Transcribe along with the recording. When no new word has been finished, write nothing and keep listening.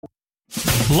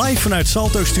Live vanuit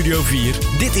Salto Studio 4,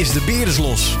 dit is De Beer is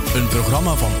Los. Een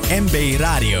programma van MB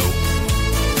Radio.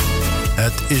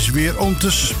 Het is weer om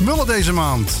te smullen deze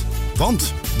maand.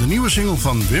 Want de nieuwe single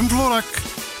van Wim Vlorak,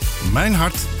 Mijn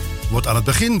Hart, wordt aan het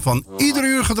begin van ieder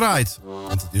uur gedraaid.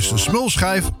 Want het is de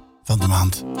smulschijf van de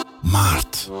maand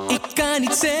maart. Ik kan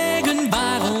niet zeggen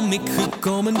waarom ik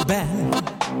gekomen ben.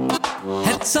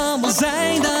 Het zal wel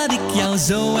zijn dat ik jou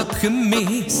zo heb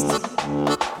gemist.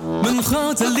 Mijn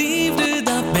grote liefde,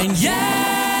 dat ben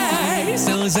jij.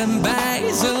 Zo zijn wij,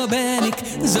 zo ben ik,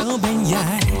 zo ben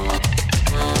jij.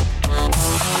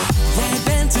 Jij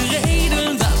bent de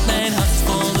reden dat mijn hart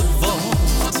voller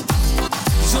wordt.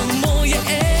 Zo'n mooie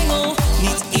engel,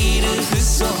 niet ieder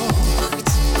gezocht.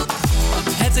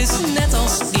 Het is net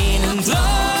als in een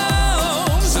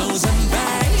droom. Zo zijn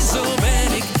wij, zo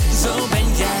ben ik, zo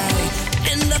ben jij.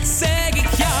 En dat zeg ik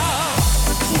jou.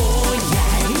 Hoor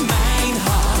jij mijn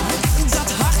hart,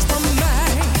 dat hart van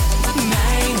mij.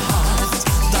 Mijn hart,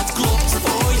 dat klopt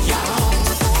voor jou.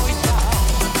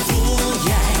 Voel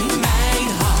jij mijn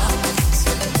hart?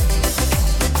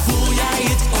 Voel jij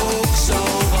het ook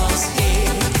zoals ik?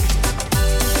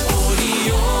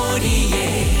 Odi, odi,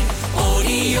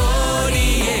 odi,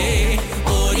 odi,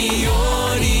 odi,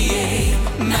 odi,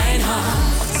 mijn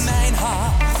hart, mijn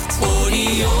hart.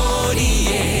 Odi, odi,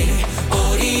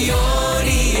 odi,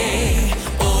 odi,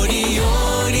 odi,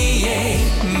 odi,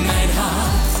 mijn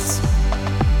hart.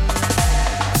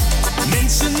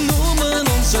 Mensen noemen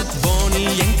ons het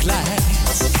Bonnie en Clyde.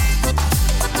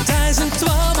 1000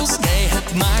 twabbels, nee,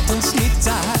 het maakt ons niet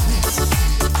uit.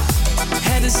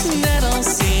 Het is net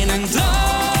als in een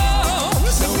droom.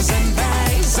 Zo zijn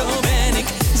wij, zo ben ik,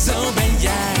 zo ben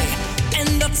jij.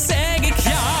 En dat zeg ik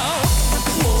jou.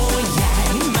 Hoor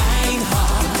jij mijn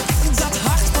hart, dat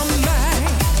hart van mij.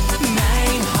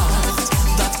 Mijn hart,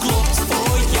 dat klopt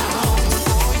voor jou.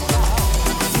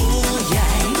 Voel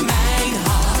jij mijn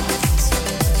hart?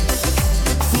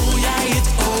 Voel jij het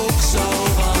ook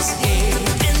zoals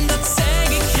ik? En dat zeg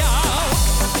ik jou.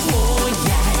 Hoor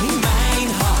jij mijn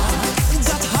hart,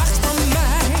 dat hart van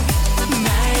mij.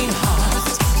 Mijn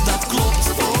hart, dat klopt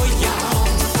voor jou.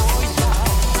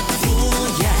 Voel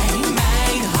jij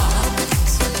mijn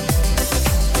hart?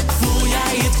 Voel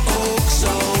jij het ook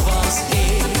zoals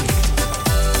ik?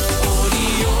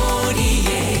 Odi, odi,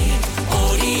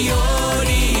 odi,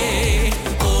 odi,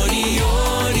 odi,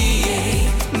 odi,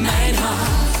 mijn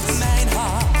hart, mijn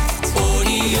hart.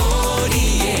 Odi,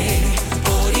 odi,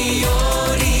 odi,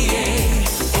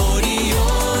 odi,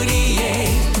 odi,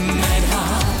 mijn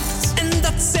hart. En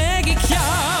dat zeg ik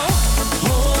jou.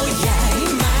 Hoor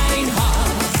jij mijn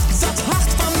hart, dat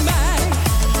hart van mij.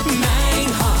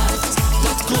 Mijn hart,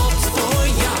 dat klopt voor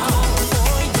jou.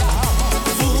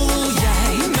 Voel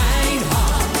jij mijn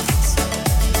hart?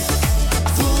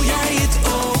 Voel jij het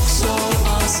ook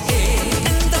zoals ik?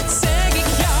 En dat zeg ik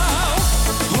jou.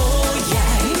 Hoor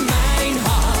jij mijn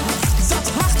hart,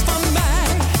 dat hart van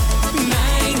mij.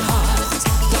 Mijn hart,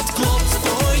 dat klopt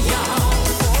voor jou.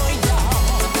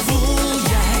 Voel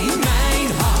jij mijn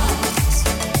hart?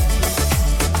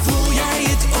 Voel jij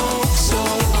het ook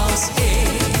zoals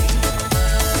ik?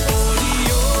 Odi,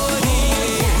 odi,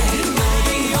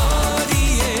 mijn odi,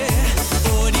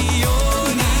 odi,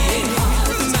 odi,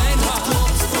 mijn hart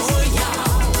klopt voor jou.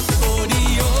 Odi,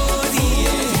 odi,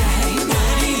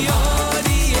 odi,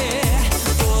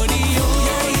 odi,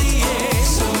 odi,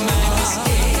 zo mijn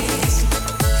hart.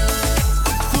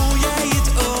 Voel jij het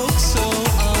ook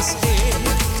zoals ik?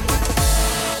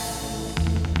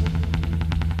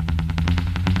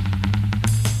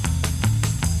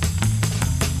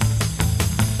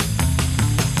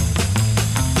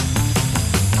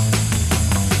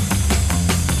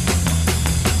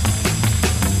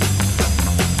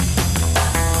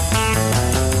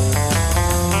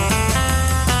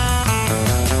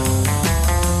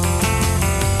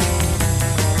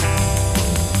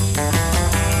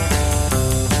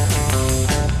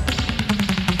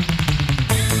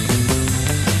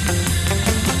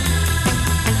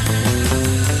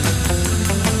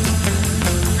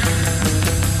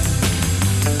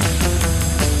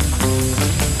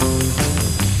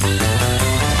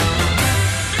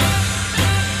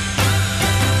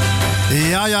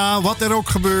 Ja, ja, wat er ook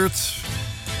gebeurt.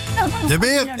 De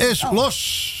beer is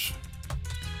los.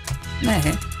 Nee.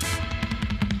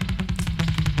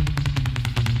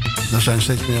 Er zijn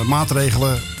steeds meer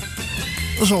maatregelen.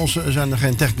 Zoals zijn er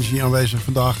geen technici aanwezig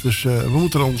vandaag. Dus we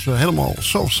moeten ons helemaal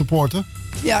zelf supporten.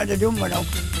 Ja, dat doen we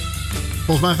ook.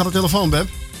 Volgens mij gaat de telefoon, Beb.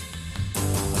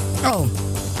 Oh.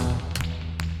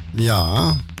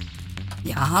 Ja.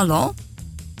 Ja, hallo?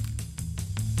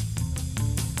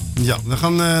 Ja, we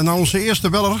gaan naar onze eerste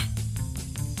beller.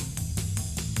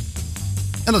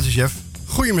 En dat is Jeff.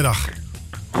 Goedemiddag.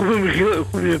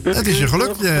 Goedemiddag. Het is je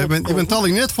geluk. Je bent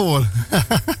talling net voor.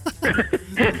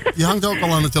 Je hangt ook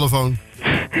al aan de telefoon.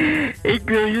 Ik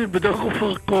wil jullie bedanken voor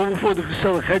het komen, voor de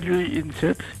gezelligheid jullie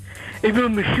inzet. Ik wil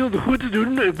Michiel de groeten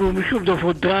doen. Ik wil Michiel daarvoor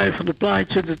het draaien van de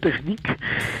plaatjes en de techniek.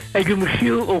 En ik wil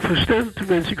Michiel ook versterken te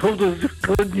wensen. Ik hoop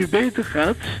dat het nu beter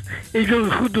gaat. Ik wil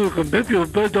het goed doen aan Beppie,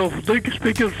 want buiten over drukken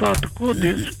spreken het vaak tekort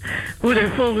is. Wordt hij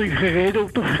volgende gereden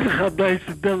om toch te gaan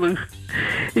blijven bellen.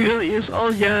 Ik wil eerst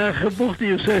al jaren, mocht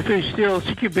die zijn feliciteren als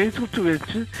zieke beter te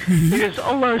wensen. Ik wens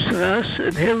alle luisteraars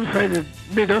een hele fijne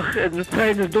middag en een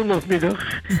fijne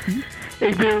donderdagmiddag.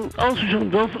 Ik wil als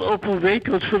zo'n wel van open week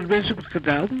wat voor de mensen wordt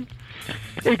gedaan.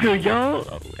 Ik wil jou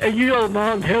en jullie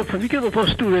allemaal een heel fijn weekend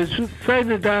alvast toewensen.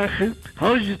 Fijne dagen,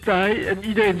 hou je taai en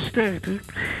iedereen sterkte.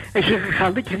 Ik zeg, ik ga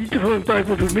lekker niet te veel in tijd,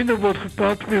 want hoe minder wordt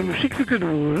gepraat, meer muziek te kunnen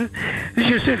horen. Dus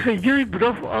je zegt, jullie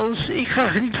bedankt voor alles. Ik ga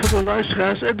genieten van de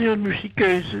luisteraars en de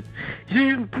muziekkeuze.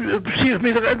 Jullie een plezierig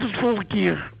middag en tot de volgende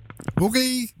keer. Oké,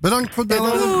 bedankt voor het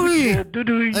bellen.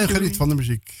 Doei. En geniet van de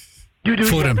muziek. Doei.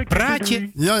 Voor een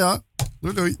praatje. Ja.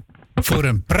 Doei. Voor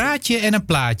een praatje en een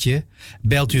plaatje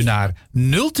belt u naar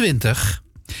 020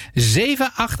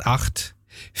 788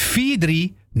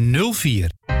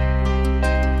 4304.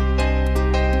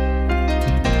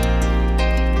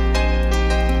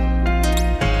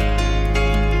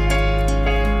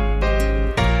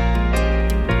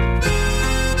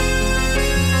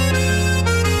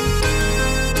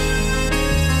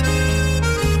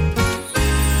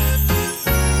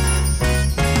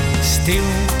 Stil,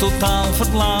 totaal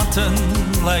verlaten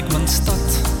lijkt mijn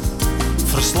stad.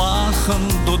 Verslagen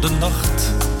door de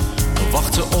nacht,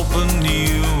 wacht ze op een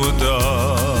nieuwe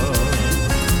dag.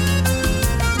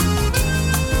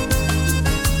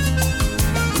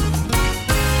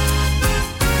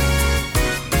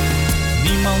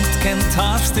 Niemand kent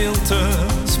haar stilte,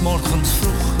 's morgens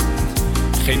vroeg.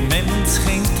 Geen mens,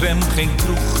 geen tram, geen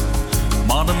kroeg,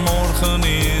 maar de morgen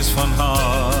is van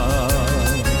haar.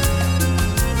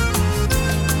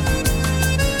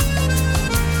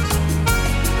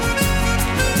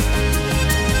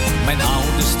 Mijn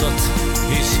oude stad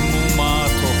is moe, maar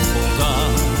toch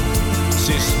voldaan.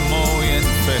 Ze is mooi en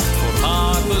vecht voor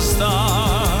haar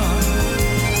bestaan.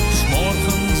 'S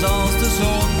morgens als de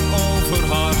zon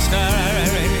over haar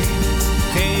schijnt,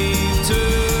 geeft ze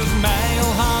mij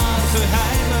al haar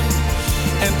geheimen.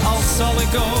 En als zal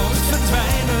ik ooit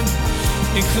verdwijnen,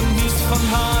 ik geniet van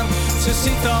haar. Ze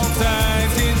zit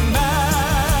altijd in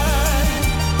mij,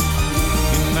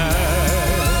 in mij.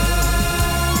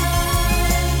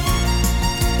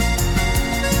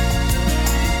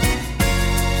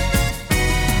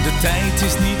 De tijd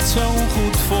is niet zo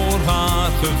goed voor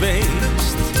haar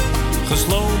geweest.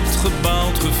 Gesloopt,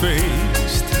 gebouwd,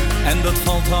 gefeest. En dat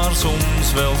valt haar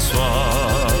soms wel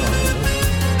zwaar.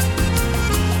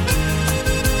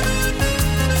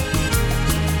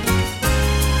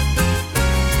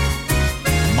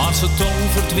 Maar ze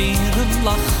tovert weer een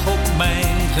lach op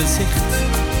mijn gezicht.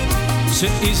 Ze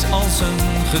is als een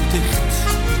gedicht,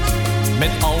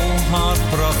 met al haar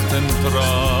pracht en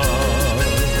pracht.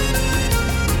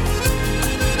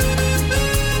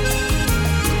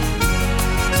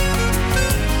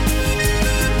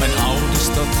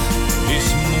 Stad is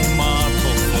moe, maar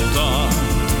toch voldaan.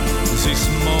 Ze is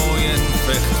mooi en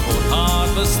vecht voor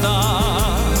haar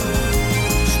bestaan.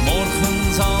 'S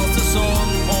morgens als de zon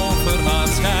over haar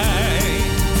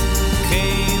schijnt,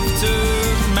 geeft ze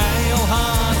mij al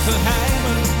haar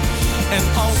geheimen. En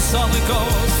als zal ik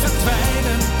ooit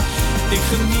verdwijnen, ik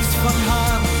geniet van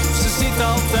haar. Ze zit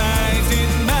altijd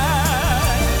in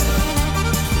mij,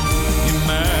 in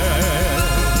mij.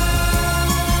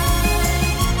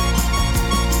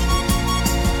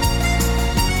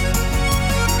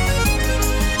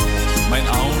 Mijn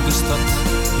oude stad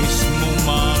is moe,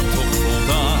 maar toch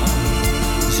voldaan.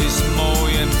 Ze is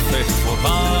mooi en vecht voor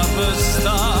haar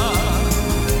bestaan.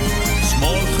 'S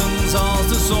morgens als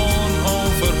de zon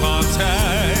over haar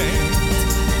schijnt,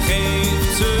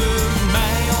 geeft ze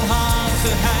mij al haar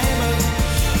geheimen.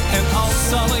 En als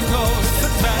zal ik ooit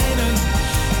verdwijnen,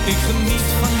 ik geniet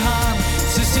van haar.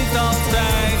 Ze zit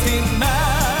altijd in mij.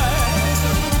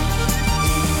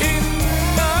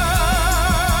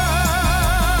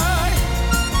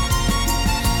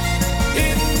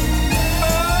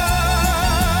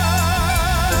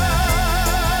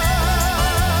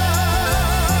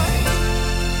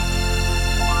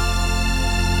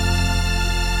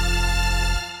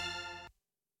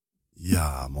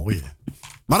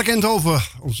 Mark Enthoven,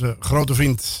 onze grote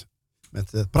vriend,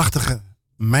 met het prachtige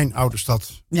Mijn Oude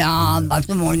Stad. Ja, dat is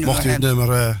een mooi nummer. Mocht u het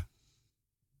nummer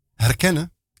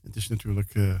herkennen, het is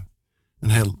natuurlijk een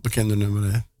heel bekende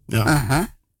nummer. Hè? Ja.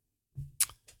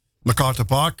 MacArthur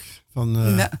Park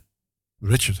van Ja.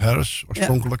 Richard Harris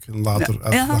oorspronkelijk. En later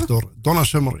uitgebracht door Donna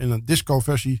Summer in een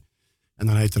disco-versie. En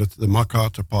dan heette het de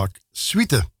MacArthur Park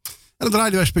Suite. En dat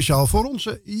draaiden wij speciaal voor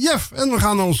onze Jeff. En we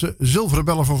gaan naar onze zilveren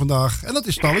beller van vandaag. En dat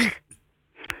is Tally.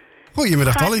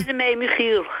 Goedemiddag, Gaat Tally. het ermee,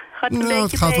 Michiel? Gaat het een beetje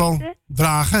het gaat beter? wel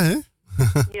dragen, hè?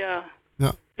 Ja.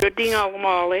 Ja. Dat ding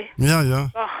allemaal, hè. Ja.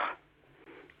 Ach.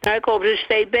 Nou, ik hoop dat het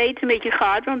steeds beter met je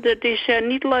gaat, want het is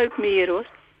niet leuk meer, hoor.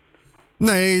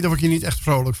 Nee, daar word je niet echt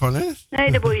vrolijk van, hè?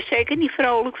 Nee, daar word je zeker niet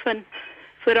vrolijk van.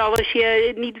 Vooral als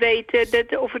je niet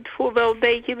weet of het voor wel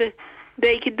een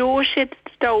beetje doorzet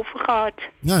dat het overgaat.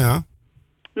 Ja.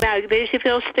 Nou, ik wens je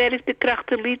veel sterkte,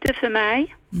 kracht en liefde van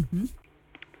mij.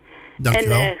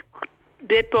 Dankjewel. En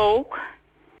Bip ook.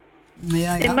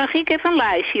 Ja. En mag ik even een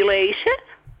lijstje lezen?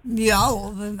 Ja,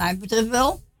 wat mij betreft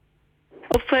wel.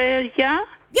 Of ja?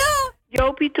 Ja.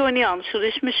 Jopie Tony Ansel, dat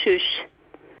is mijn zus.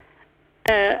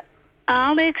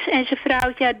 Alex en zijn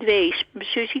vrouwtje uit Wees. Mijn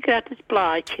zusje krijgt het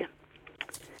plaatje.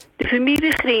 De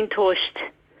familie Grindhorst.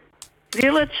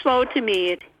 Willert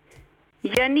Slotermeer.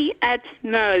 Jannie uit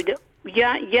Muiden.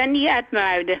 Jannie uit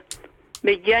Muiden.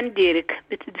 Met Jan Dirk,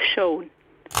 met de zoon.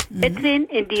 Edwin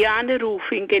en Diane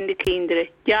Roelvink en de kinderen.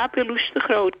 Jaap en Loes de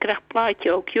Groot krijgt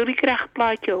plaatje ook. Jullie krijgen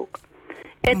plaatje ook.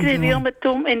 Edwin Wilma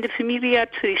Tom en de familie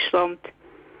uit Friesland.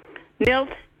 Nel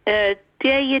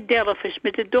Theje Delvers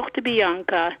met de dochter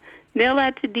Bianca. Nel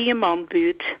uit de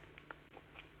Diamantbuurt.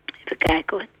 Even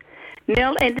kijken hoor.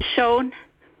 Nel en de zoon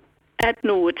uit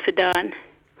Noord vandaan.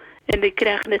 En die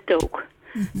krijgen het ook.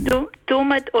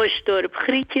 Tom uit Oostdorp.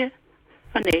 Grietje.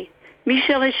 Oh nee.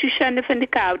 Michel en Suzanne van de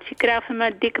Koud. Je krijgt van mij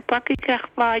een dikke pak. Je krijgt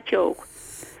het plaatje ook.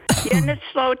 Janet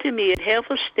Slotermeer. Heel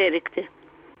veel sterkte.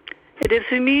 De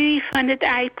familie van het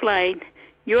Eiplein.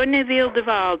 Jonne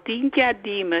Wildewaal. Dientja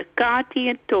Diemen. Kati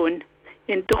en Ton.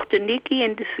 En dochter Nicky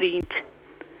en de vriend.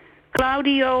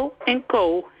 Claudio en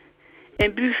Co.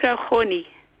 En buurvrouw Gonnie.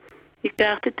 Die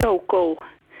krijgt het ook, Co.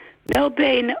 Nel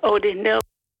Benen. Oh, de Nel.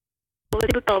 Dat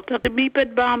heb ik altijd. De Miep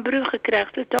uit Baanbrugge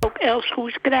krijgt het ook. Els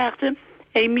Goes krijgt hem.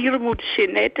 Emiele moeder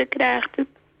Sinette krijgt hem.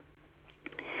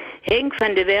 Henk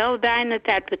van der Welduin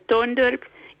uit Betondorp.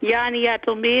 Jani uit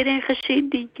Almere en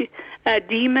gezin. Uit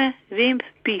Diemen. Wim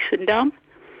Pievendam.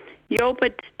 Joop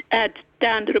uit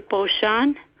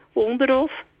Taandrepozaan.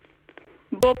 Onderhof.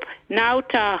 Bob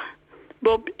Nauta.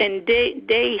 Bob en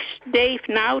Dave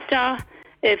Nauta.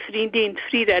 En vriendin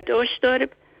Frida uit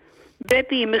Oostdorp.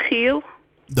 Beppie en Michiel.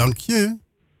 Dank je.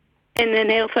 En een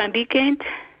heel fijn weekend.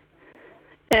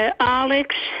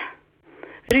 Alex.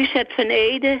 Richard van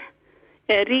Ede.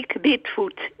 Riek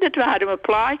Witvoet. Dat waren mijn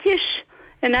plaatjes.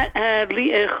 En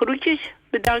groetjes.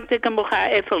 Bedankt dat ik hem nog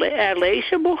even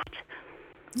lezen mocht.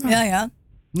 Ja.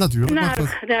 Natuurlijk. mag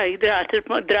dat. Nou, ik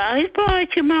draai het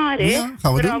plaatje maar, hè. Ja, gaan we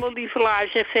voor doen. alle lieve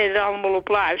luisteren en verder allemaal op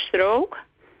luisteren ook.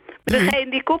 Maar degene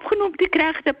die ik opgenoemd, die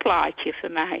krijgt een plaatje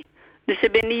van mij. Dus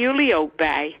daar ben jullie ook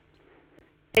bij.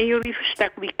 En jullie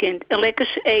verstak weekend. En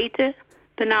lekker eten.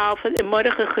 Vanavond en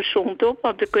morgen gezond op,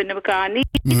 want we kunnen elkaar niet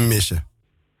Missen.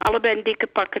 allebei een dikke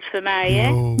pakket van mij, hè.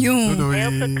 Doei, doei.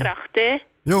 Heel veel kracht, hè.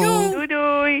 Jo. Doei,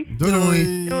 doei.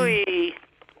 Doei. Doei.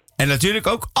 En natuurlijk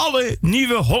ook alle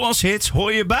nieuwe Hollands hits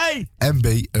hoor je bij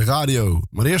MB Radio.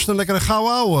 Maar eerst een lekkere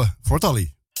gouden ouwe voor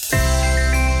Tally.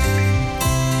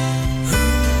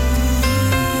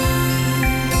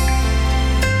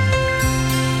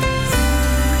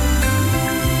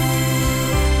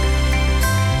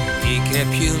 Ik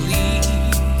heb je lief,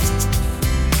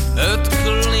 het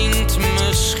klinkt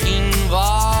misschien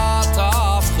wat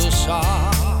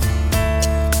afgezaagd.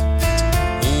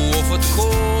 Hoe of het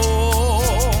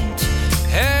komt,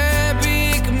 heb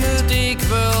ik me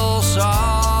dikwijls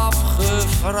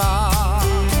afgevraagd.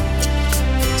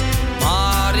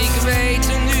 Maar ik weet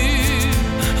nu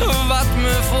wat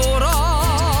me voor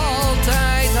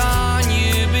altijd aan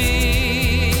je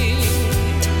bindt.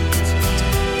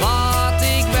 Wat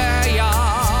ik bij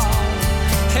jou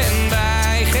en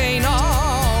bij geen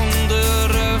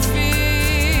andere vind.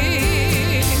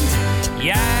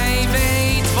 Jij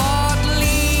weet wat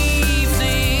liefde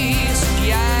is.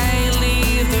 Jij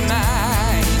leerde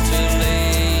mij te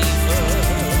leven.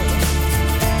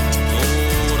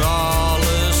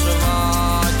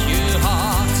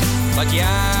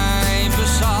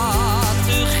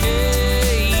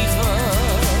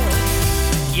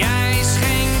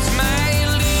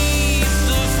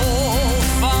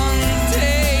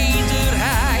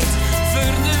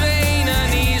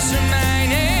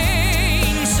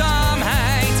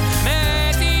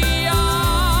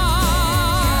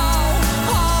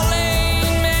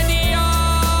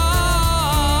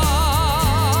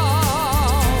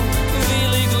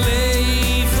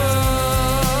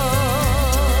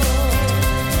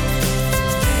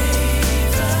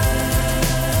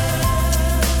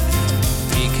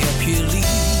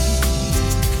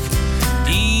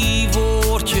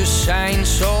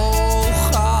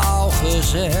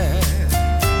 zegt.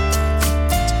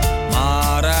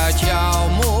 Maar uit jouw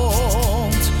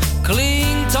mond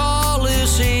klinkt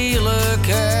alles eerlijk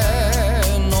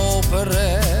en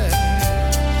oprecht.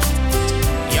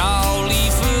 Jouw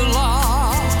lieve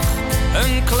lach,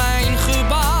 een klein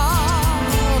gebaar,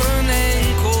 een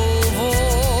enkel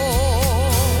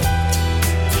woord.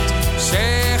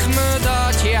 Zeg me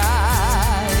dat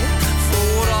jij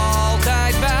voor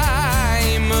altijd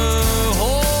bij me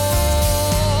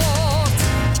hoort.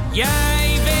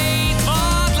 Jij weet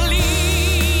wat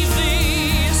liefde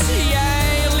is,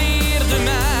 jij leerde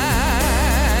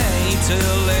mij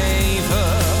te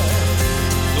leven.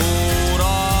 Door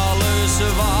alles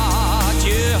wat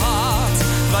je had,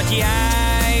 wat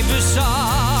jij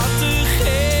bezat te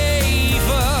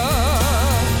geven.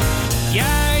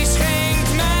 Jij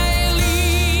schenkt mij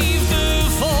liefde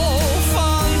vol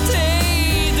van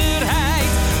tederheid.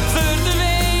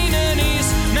 Verdwenen is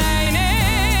mijn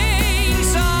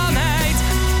eenzaamheid.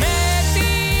 Met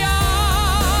jou,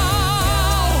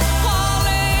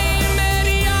 alleen met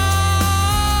jou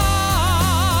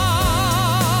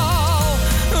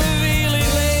wil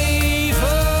ik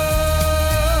leven.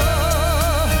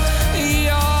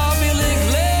 Ja, wil ik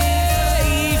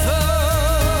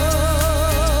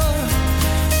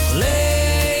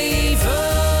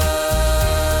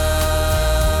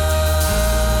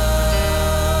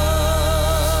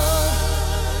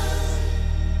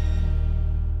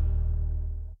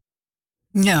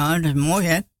Ja, dat is mooi,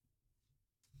 hè?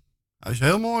 Hij is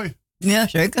heel mooi. Ja,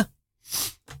 zeker.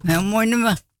 Heel mooi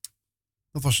nummer.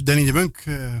 Dat was Danny de Munk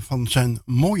van zijn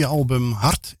mooie album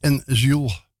Hart en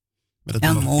Ziel. Met het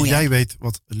nummer mooi, Jij weet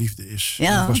wat liefde is.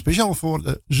 Ja. Dat was speciaal voor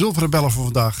de zilveren beller voor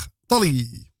vandaag.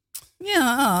 Tally.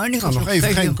 Ja, die gaat nog even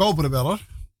steeds geen doen. koperen beller.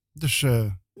 Dus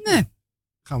Nee.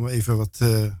 gaan we even wat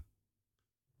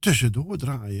tussendoor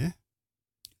draaien.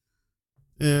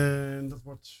 En dat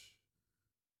wordt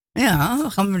Ja,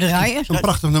 dan gaan we draaien. een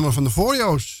prachtig nummer van de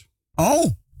Forio's.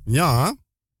 Oh, Ja.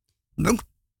 leuk.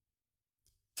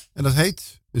 En dat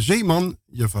heet Zeeman,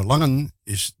 je verlangen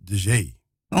is de zee.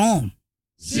 Oh.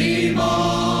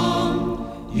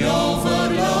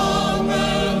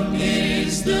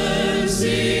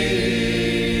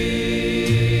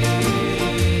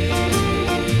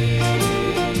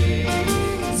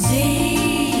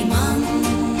 Zeeman,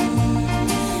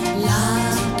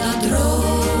 laat dat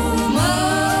dromen.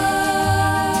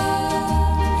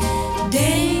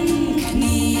 Denk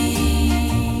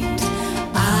niet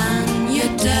aan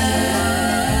je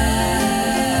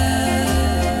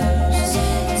thuis.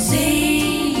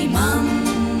 Zeeman,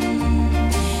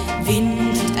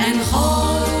 wind en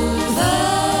golven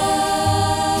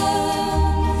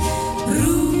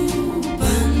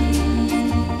roepen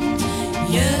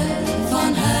je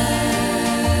van huis.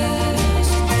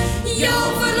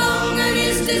 Jouw verlangen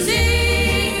is de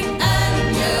zee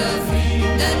en je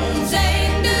vrienden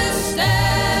zijn de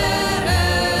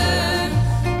sterren.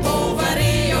 Boven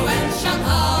Rio en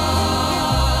Shanghai,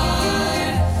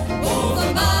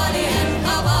 boven Bali en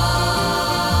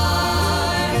Hawaii.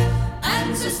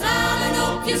 En ze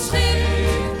stralen op je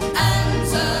schip en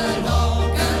ze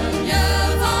lokken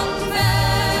je van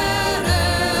verre.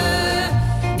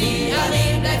 Die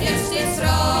alleen blijft je steeds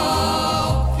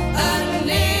trouw, een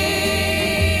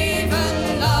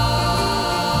leven lang.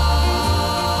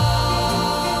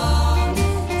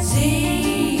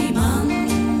 Zeeman,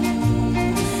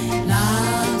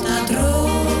 laat dat dromen.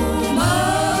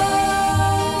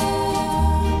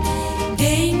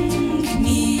 Denk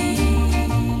niet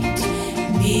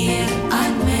meer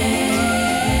aan mij.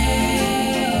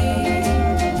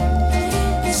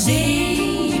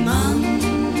 Zeeman,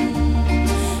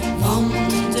 want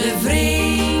de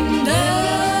vreemde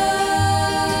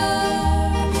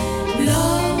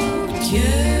lokt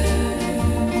je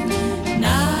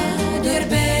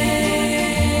naderbij.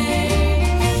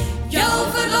 Jouw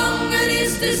verlangen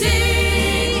is de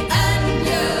zee en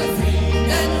je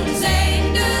vrienden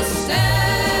zijn de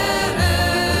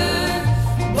sterren.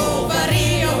 Boven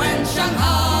Rio en Shanghai,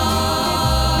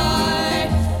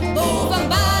 boven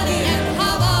Bali en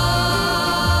Hawaii.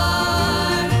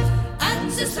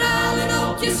 En ze stralen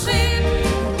op je schip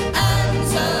en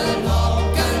ze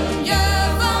lokken je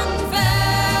van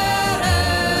verre.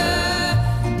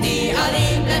 Die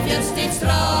alleen blijf je steeds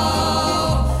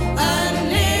trouw, een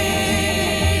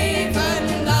leven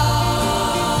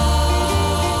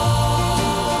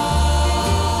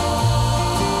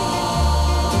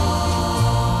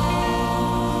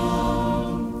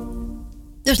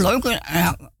Dat is leuk.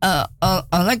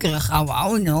 Een lekkere gouden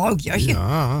ouwe in een leuk jasje.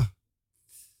 Ja.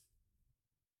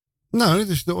 Nou, dit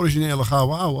is de originele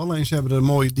gouden ouwe. Alleen ze hebben er een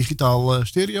mooi digitaal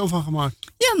stereo van gemaakt.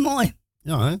 Ja, mooi.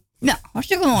 Ja, hè? Ja,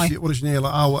 hartstikke Dat mooi. is die originele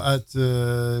oude uit,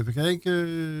 even kijken,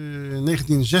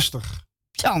 1960.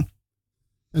 Zo.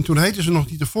 En toen heten ze nog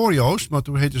niet de Forio's, maar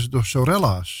toen heten ze de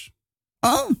Sorella's.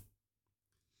 Oh.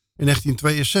 In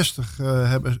 1962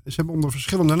 hebben ze onder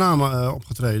verschillende namen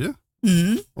opgetreden.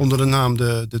 Mhm. Onder de naam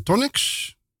de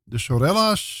Tonics, de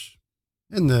Sorella's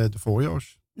en de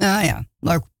Forio's. Nou ja,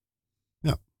 leuk.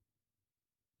 Ja.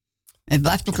 Het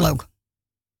blijft ook leuk.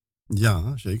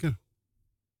 Ja, zeker.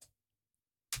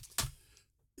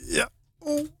 Ja.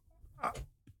 Oh.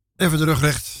 Even de rug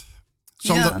recht.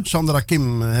 Ja. Sandra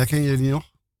Kim, herken je die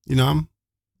nog? Die naam?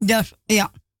 Ja.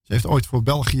 Ze heeft ooit voor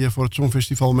België voor het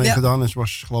Songfestival meegedaan. En ze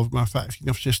was geloof ik maar 15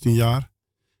 of 16 jaar.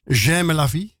 J'aime la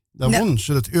vie. Daar won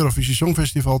ze het Eurovisie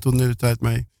Songfestival toen in de tijd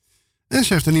mee. En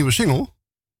ze heeft een nieuwe single.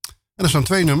 En er staan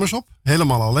 2 nummers op.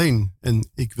 Helemaal alleen. En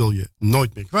Ik wil je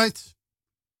nooit meer kwijt.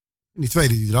 En die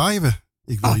tweede die draaien we.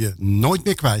 Ik wil je nooit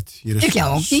meer kwijt. Hier is Ik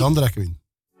jou ook niet. Sandra Kim.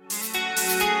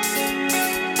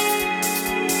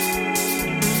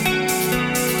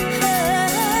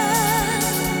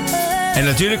 En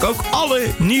natuurlijk ook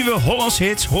alle nieuwe Hollandse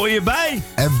hits hoor je bij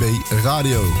MB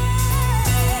Radio.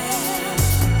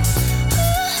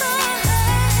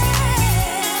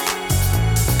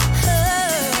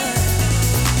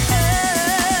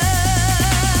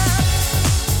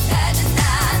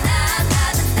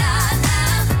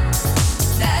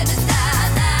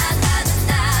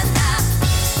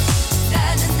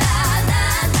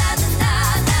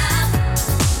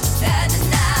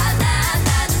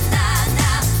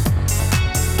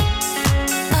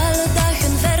 Alle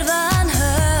dagen ver van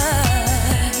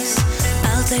huis,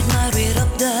 altijd maar weer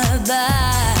op de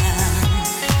baan,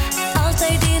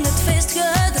 altijd in het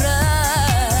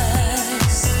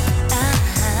feestgedruis.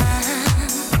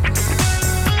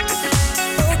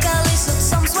 Ook al is het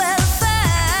soms wel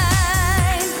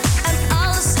fijn en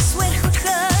alles is weer goed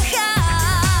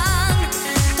gegaan,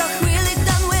 toch wil ik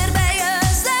dan weer bij je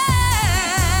zijn.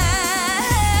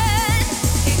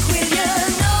 Ik wil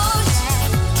je nooit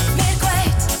meer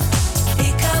kwijt.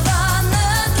 Ik hou van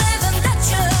het leven dat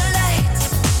je leidt.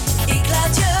 Ik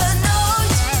laat je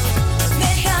nooit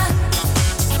meer gaan.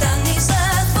 Dan is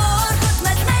het voorgoed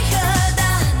met mij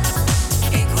gedaan.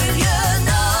 Ik wil je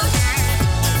nooit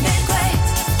meer kwijt.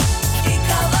 Ik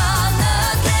hou van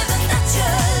het leven dat je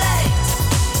leidt.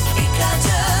 Ik laat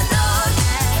je nooit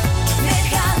meer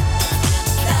gaan.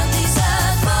 Dan is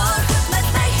het voorgoed met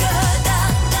mij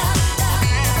gedaan.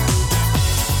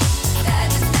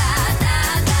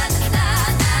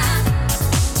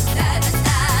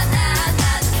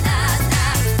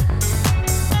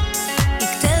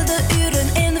 Ik tel de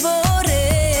uren in voor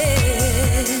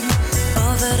in.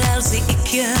 Overal zie ik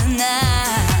je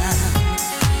naam.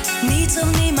 Niets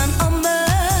of niemand om me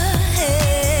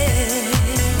heen.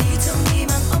 Niets of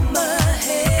niemand om me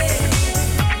heen.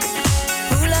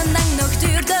 Hoe lang nog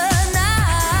duurt de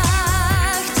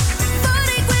nacht? Voor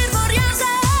ik weer voor jou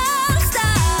zal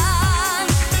staan.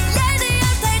 Jij die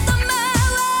altijd om me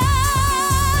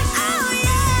wacht. Oh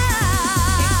ja.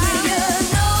 Ik wil je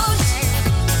nooit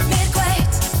meer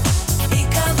kwijt.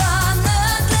 Ik hou van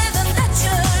het leven dat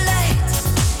je leidt.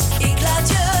 Ik laat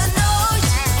je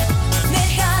nooit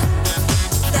meer gaan.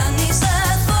 Dan is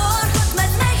het voorgoed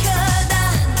met mij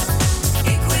gedaan.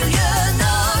 Ik wil je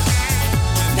nooit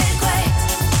meer kwijt.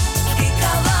 Ik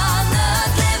hou van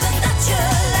het leven dat je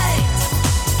leidt.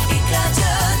 Ik laat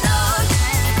je nooit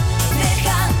meer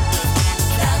gaan.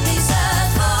 Dan is het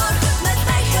voorgoed met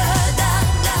mij gedaan.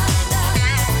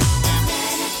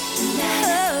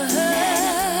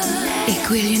 Ik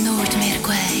wil je nooit meer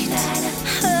kwijt.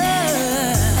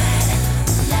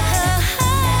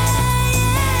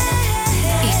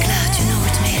 Ik laat je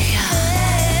nooit meer gaan.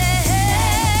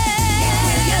 Ik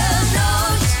wil je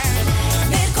nooit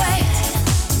meer kwijt.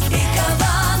 Ik hou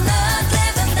van het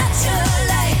leven dat je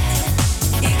leidt.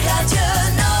 Ik laat je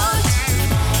nooit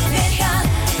meer gaan.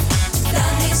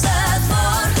 Dan is het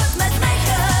voorgoed met mij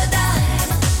gedaan.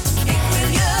 Ik wil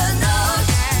je nooit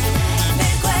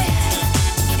meer kwijt.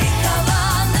 Ik hou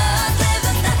van het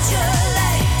leven dat je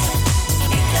leidt.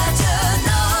 Ik laat je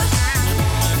nooit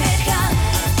meer gaan.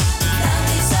 Dan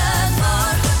is het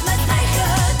voorgoed met mij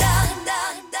gedaan.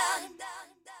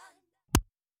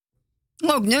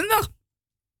 Leuk nummer.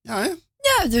 Ja, hè?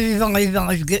 Ja, dat is wel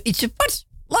even iets apart.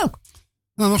 Leuk.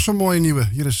 Nou, nog zo'n mooie nieuwe.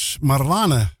 Hier is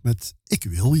Marlane met Ik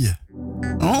wil je.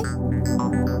 Oh.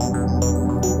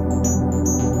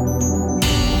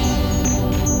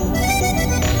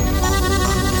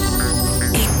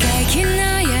 Ik kijk je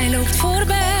na, jij loopt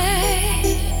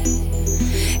voorbij.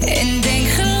 En denk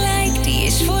gelijk, die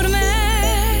is voor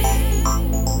mij.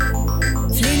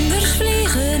 Vlinders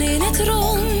vliegen in het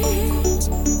rond.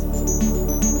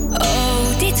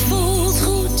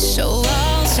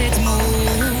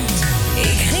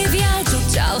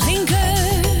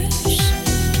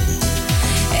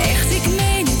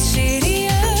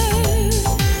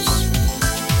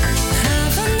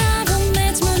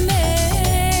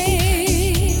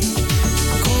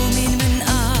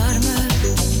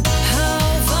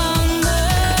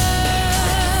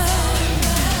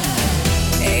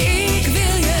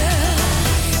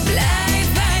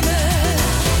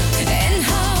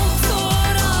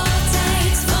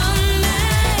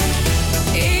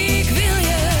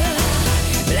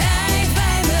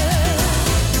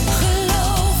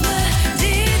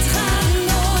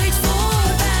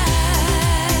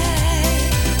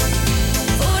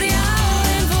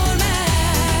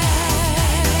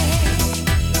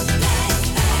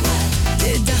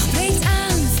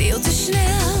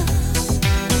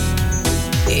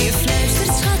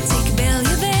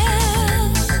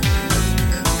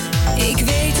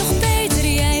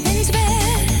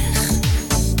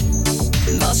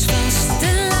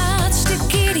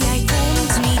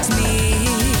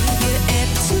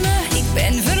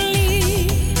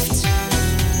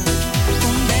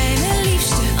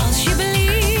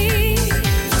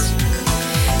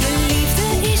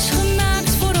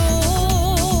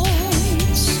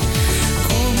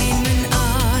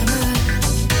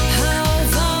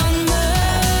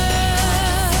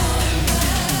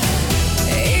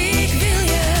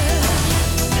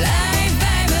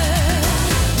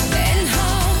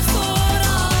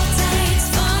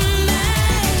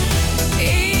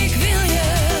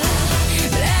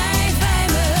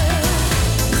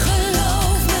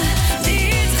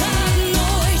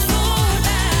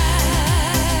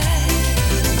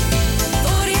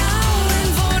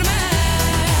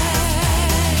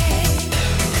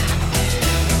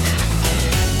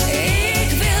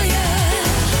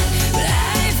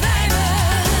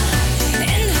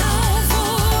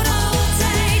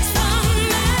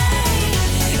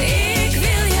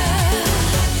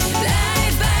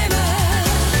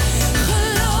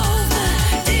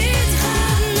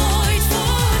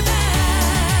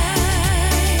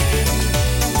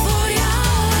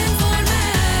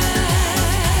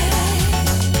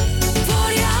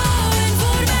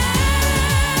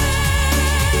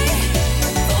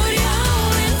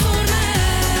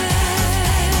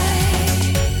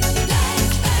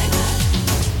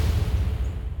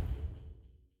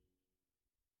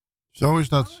 Zo is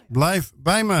dat. Blijf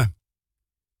bij me.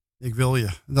 Ik wil je.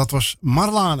 Dat was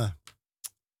Marlane.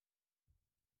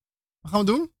 Wat gaan we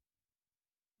doen?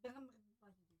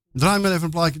 Draai maar even een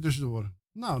plaatje tussendoor.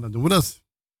 Nou, dan doen we dat.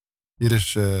 Hier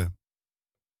is...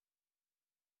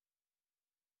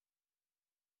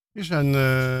 Hier zijn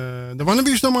de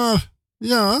Wannabies dan maar.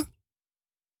 Ja.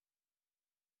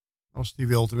 Als die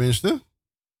wil tenminste.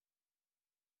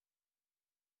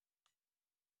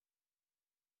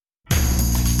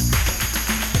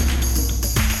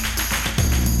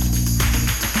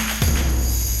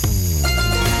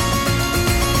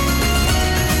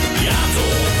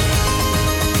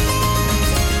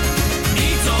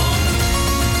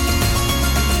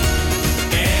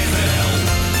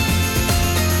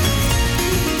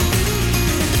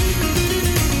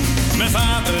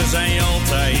 Zijn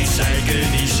altijd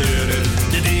zeiken, die zeuren.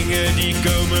 De dingen die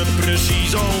komen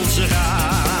precies als ze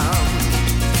gaan.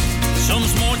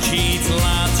 Soms moet je iets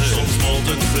laten, soms moet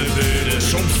het gebeuren.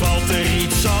 Soms valt er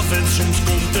iets af en soms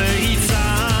komt er iets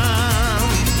aan.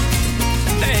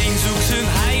 De een zoekt zijn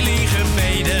heilige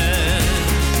beden,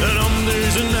 een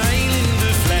ander zijn heil in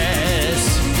de fles.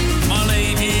 Maar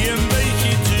leef je een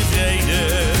beetje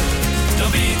tevreden,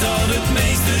 dan biedt dat het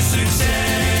meeste succes.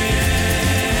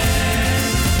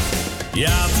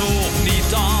 Ja, toch niet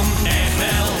dan, echt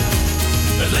wel.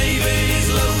 Het leven is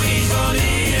logisch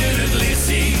wanneer je het licht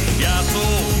ziet. Ja,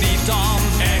 toch niet dan,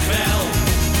 echt wel.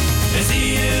 En zie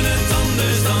je het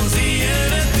anders, dan zie je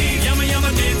het niet. Jammer,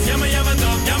 jammer dit, jammer, jammer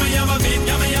dat. Jammer, jammer wit,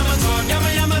 jammer, jammer zwart.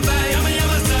 Jammer, jammer bij, jammer,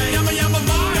 jammer zij. Jammer, jammer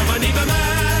waar, jammer niet bij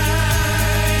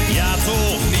mij. Ja,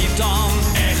 toch niet dan,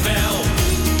 echt wel.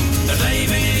 Het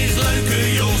leven is leuker,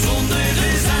 joh, zonder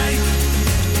gezeik.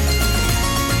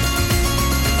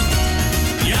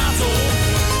 Ja toch,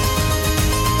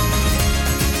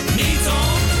 niet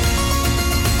dan,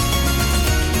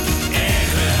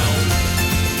 echt wel.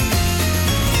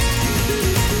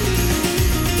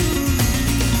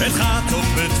 Het gaat op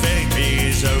het werk weer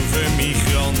eens over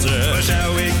migranten. Maar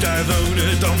zou ik daar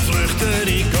wonen, dan vluchtte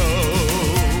ik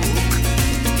ook.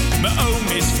 Mijn oom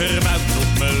is verbouwd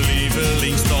tot mijn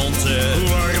lievelingstante. Hoe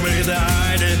warmer de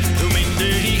aarde, hoe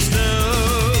minder ik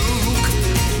stook.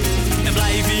 En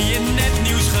blijf je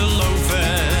netnieuws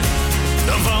geloven,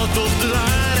 dan valt toch de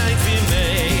waarheid weer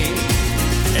mee.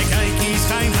 En kijk je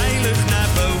schijnheilig naar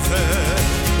boven,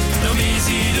 dan is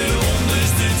hij de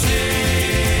onderste twee.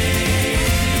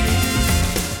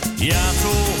 Ja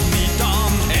toch niet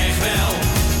dan, echt wel.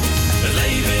 Het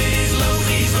leven is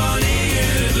logisch wanneer je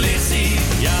het licht ziet.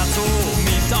 Ja toch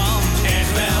niet dan,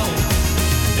 echt wel.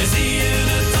 En zie je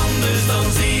het anders, dan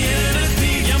zie je het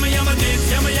niet. Jammer, jammer dit,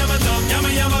 jammer, jammer dat.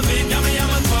 Jammer, jammer wit, jammer,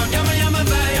 jammer zwart. Jammer, jammer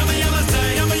bij, jammer, jammer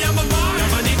zij. Jammer, jammer waar,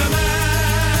 jammer niet bij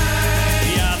mij.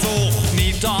 Ja toch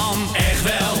niet dan, echt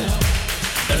wel.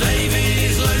 Het leven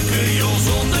is leuker, joh,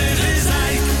 zonder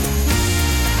gezeik.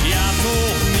 Ja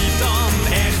toch niet dan,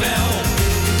 echt wel.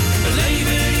 Het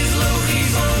leven is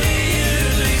logisch wanneer je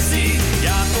het licht ziet.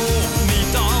 Ja toch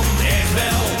niet dan, echt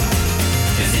wel.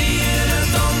 En zie je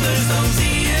het anders, dan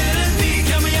zie je het niet.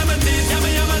 Jammer, jammer dit,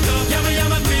 jammer, jammer dat. Jammer,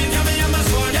 jammer wit, jammer, jammer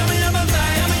zwart. Jammer, jammer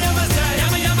bij, jammer, jammer zij.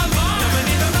 Jammer, jammer waar, jammer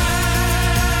niet bij mij.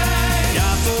 Ja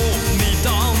toch niet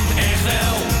dan, echt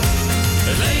wel.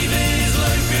 Het leven is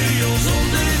leuker, joh,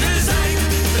 zonder gezeik.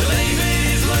 Het leven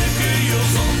is leuker, joh,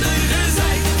 zonder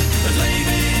gezeik. Het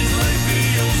leven is leuker,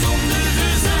 joh, zonder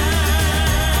gezeik.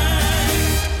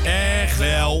 Echt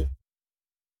wel.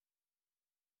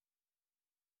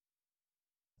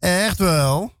 Echt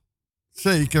wel.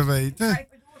 Zeker weten.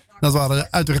 Dat waren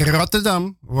uit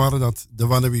Rotterdam. Waren dat de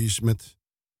Wannabies met...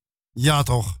 Ja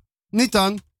toch. Niet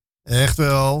dan. Echt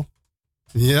wel.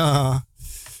 Ja.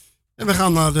 En we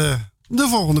gaan naar de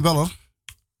volgende beller.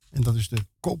 En dat is de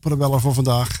koperen beller voor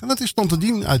vandaag. En dat is Tante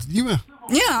Dien uit Diemen.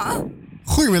 Ja.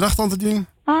 Goedemiddag, Tante Dien.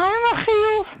 Hallo,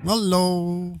 Giel. Hallo.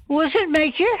 Hoe is het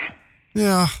met je?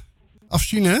 Ja.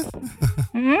 Afzien, hè?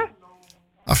 Hm?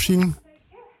 Afzien.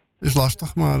 Is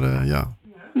lastig, maar ja.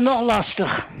 Nog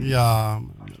lastig. Ja,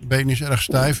 been is erg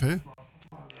stijf, hè?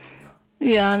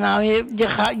 Ja, nou,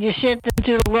 je zit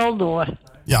natuurlijk wel door.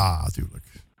 Ja, natuurlijk.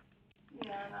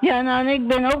 Ja, nou, en ik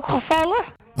ben ook gevallen.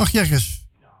 Ach, jekkes.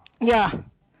 Ja.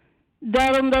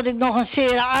 Daarom dat ik nog een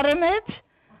zere arm heb.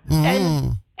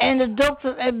 En de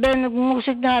dokter moest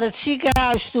ik naar het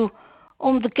ziekenhuis toe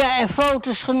om te kijken en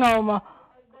foto's genomen.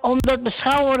 Omdat mijn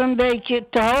schouder een beetje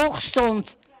te hoog stond.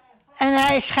 En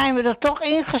hij is schijnbaar er toch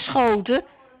ingeschoten.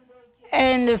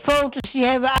 En de foto's die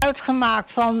hebben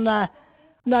uitgemaakt van... nou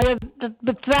ja, dat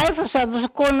betwijfelen ze, want ze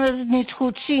konden het niet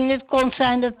goed zien. Het kon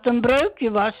zijn dat het een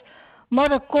breukje was. Maar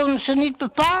dat konden ze niet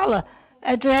bepalen.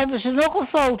 En toen hebben ze nog een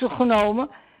foto genomen.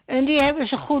 En die hebben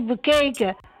ze goed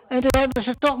bekeken. En toen hebben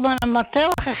ze toch maar een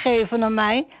martel gegeven aan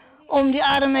mij. Om die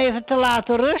arm even te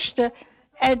laten rusten.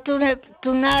 En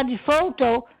toen na die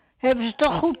foto hebben ze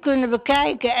toch goed kunnen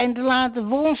bekijken. En toen later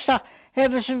woensdag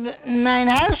hebben ze mijn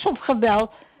huis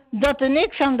opgebeld. Dat er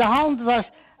niks aan de hand was.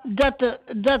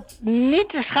 Dat niet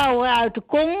de schouder uit de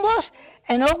kom was.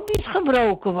 En ook niet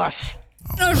gebroken was.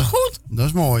 Dat is goed. Dat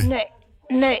is mooi.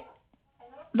 Nee.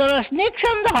 Er was niks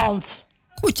aan de hand.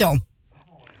 Goed zo.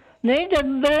 Nee,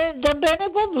 daar ben ik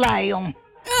wel blij om.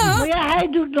 Ja. Maar ja,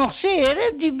 hij doet nog zeer,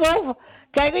 hè, die boven.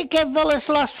 Kijk, ik heb wel eens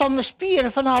last van mijn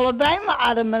spieren, van allebei mijn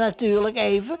armen natuurlijk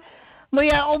even. Maar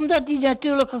ja, omdat hij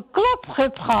natuurlijk een klap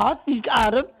heeft gehad, die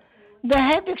arm, dan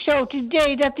heb ik zo het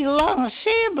idee dat hij langer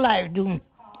zeer blijft doen.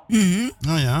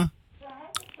 Nou ja.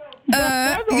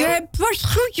 Je hebt vast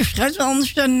groetjes, schat,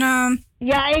 anders dan...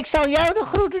 Ja, ik zal jou de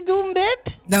groeten doen, Beb.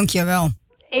 Dankjewel.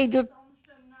 Ik doe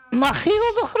Magiel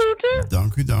de groeten.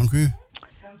 Dank u.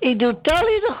 Ik doe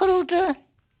Tally de groeten.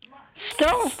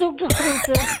 Stans doe ik de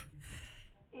groeten.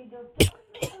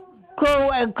 Co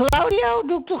en Claudio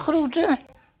doe ik de groeten.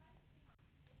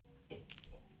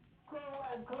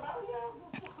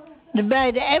 De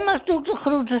beide Emma's doe ik de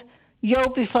groeten.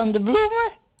 Jopie van de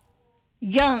Bloemen.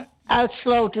 Jan uit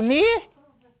Slotermeer.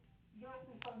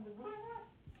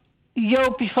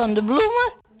 Jopie van de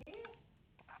Bloemen.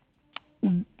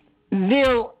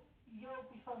 Wil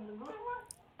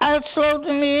uit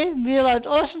Slotermeer. Wil uit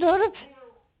Osdorp.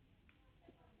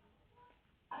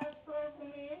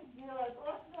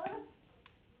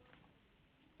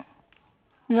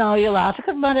 Nou, hier laat ik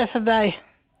het maar even bij.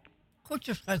 Goed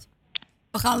zo, schat.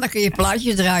 We gaan lekker je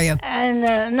plaatje draaien. En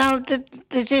nou,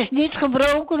 het is niet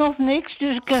gebroken of niks,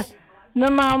 dus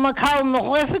normaal, maar ik hou hem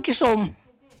nog eventjes om.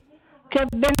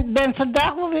 Ik ben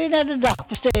vandaag wel weer naar de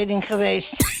dagbesteding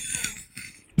geweest.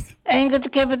 En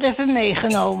ik heb het even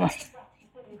meegenomen.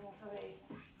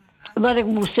 Wat ik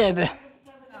moest hebben.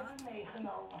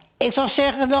 Ik zou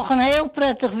zeggen, nog een heel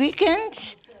prettig weekend.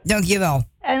 Dankjewel.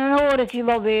 En dan hoor ik je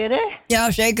wel weer, hè?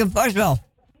 Ja, zeker, vast wel.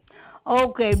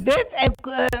 Oké, Beb,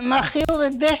 Magiel,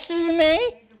 het beste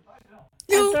ermee.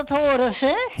 En tot horen ze,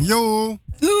 hè? Jo.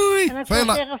 Doei. En ik zou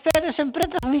zeggen, verder is een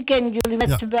prettig weekend jullie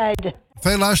met z'n beiden.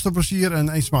 Veel luisterplezier en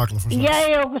eet smakelijk voor straks.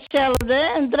 Jij ook hetzelfde,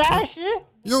 hè? En draai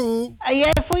Jo. En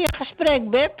jij voor je gesprek,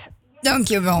 Beb.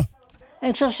 Dankjewel. En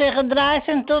ik zou zeggen, draai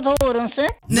en tot horens, hè?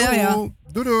 Nou ja.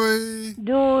 Doei.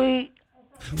 Doei.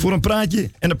 Voor een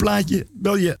praatje en een plaatje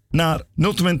bel je naar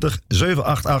 020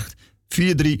 788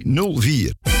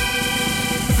 4304.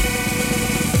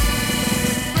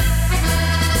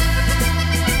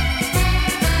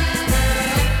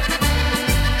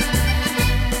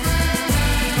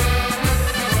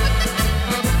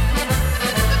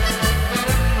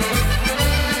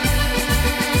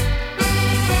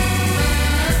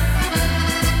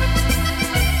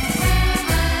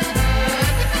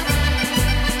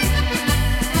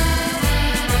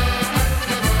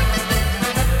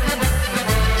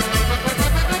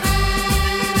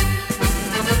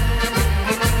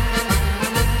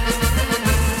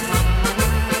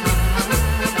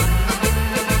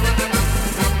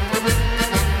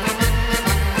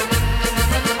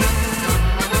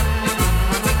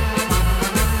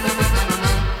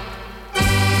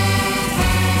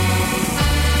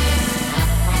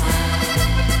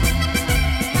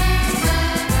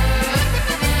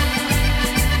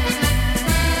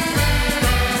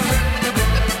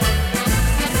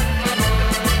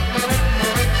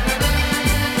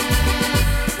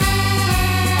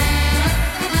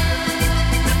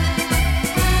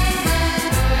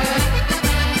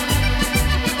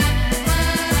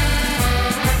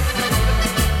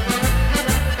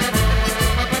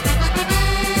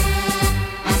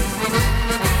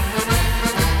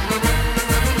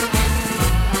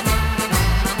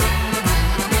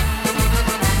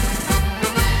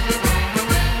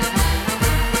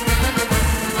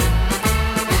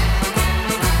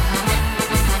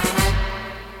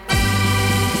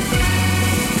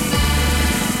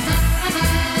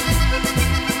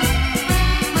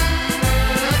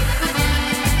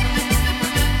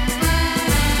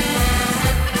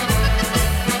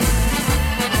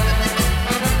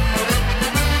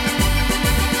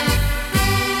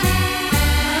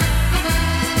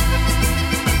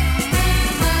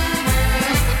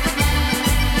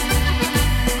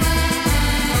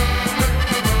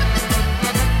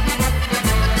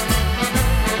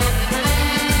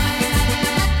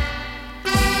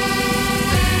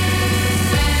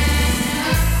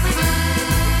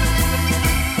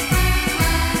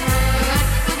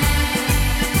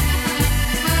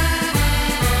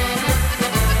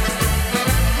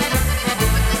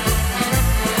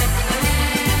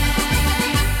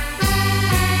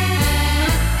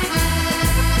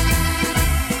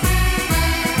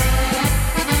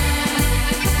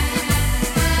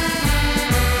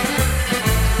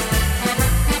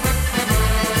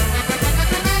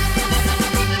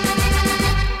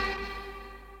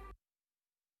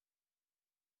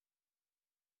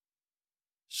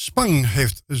 Spang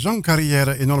heeft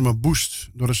zangcarrière enorme boost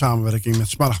door de samenwerking met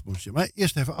Smaragdboontje. Maar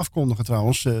eerst even afkondigen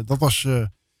trouwens. Dat was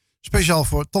speciaal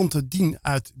voor tante Dien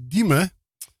uit Diemen.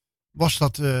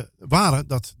 Waren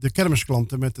dat de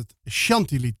kermisklanten met het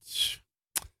Chantillied.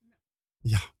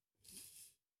 Ja.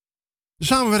 De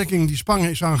samenwerking die Spang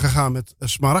is aangegaan met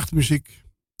Smaragdmuziek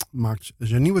maakt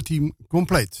zijn nieuwe team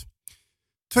compleet.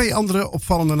 2 andere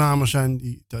opvallende namen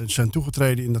die zijn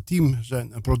toegetreden in dat team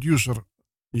zijn producer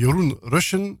Jeroen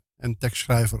Russen en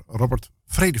tekstschrijver Robert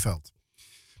Vredeveld.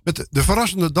 Met de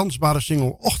verrassende dansbare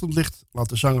single Ochtendlicht laat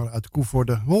de zanger uit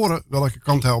Koevoorde horen welke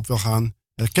kant hij op wil gaan.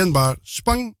 Herkenbaar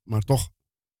Spang, maar toch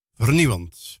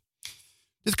vernieuwend.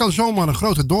 Dit kan zomaar een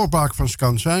grote doorbraak van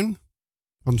Spang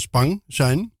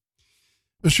zijn.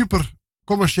 Een super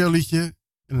commercieel liedje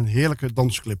en een heerlijke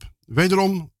dansclip.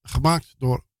 Wederom gemaakt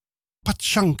door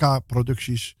Pachanka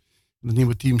Producties. En het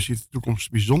nieuwe team ziet in de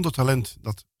toekomst bijzonder talent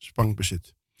dat Spang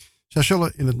bezit. Zij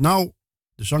zullen in het nauw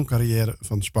de zangcarrière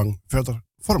van Spang verder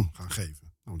vorm gaan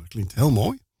geven. Nou, dat klinkt heel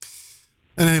mooi.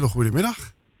 En een hele goede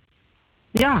middag.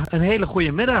 Ja, een hele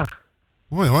goede middag.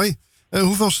 Hoi, hoi.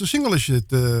 Hoeveelste single is dit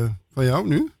van jou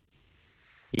nu?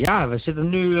 Ja, we zitten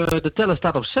nu, de teller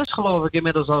staat op 6 geloof ik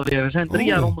inmiddels alweer. We zijn 3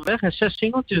 jaar onderweg en 6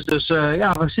 singeltjes, dus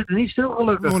ja, we zitten niet stil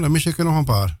gelukkig. Oh, dan mis ik er nog een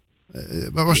paar.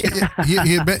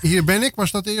 Hier ben ik,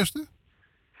 was dat de eerste?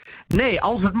 Nee,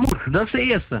 Als het moet, dat is de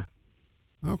eerste.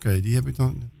 Oké, die heb ik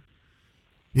dan.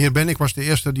 Hier ben ik was de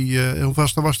eerste die,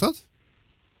 hoeveelste was dat?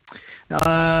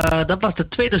 Dat was de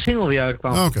tweede single die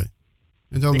uitkwam. Oké.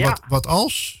 En dan wat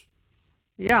als?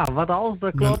 Ja, wat als,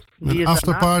 dat klopt. Met die is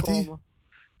Afterparty?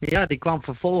 Ja, die kwam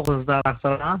vervolgens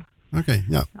daarachteraan. Oké,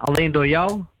 ja. Alleen door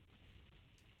jou.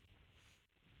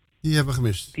 Die hebben we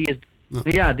gemist.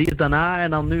 Ja, die is daarna en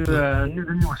dan nu de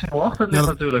nieuwe single Ochtendlicht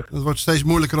natuurlijk. Het wordt steeds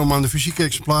moeilijker om aan de fysieke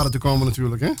exemplaren te komen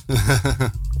natuurlijk, hè?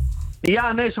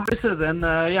 Ja, nee, zo is het. En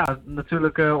ja,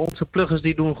 natuurlijk onze pluggers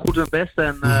die doen goed hun best.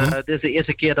 En dit is de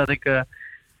eerste keer dat ik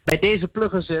bij deze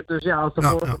plugger zit. Dus ja, als de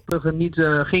vorige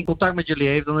plugger geen contact met jullie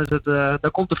heeft, dan is het,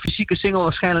 dan komt de fysieke single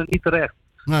waarschijnlijk niet terecht.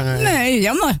 Nee,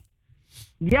 jammer.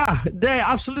 Ja, nee,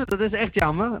 absoluut. Dat is echt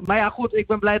jammer. Maar ja, goed, ik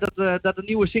ben blij dat de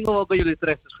nieuwe single wel bij jullie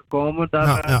terecht is gekomen.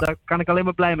 Daar kan ik alleen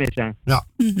maar blij mee zijn. Ja.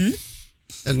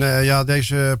 En ja,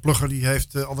 deze plugger die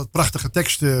heeft altijd prachtige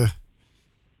teksten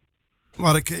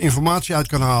waar ik informatie uit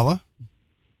kan halen.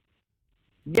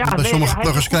 Ja, bij sommige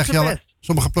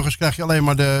pluggers krijg je alleen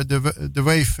maar de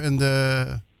wave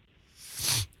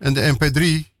en de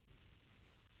mp3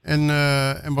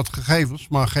 en wat gegevens,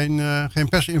 maar geen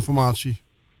persinformatie.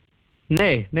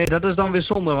 Nee, dat is dan weer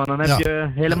zonde, want dan heb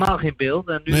je helemaal geen beeld.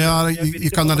 En nu je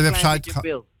kan naar de website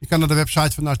gaan. Je kan naar de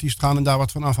website van de artiest gaan en daar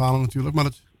wat van afhalen natuurlijk, maar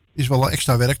het is wel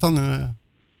extra werk dan.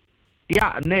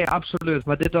 Ja, nee, absoluut.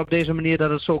 Maar dit op deze manier dat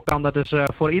het zo kan, dat is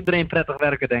voor iedereen prettig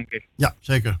werken, denk ik. Ja,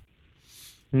 zeker.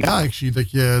 Ja, ik zie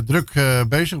dat je druk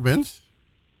bezig bent.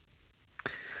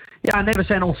 Ja, nee, we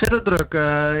zijn ontzettend druk.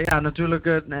 Ja,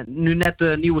 natuurlijk nu net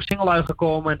de nieuwe single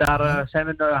uitgekomen en daar zijn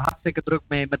we hartstikke druk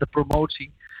mee met de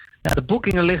promotie. Ja, de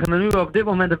boekingen liggen er nu op dit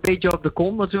moment een beetje op de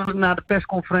kom natuurlijk na de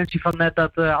persconferentie van net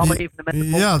dat alle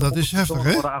evenementen ja, dat is heftig,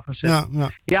 hè? worden afgezet.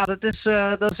 Ja,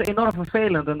 dat is enorm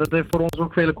vervelend en dat heeft voor ons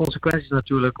ook vele consequenties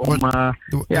natuurlijk.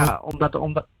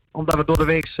 Omdat we door de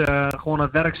week gewoon aan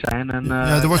het werk zijn. En,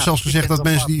 er wordt zelfs gezegd dat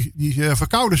mensen die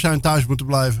verkouden zijn thuis moeten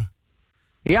blijven.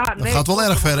 Ja, dat gaat wel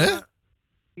erg ver, hè?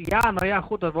 Ja, nou ja,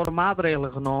 goed, er worden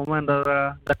maatregelen genomen en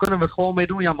daar kunnen we het gewoon mee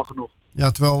doen, jammer genoeg.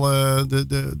 Ja, terwijl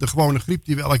de gewone griep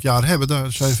die we elk jaar hebben,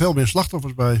 daar zijn veel meer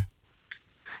slachtoffers bij.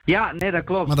 Ja, nee, dat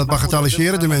klopt. Maar dat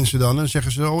bagatelliseren de mensen dan en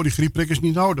zeggen ze, oh, die griepprik is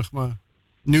niet nodig. Maar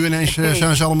nu ineens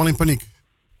zijn ze allemaal in paniek.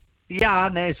 Ja,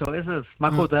 nee, zo is het.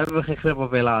 Maar goed, daar hebben we geen grip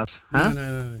op helaas. Huh?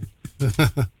 Nee.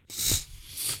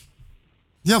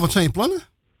 Ja, wat zijn je plannen?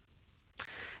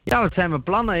 Ja, wat zijn mijn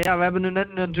plannen? Ja, we hebben nu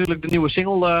net natuurlijk de nieuwe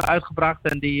single uitgebracht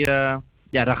en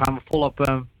daar gaan we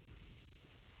volop.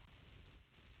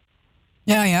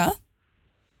 Ja.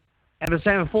 En dan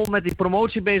zijn we vol met die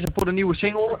promotie bezig voor de nieuwe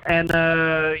single. En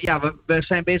we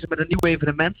zijn bezig met een nieuw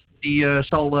evenement. Die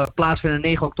zal plaatsvinden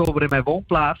 9 oktober in mijn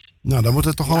woonplaats. Nou, dan moet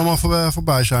het toch allemaal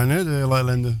voorbij zijn, hè, de hele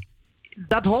ellende.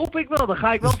 Dat hoop ik wel, daar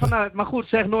ga ik wel vanuit. Maar goed,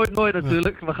 zeg nooit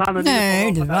natuurlijk. We gaan er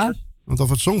niet vanuit. Want of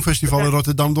het Songfestival in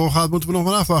Rotterdam doorgaat, moeten we nog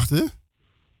maar afwachten, hè?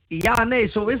 Ja, nee,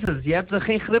 zo is het. Je hebt er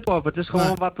geen grip op. Het is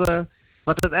gewoon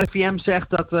wat het RIVM zegt,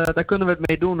 daar kunnen we het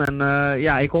mee doen.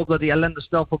 En ik hoop dat die ellende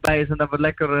snel voorbij is en dat we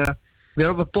lekker weer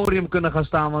op het podium kunnen gaan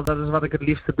staan, want dat is wat ik het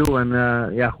liefste doe. En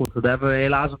ja, goed, dat hebben we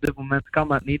helaas op dit moment, kan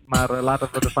dat niet, maar laten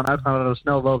we ervan uitgaan dat het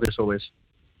snel wel weer zo is.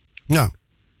 Ja.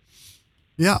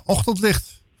 Ja,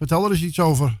 Ochtendlicht. Vertel er eens iets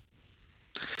over.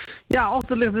 Ja, Of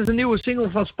de Licht is een nieuwe single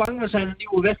van Spang. We zijn een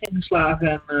nieuwe weg ingeslagen.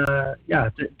 En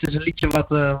het is een liedje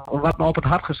wat me op het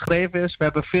hart geschreven is. We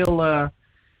hebben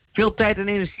veel tijd en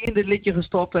energie in dit liedje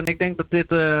gestopt. En ik denk dat dit,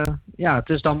 het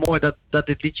is dan mooi dat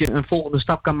dit liedje een volgende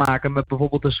stap kan maken. Met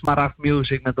bijvoorbeeld de Smaragd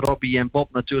Music, met Robbie en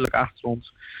Bob natuurlijk achter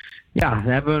ons. Ja,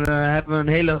 we hebben een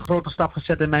hele grote stap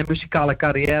gezet in mijn muzikale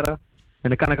carrière. En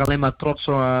daar kan ik alleen maar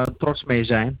trots mee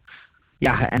zijn.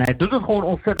 Ja, en hij doet het gewoon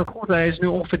ontzettend goed. Hij is nu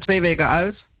ongeveer 2 weken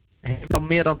uit. Hij heeft al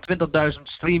meer dan 20.000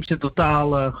 streams in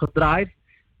totaal gedraaid.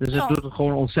 Dus het doet het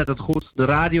gewoon ontzettend goed. De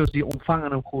radio's die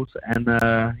ontvangen hem goed. En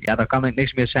dan kan ik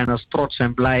niks meer zijn als trots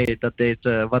en blij dat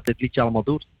wat dit liedje allemaal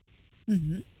doet.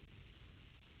 Mm-hmm.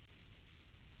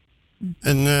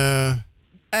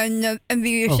 En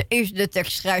wie is de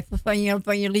tekstschrijver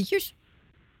van je liedjes?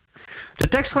 De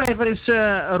tekstschrijver is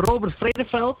Robert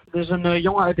Vredeveld. Dat is een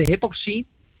jongen uit de hip-hop scene.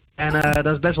 En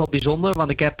dat is best wel bijzonder, want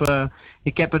ik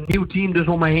heb een nieuw team dus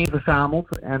om me heen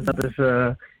verzameld. En dat is...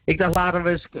 ik dacht, laten we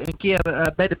eens een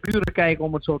keer bij de buren kijken,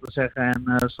 om het zo te zeggen.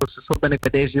 En zo ben ik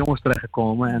bij deze jongens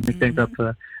terechtgekomen. En ik denk dat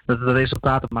het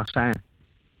resultaat mag zijn.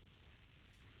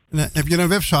 Heb je een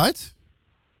website?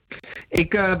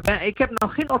 Ik heb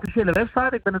nog geen officiële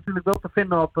website. Ik ben natuurlijk wel te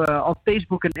vinden op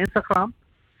Facebook en Instagram.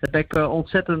 Daar ben ik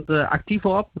ontzettend actief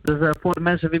op. Dus voor de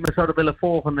mensen die me zouden willen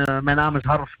volgen, mijn naam is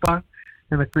Harm Spang.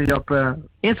 En dan kun je op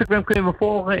Instagram kun je me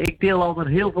volgen. Ik deel altijd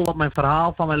heel veel op mijn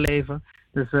verhaal van mijn leven.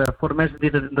 Dus voor de mensen die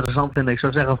het interessant vinden, ik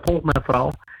zou zeggen, volg mij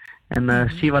vooral.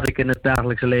 En zie wat ik in het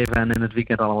dagelijkse leven en in het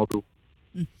weekend allemaal doe.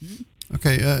 Oké,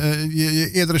 je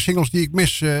eerdere singles die ik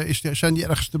mis, zijn die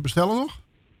ergens te bestellen nog?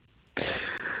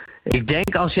 Ik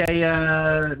denk als jij,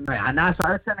 naast de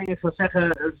uitzending, ik zou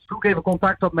zeggen, zoek even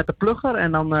contact op met de plugger.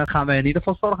 En dan gaan we in ieder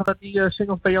geval zorgen dat die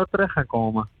singles bij jou terecht gaan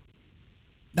komen.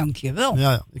 Dankjewel.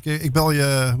 Ja, ik bel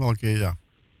je wel een keer, ja.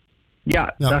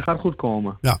 Ja, dat gaat goed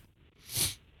komen. Ja.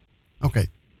 Oké.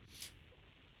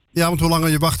 Ja, want hoe langer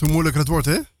je wacht, hoe moeilijker het wordt,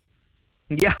 hè?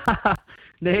 Ja,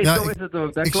 nee, zo is het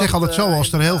ook. Ik zeg altijd zo,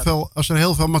 als er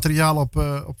heel veel materiaal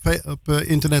op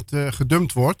internet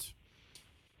gedumpt wordt,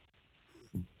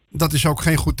 dat is ook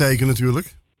geen goed teken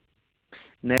natuurlijk.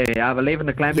 Nee, ja, we leven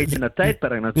een klein beetje in dat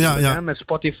tijdperk natuurlijk, hè? Met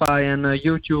Spotify en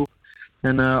YouTube.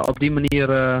 En op die manier,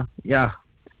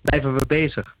 blijven we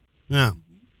bezig. Ja.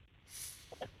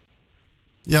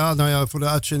 Ja, nou ja, voor de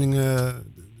uitzending,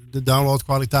 de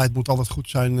downloadkwaliteit moet altijd goed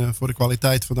zijn voor de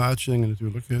kwaliteit van de uitzendingen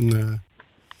natuurlijk. En,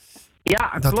 ja,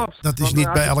 klopt. Dat is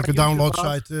niet bij elke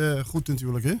downloadsite goed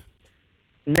natuurlijk, hè?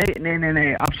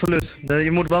 Nee, absoluut.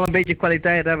 Je moet wel een beetje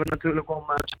kwaliteit hebben natuurlijk om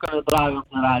te kunnen draaien op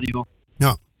de radio.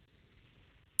 Ja.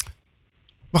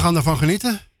 We gaan ervan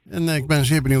genieten. En ik ben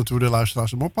zeer benieuwd hoe de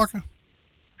luisteraars hem oppakken.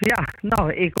 Ja,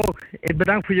 nou, ik ook.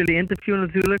 Bedankt voor jullie interview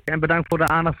natuurlijk. En bedankt voor de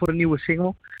aandacht voor de nieuwe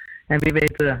single. En wie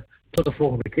weet, tot de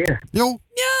volgende keer. Jo.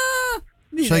 Ja,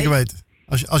 zeker weten.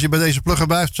 Als je bij deze plugger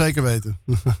blijft, zeker weten.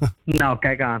 Nou,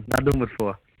 kijk aan. Daar doen we het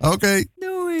voor. Oké.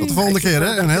 Doei. Tot de volgende keer,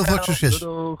 hè. En heel veel succes.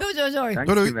 Doei.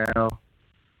 Dankjewel.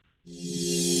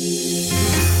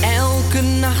 Elke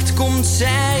nacht komt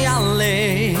zij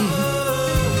alleen.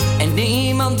 En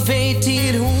niemand weet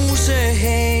hier hoe ze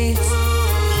heet.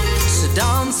 Ze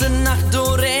dansen nacht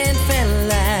door en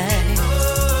verleidt.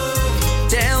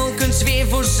 Telkens weer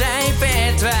voor zij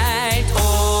verdwijnt.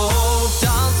 Oh,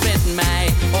 dans met mij.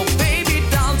 Oh baby,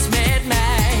 dans met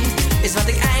mij. Is wat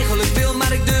ik eigenlijk wil,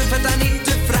 maar ik durf het aan niet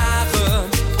te vragen.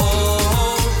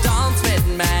 Oh, dans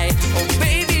met mij. Oh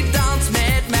baby, dans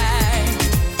met mij.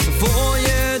 Voor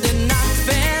je de nacht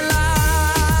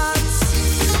verlaat.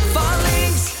 Van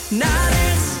links naar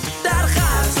rechts, daar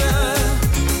gaat ze.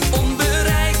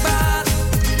 Onbereikbaar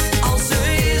als ze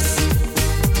is.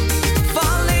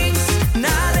 Van links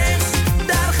naar rechts,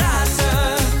 daar gaat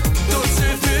ze. Tot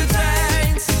ze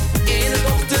verdwijnt in het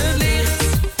ochtendlicht.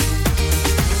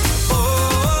 Oh,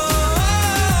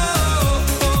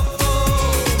 oh, oh, oh,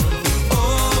 oh,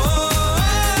 oh,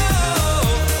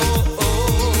 oh,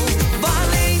 oh. Van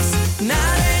links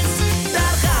naar rechts,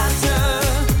 daar gaat ze.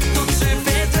 Tot ze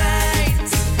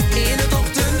verdwijnt in het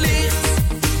ochtendlicht.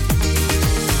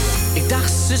 Ik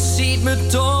dacht, ze ziet me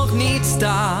toch niet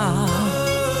staan.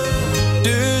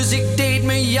 Dus ik deed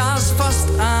mijn jas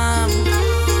vast aan.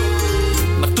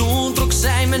 Maar toen trok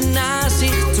zij me naar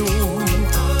zich toe.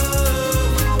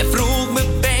 En vroeg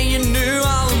me, ben je nu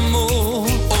al moe?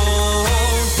 Oh,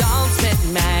 dans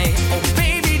met mij. Oh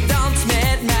baby, dans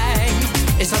met mij.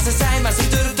 Is wat ze zei, maar ze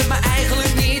durfde me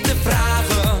eigenlijk niet te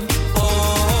vragen.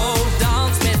 Oh,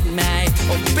 dans met mij.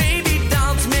 Oh baby,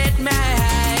 dans met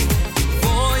mij.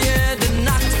 Voor je de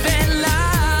nacht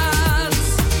verlaat.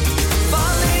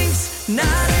 Van links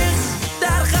naar rechts,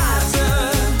 daar gaat ze.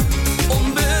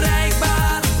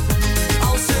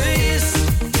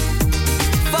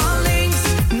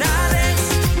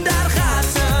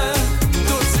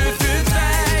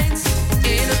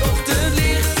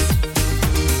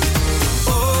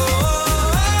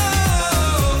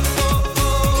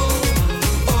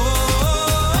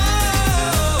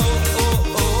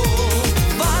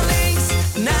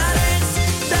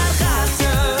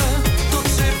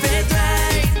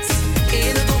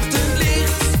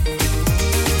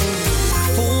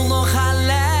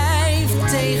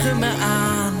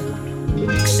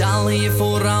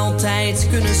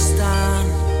 kunnen staan.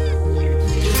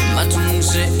 Maar toen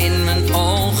ze in mijn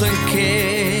ogen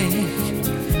keek,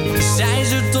 zei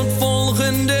ze tot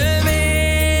volgende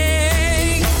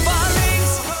week. Van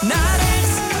links naar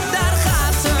rechts, daar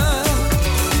gaat ze.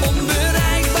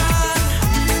 Onbereikbaar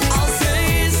als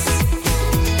ze is.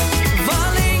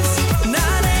 Van links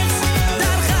naar rechts,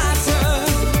 daar gaat ze.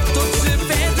 Tot ze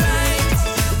verdwijnt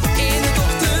in het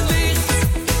ochtendlicht.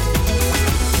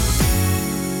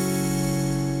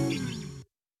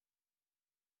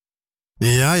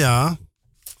 Ja, ja.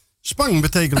 Spang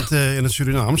betekent in het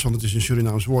Surinaams, want het is een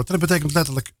Surinaams woord. En dat betekent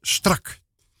letterlijk strak.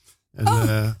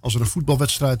 En als er een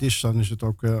voetbalwedstrijd is, dan is het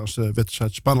ook, als de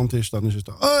wedstrijd spannend is, dan is het,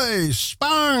 hoi,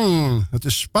 spang! Het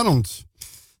is spannend.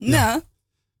 Ja. Dat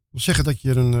wil zeggen dat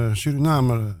je een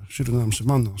Surinaamse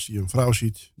man, als hij een vrouw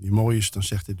ziet die mooi is, dan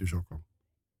zegt hij dus ook al.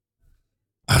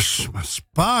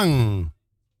 Spang!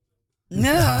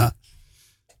 Ja.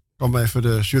 Kwam even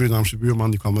de Surinaamse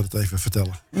buurman, die kwam me dat even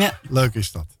vertellen. Ja. Leuk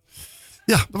is dat.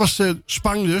 Ja, dat was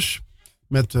Spang dus.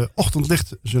 Met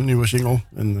Ochtendlicht, zijn nieuwe single.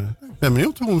 En ik ben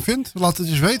benieuwd hoe je hem vindt. Laat het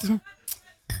eens weten.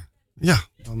 Ja,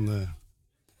 dan...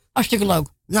 Hartstikke leuk.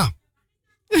 Ja.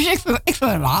 Dus ik vind het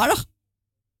aardig.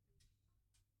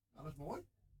 Dat is mooi.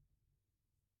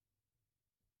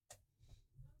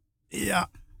 Ja.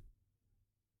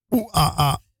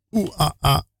 Oeh-ah-ah.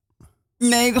 Oeh-ah-ah.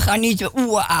 Nee, we gaan niet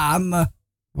oeh-amen.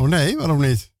 Oh nee, waarom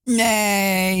niet?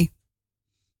 Nee.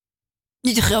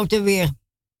 Niet de grote weer.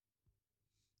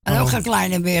 En ook geen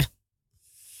kleine weer.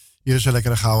 Hier is een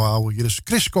lekkere gouden ouwe. Hier is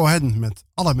Chris Cohen met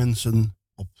Alle Mensen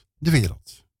op de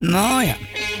Wereld. Nou ja.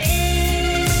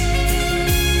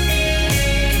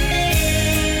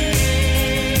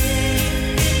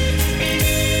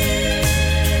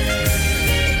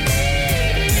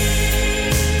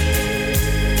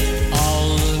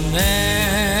 Alle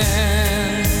mensen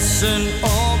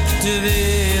op de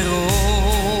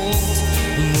wereld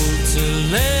moeten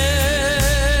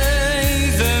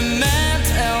leven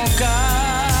met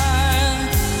elkaar.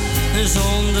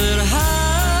 Zonder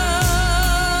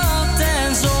haat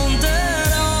en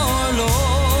zonder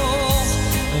oorlog.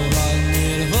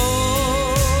 Wanneer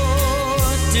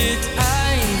wordt dit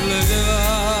eindelijk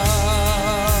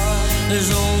waar?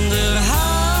 Zonder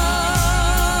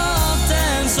haat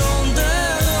en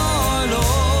zonder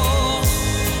oorlog.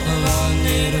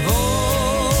 Wanneer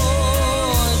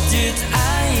wordt dit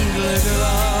eindelijk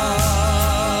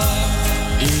waar?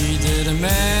 Ieder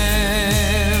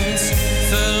mens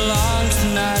verlangt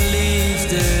naar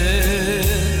liefde.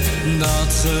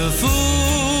 Dat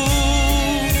gevoel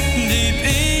diep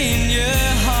in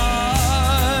je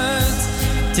hart.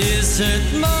 Het is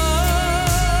het mooiste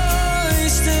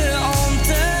om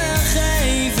te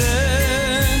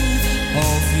geven.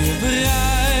 Of je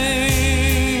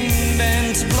bruin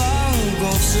bent, blank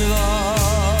of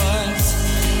zwart.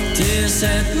 Het is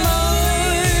het mooiste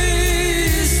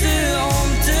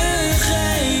om te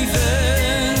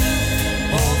geven.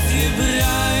 Of je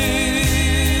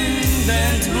bruin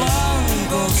bent,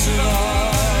 blank of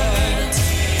zwart.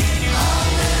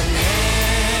 Alle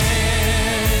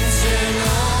mensen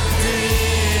op de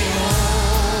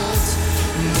wereld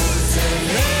moeten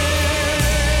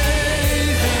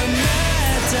leven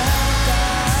met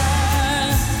elkaar.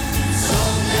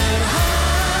 Zonder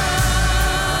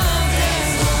haat en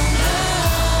zonder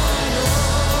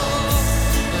oorlog.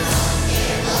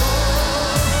 Wanneer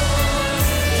wordt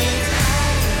dit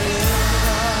eindelijk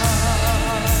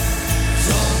waar?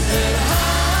 Zonder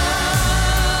haat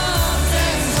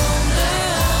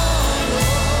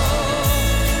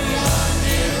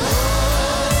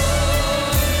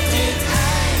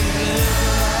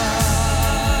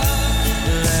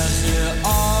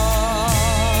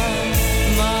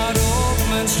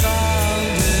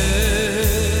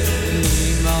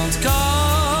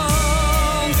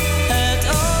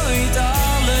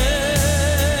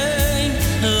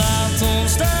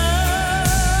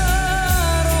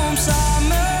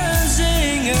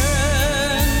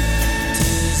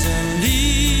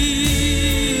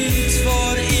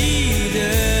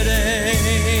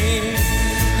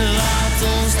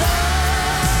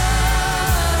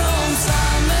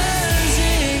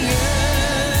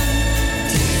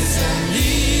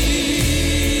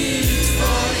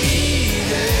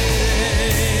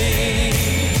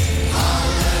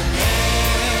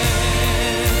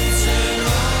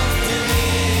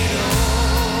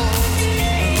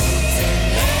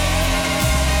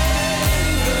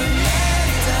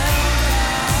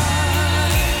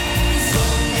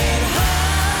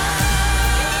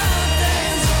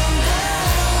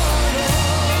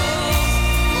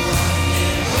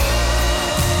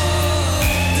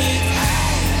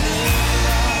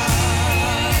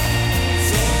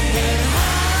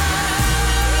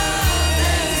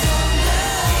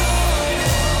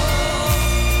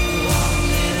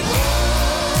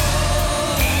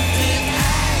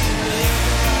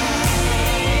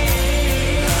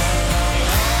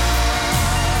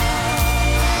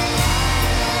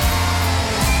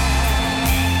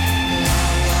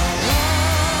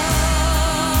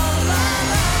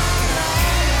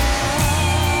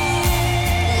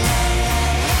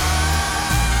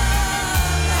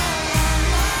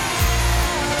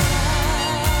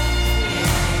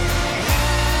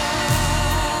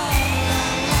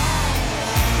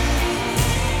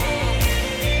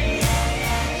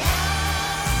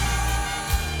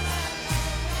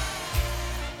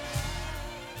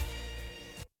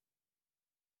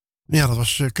Ja, dat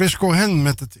was Chris Cohen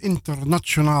met het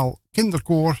Internationaal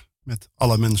Kinderkoor. Met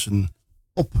alle mensen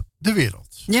op de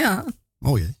wereld. Ja.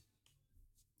 Mooi, hè?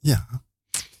 Ja.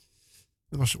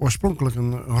 Dat was oorspronkelijk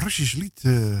een Russisch lied.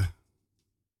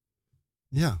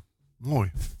 Ja,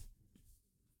 mooi.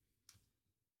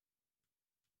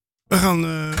 We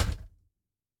gaan...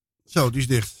 Zo, die is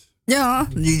dicht. Ja,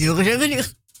 die deur is even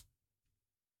dicht.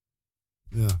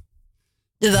 Ja.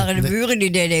 Er waren de buren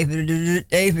die deden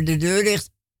even de deur dicht.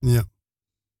 Ja.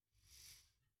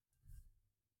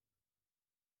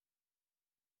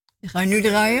 Ga je nu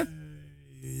draaien?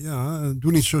 Ja,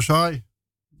 doe niet zo saai.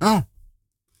 Oh.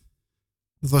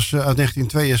 Dat was uit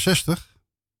 1962.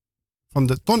 Van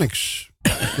de Tonics.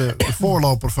 De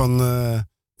voorloper van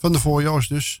de Voorjoost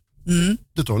dus.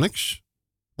 De Tonics.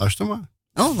 Luister maar.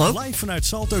 Oh, wat? Live vanuit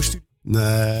Salto Studio.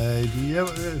 Nee,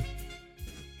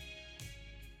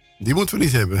 die moeten we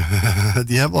niet hebben.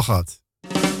 Die hebben we al gehad.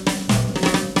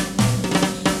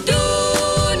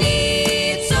 Doe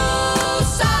niet zo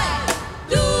saai.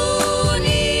 Doe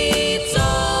niet zo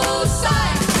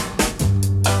saai.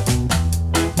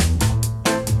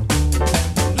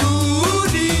 Doe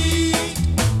niet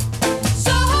zo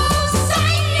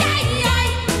saai.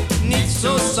 Niet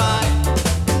zo saai.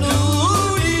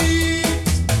 Doe niet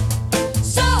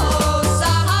zo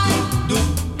saai. Doe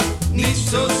niet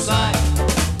zo saai.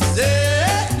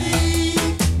 Zeg niet.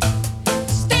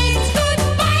 Steeds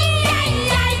goed bij.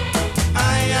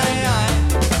 Ai, ai, ai.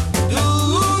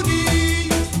 Doe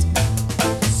niet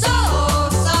zo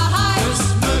saai. Dus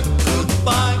me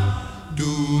goodbye.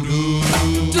 Doe, doe,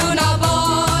 doe. Doe nou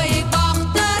boy, ik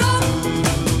wacht erop.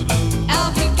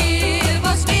 Elke keer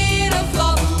was weer een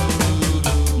flop.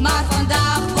 Maar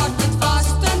vandaag wordt het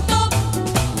vast een top.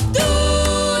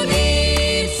 Doe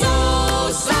niet zo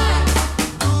saai.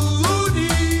 Doe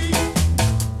niet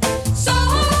zo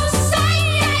saai.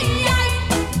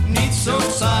 Niet zo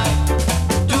saai.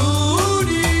 Doe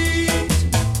niet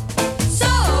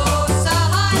zo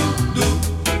saai. Doe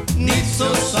niet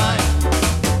zo saai.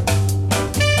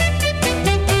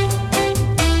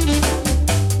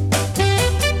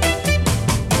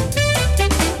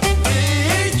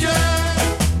 Weet je,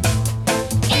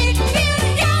 ik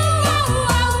wil jou.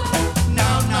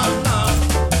 Nou, nou, nou.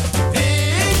 Weet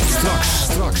je.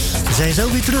 Straks. We zijn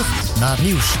zo weer terug naar het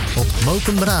nieuws op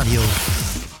Mokum Radio.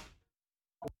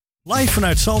 Live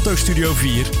vanuit Salto Studio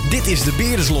 4. Dit is De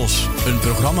Bereslos. Een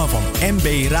programma van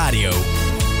MB Radio.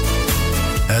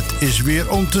 Het is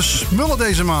weer om te smullen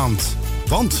deze maand.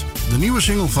 Want de nieuwe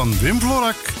single van Wim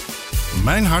Vlorak,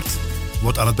 Mijn Hart,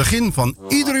 wordt aan het begin van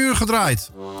ieder uur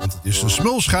gedraaid. Want het is een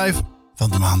smulschijf van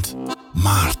de maand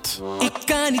maart. Ik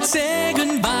kan niet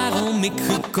zeggen waarom ik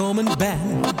gekomen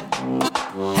ben.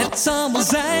 Het zal wel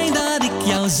zijn dat ik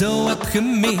jou zo heb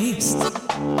gemist.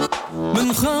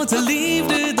 Mijn grote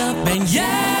liefde, dat ben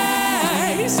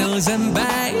jij. Zo zijn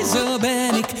wij, zo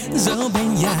ben ik, zo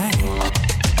ben jij.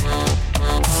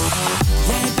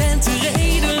 Jij bent de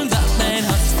reden dat mijn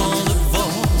hart voller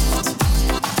wordt.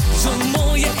 Zo'n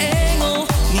mooie engel,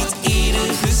 niet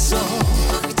eerder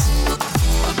gezocht.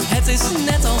 Het is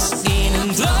net als in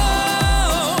een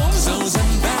droom. Zo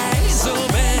zijn wij, zo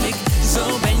ben ik,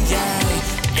 zo ben jij.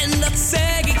 En dat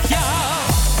zeg ik jou.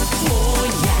 Hoor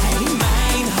jij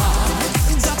mijn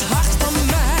hart? Dat hart van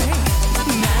mij.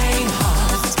 Mijn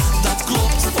hart, dat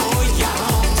klopt voor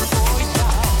jou.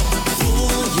 Voel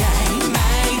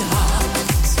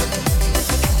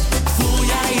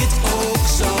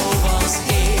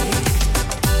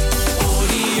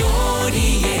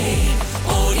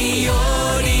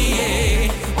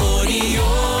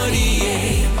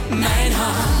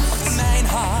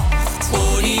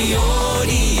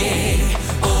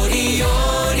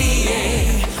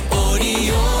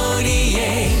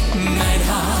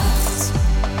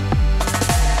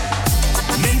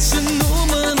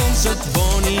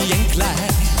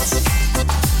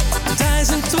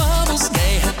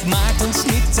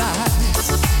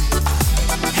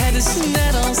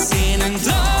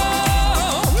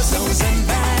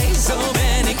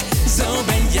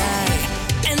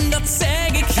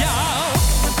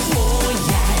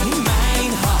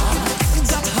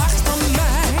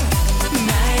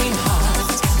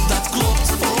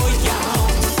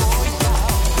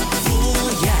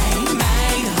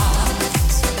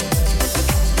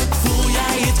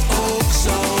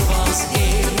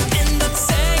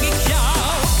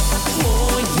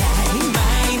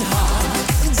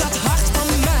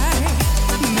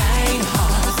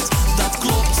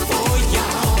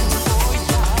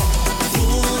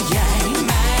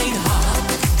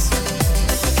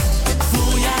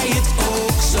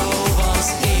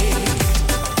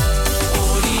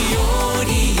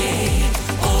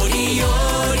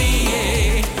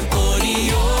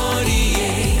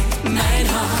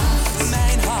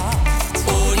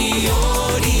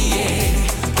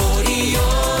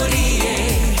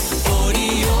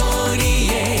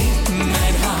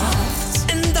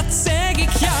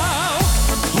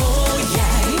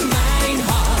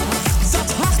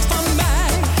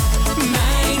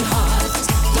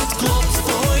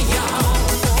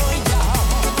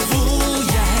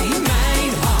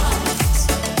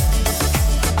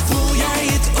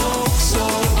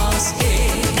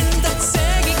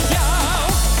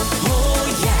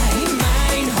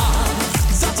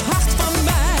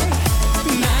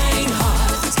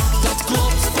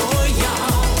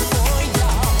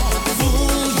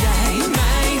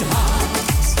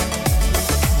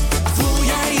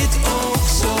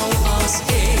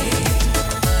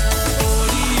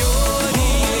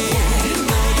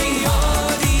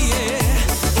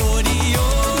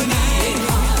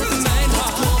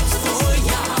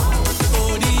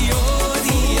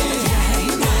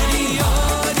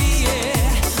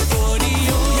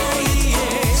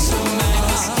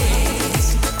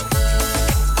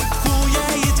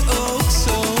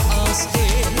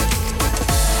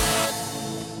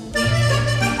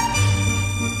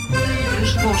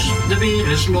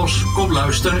los, kom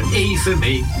luister even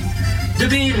mee. De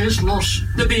beer is los,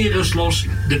 de beer is los,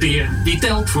 de beer die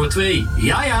telt voor 2.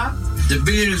 Ja, ja, de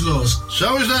beer is los.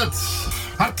 Zo is dat.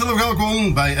 Hartelijk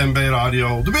welkom bij MB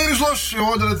Radio. De beer is los, je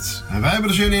hoorde het. En wij hebben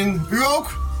er zin in. U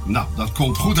ook? Nou, dat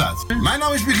komt goed uit. Mijn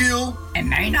naam is Michiel. En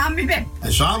mijn naam is Ben.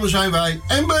 En samen zijn wij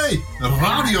MB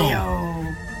Radio.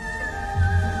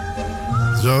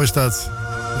 Zo is dat.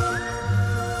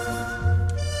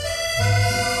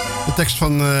 De tekst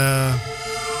van een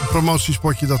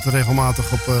promotiespotje dat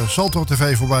regelmatig op Salto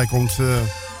TV voorbij komt.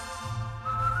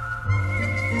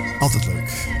 Altijd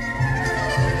leuk.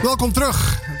 Welkom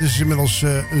terug. Het is inmiddels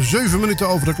 7 minuten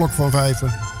over de klok van 5.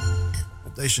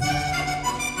 Op deze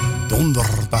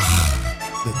donderdag,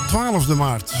 de 12e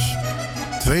maart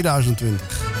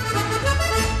 2020.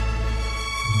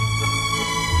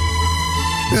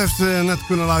 U heeft net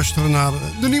kunnen luisteren naar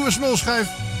de nieuwe smulschijf.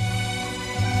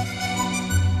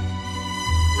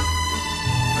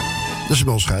 De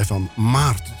smulschijf van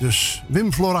maart. Dus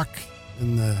Wim Vlorak.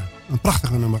 Een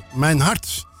prachtige nummer. Mijn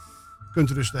hart. Kunt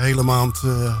u dus de hele maand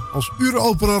als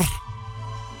uuropener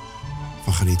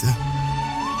van genieten.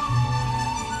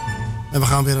 En we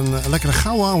gaan weer een lekkere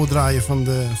gouden ouwe draaien van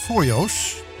de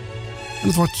Foyo's. En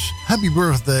het wordt Happy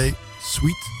Birthday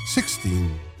Sweet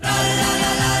 16. Happy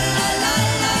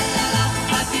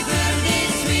birthday,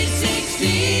 sweet 16.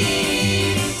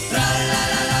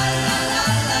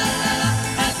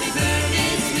 Happy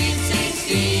birthday, sweet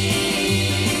 16.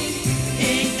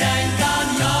 Ik denk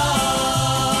aan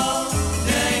jou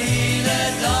de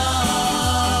hele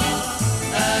dag.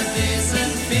 Het is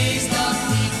een feest dat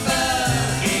niet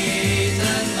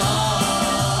vergeten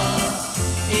mag.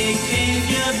 Ik geef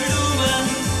je bloemen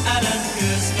en een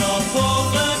kus nog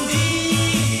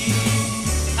bovendien.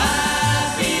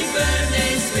 Happy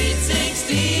birthday, sweet 16.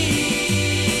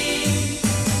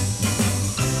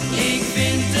 Ik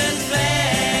vind het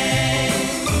fijn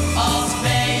als ik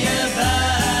bij je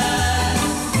ben,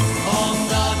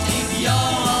 omdat ik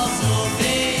jou al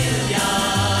zoveel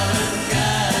jaren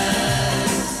ken.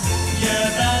 Je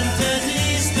bent het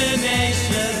liefste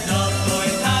meisje dat ik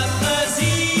ooit heb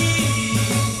gezien.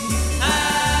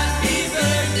 Happy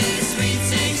birthday, sweet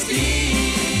 16.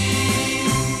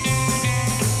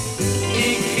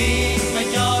 Ik ging met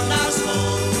jou naar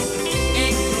school,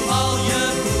 ik droeg al je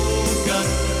boeken.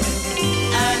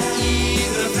 En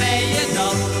iedere vrije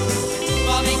dag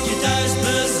kwam ik je thuis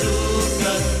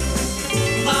bezoeken.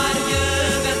 Maar je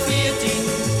werd 14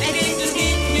 en ging dus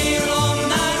niet meer om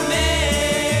naar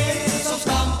mij. Soms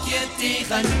kwam ik je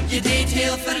tegen, je deed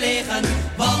heel verlegen,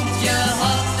 want je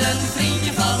had een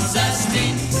vriendje van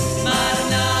 16. Maar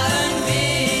na een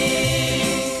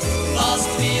week was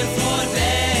het weer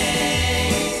voorbij.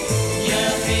 Je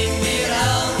ging weer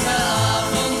elke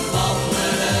avond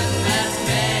wandelen met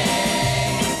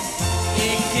mij.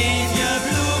 Ik geef je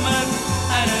bloemen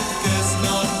en een kus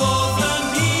nog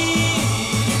bovendien.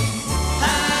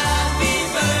 Happy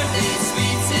birthday,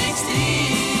 sweet 16.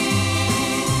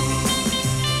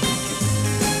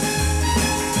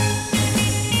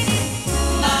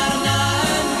 Maar na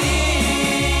een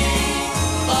week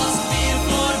was het weer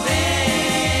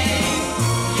voorbij.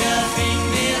 Je ging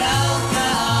weer elke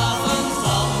avond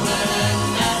wandelen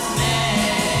met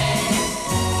mij.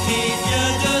 Geef je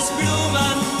dus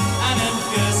bloemen en een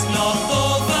kus nog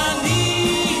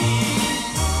bovendien.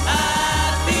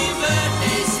 Happy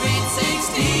birthday, sweet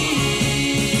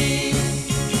 16.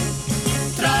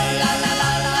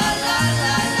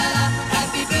 Tra-la-la-la-la-la-la-la-la.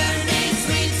 Happy birthday,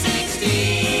 sweet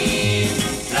 16.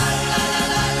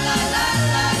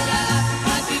 Tra-la-la-la-la-la-la-la.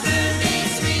 Happy birthday,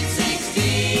 sweet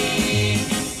 16.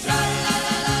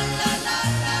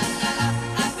 Tra-la-la-la-la-la-la-la.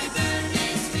 Happy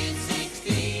birthday, sweet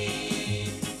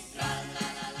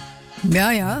 16.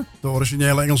 Ja, ja. De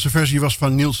originele Engelse versie was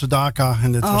van Niels Sedaka.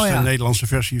 En dit was ja. de Nederlandse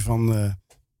versie van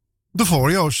de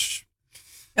Foyo's.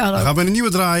 Ja, Dan gaan we een nieuwe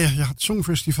draaien. Ja, het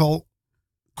Songfestival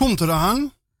komt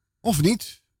eraan. Of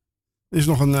niet? Er is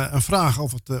nog een vraag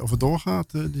of het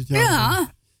doorgaat dit jaar.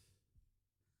 Ja.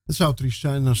 Het zou triest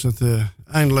zijn als het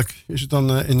eindelijk is het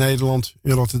dan in Nederland,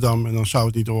 in Rotterdam. En dan zou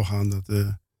het niet doorgaan.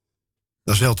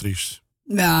 Dat is heel triest.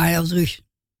 Ja, heel triest.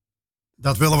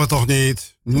 Dat willen we toch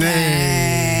niet?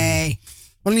 Nee.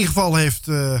 Maar in ieder geval heeft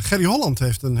Gerry Holland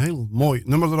heeft een heel mooi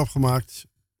nummer erop gemaakt.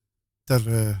 Ter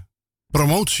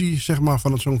promotie, zeg maar,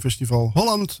 van het Songfestival.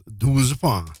 Holland, doe ze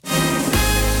pas.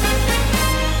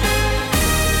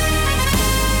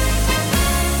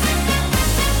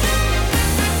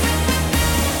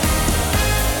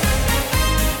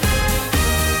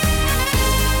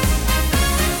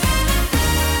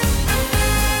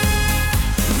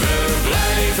 We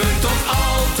blijven tot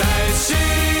altijd zingen.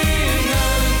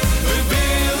 We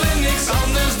willen niks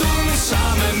anders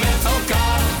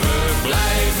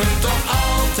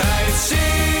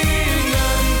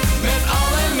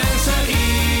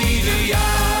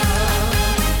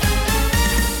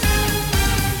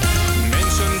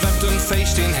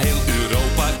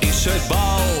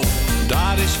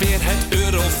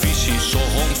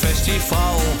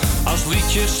Songfestival. Als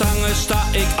liedjeszanger sta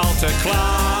ik altijd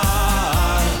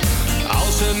klaar.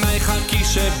 Als ze mij gaan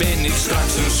kiezen ben ik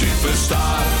straks een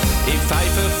superstar. In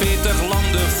 45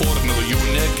 landen voor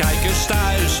miljoenen kijkers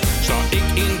thuis. Sta ik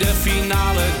in de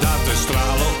finale daar te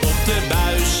stralen op de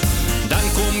buis. Dan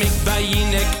kom ik bij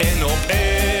Jinek en op 1.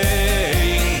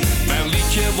 Mijn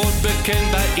liedje wordt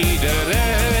bekend bij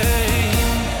iedereen.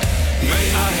 May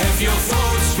I have your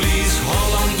votes please,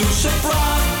 Holland doe ze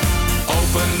praat.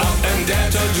 Open up and dare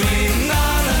to dream, na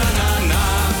na na na na.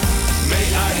 May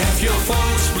I have your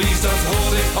votes please, dat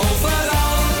hoor ik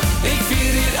overal. Ik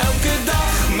vier hier elke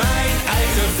dag mijn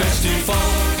eigen festival.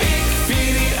 Ik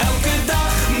vier hier elke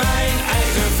dag mijn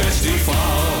eigen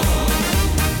festival.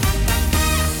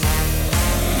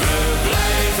 We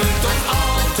blijven toch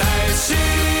altijd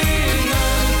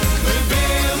zingen. We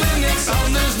willen niks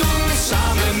anders doen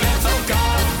samen met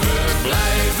elkaar. We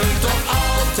blijven toch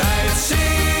altijd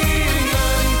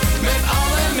zingen. Met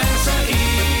alle mensen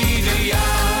ieder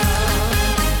jaar.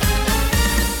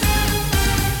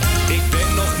 Ik ben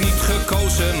nog niet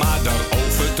gekozen, maar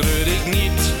daarover treur ik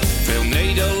niet. Veel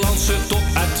Nederlandse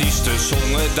topartiesten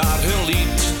zongen daar hun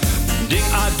lied. Ding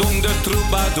Adong, de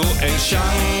Troubadour en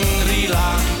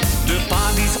Shangri-La. De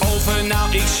party is over,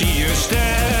 nou ik zie je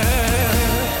ster.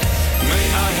 May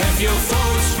I have your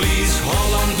votes please,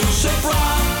 Holland doe ze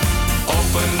praat.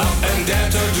 Open up and dare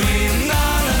to dream, na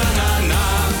na na na na.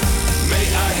 May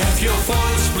I have your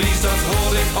votes please, dat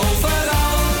hoor ik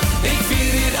overal. Ik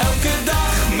vier hier elke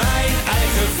dag mijn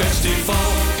eigen festival.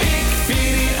 Ik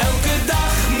vier hier elke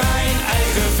dag mijn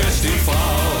eigen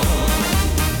festival.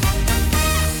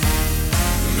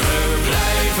 We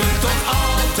blijven toch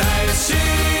altijd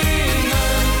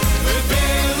zingen. We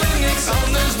willen niks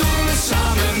anders doen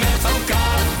samen met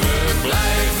elkaar. We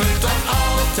blijven toch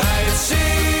altijd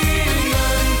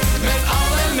zingen. Met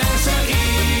alle mensen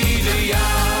ieder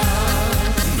jaar.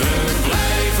 We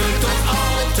blijven toch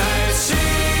altijd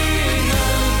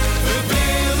zingen. We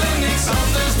willen niks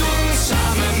anders doen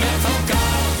samen met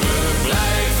elkaar. We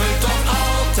blijven toch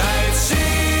altijd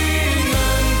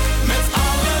zingen. Met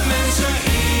alle mensen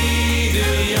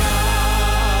ieder jaar.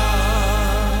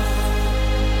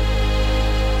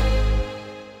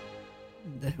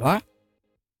 Dat is waar.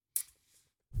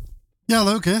 Ja,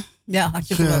 leuk hè? Ja,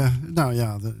 hartstikke Dus, leuk. nou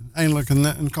ja, eindelijk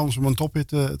een kans om een tophit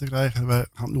te krijgen. Wij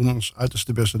gaan doen ons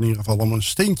uiterste best in ieder geval om een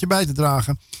steentje bij te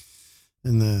dragen.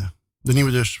 En de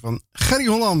nieuwe dus van Gerry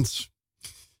Holland.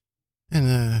 En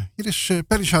hier is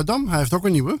Perry Zuidam. Hij heeft ook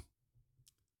een nieuwe.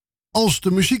 Als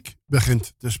de muziek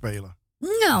begint te spelen.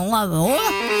 Nou, laten we horen.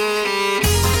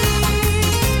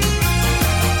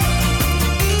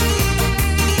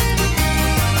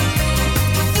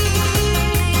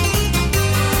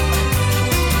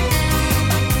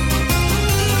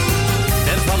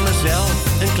 Ben van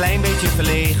mezelf een klein beetje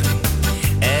verlegen.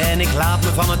 En ik laat me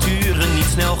van nature niet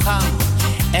snel gaan.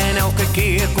 En elke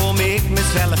keer kom ik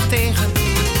mezelf tegen.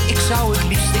 Ik zou het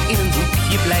liefste in een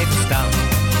hoekje blijven staan.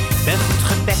 Ben goed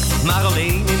gedekt, maar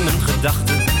alleen in mijn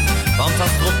gedachten. Want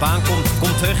als het erop aankomt,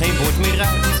 komt er geen woord meer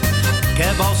uit. Ik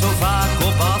heb al zo vaak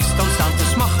op afstand staan te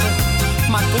smachten.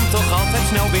 Maar kom toch altijd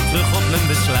snel weer terug op mijn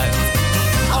besluit.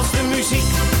 Als de muziek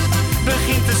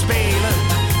begint te spelen,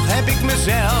 heb ik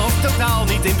mezelf totaal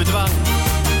niet in bedwang.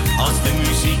 Als de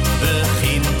muziek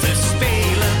begint te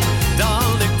spelen, dan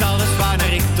lukt alles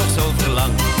waarnaar ik toch zo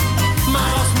verlang.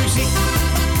 Maar als muziek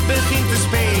begint te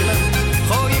spelen,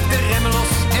 gooi ik de remmen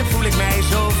los en voel ik mij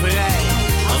zo vrij.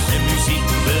 Als de muziek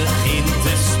begint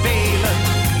te spelen,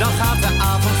 dan gaat de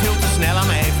avond veel te snel aan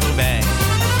mij voorbij.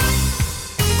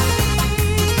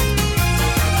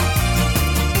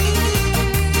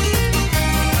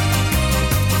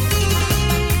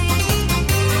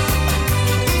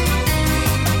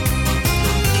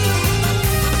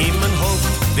 In mijn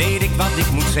hoofd weet ik wat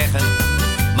ik moet zeggen,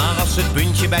 maar als het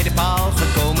puntje bij de paal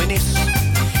gekomen is,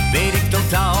 weet ik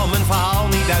totaal mijn verhaal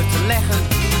niet uit te leggen.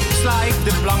 Sla ik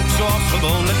de plank zoals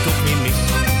gewoonlijk toch weer mis.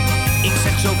 Ik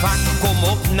zeg zo vaak, kom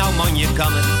op, nou man je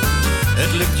kan het.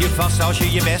 Het lukt je vast als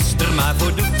je je best er maar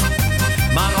voor doet.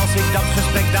 Maar als ik dat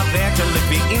gesprek daadwerkelijk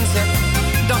weer inzet,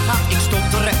 dan ga ik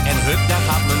stotteren en hup, daar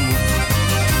gaat mijn moed.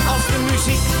 Als de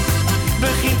muziek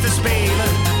begint te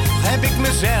spelen, heb ik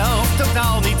mezelf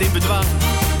totaal niet in bedwang.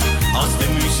 Als de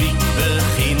muziek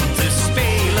begint te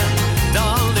spelen,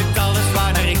 dan lukt alles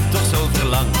waarnaar ik toch zo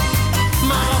verlang.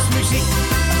 Maar als muziek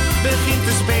begint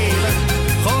te spelen,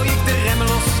 gooi ik de remmen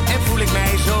los en voel ik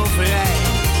mij zo vrij.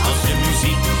 Als de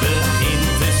muziek begint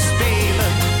te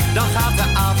spelen, dan gaat de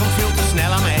avond veel te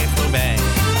snel aan mij voorbij.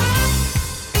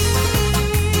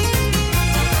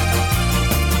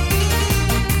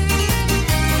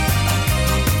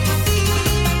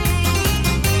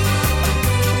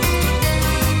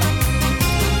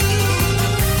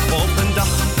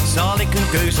 ik een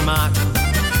keuze maak,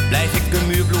 blijf ik een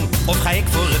muurbloem of ga ik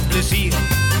voor het plezier?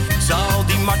 Zal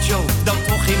die macho dan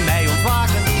toch in mij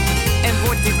ontwaken? En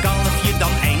wordt dit kalfje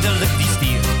dan eindelijk die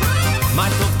stier? Maar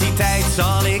tot die tijd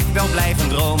zal ik wel blijven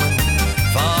dromen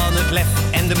van het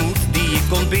lef en de moed die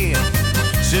ik ontbeer.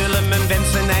 Zullen mijn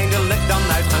wensen eindelijk dan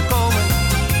uit gaan komen?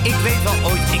 Ik weet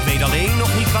wel ooit, ik weet alleen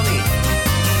nog niet wanneer.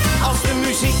 Als de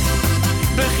muziek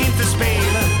begint te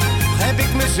spelen, heb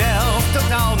ik mezelf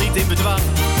totaal niet in bedwang.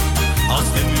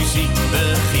 Als de muziek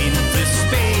begint te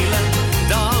spelen,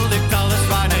 dan lukt alles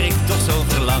waarnaar ik toch zo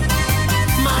verlang.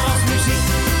 Maar als muziek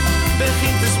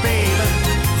begint te spelen,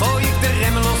 gooi ik de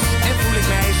remmen los en voel ik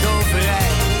mij zo vrij.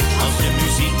 Als de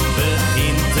muziek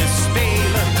begint te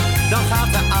spelen, dan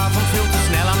gaat de avond veel te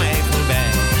snel aan mij voorbij.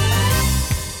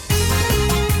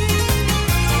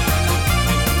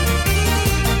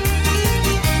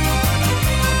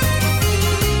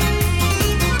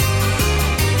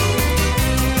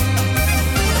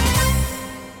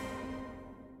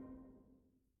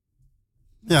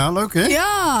 Ja, leuk hè?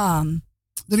 Ja.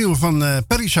 De nieuwe van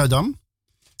Perry Zuidam.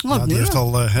 Ja, die heeft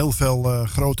al heel veel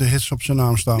grote hits op zijn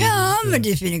naam staan. Ja, maar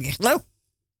dit vind ik echt leuk.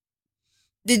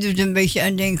 Dit doet een beetje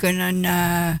aan denken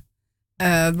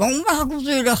aan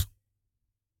woonwagencultuurdag.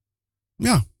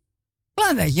 Ja.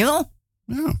 Klein beetje wel.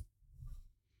 Ja.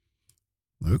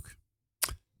 Leuk.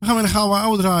 Dan gaan we naar Gouden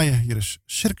Oude draaien. Hier is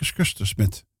Circus Custers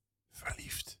met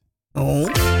Verliefd. Oh.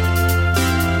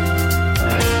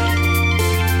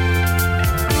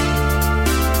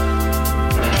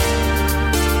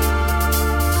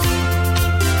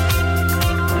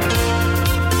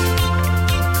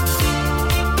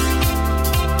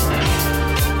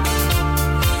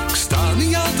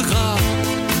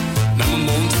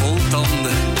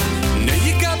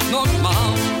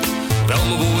 Wel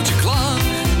mijn woordje klaar,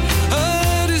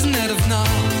 het is net of nou,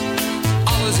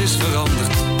 alles is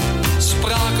veranderd.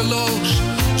 Sprakeloos,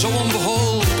 zo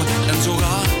onbeholpen en zo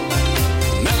raar.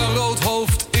 Met een rood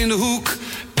hoofd in de hoek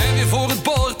en weer voor het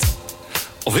bord.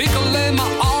 Of ik alleen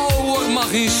maar ouder, maar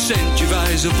geen centje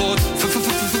wijzer word.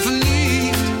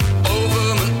 Verliefd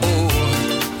over mijn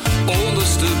oren,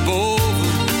 ondersteboven.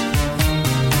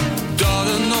 Dat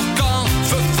het nog kan,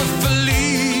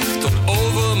 verliefd tot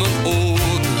over mijn oren.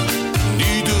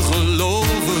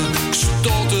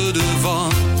 Stotterde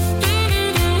van.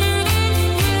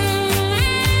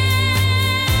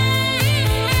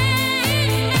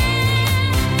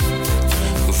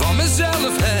 Van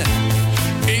mezelf, hè,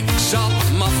 ik zat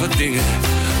maffe dingen.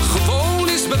 Gewoon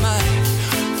is bij mij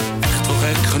echt wel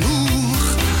gek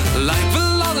genoeg. Lijkt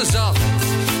wel ladder zat,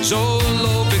 zo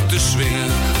loop ik te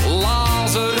swingen.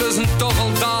 Lazarus en toch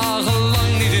al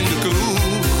dagenlang niet in de kroeg.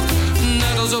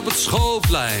 Net als op het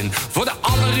schoolplein, voor de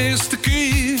allereerste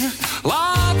keer.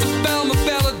 Laat de bel me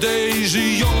bellen,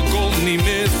 deze jongen komt niet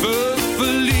meer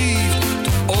verliefd.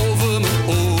 Over mijn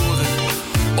oren,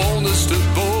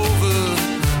 ondersteboven.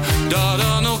 Dat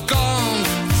dan nog kan,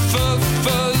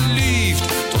 verliefd.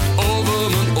 Tot over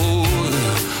mijn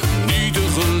oren, niet te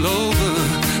geloven,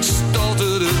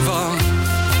 stotterde van.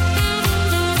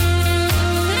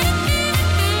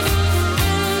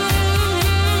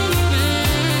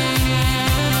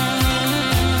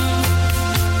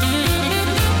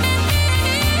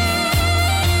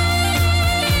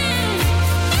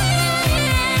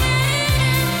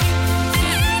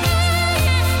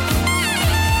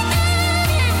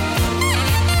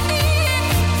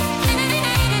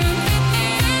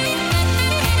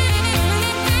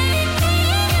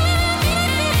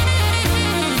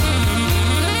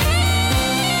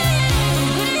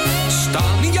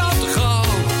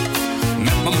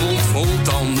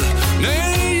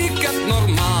 Nee, ik heb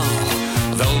normaal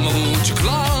wel mijn woordje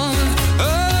klaar.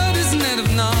 Het is net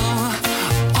of nou,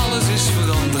 alles is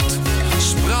veranderd.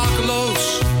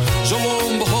 Sprakeloos, zo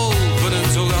onbeholpen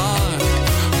en zo raar.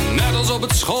 Net als op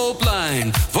het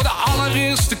schoolplein, voor de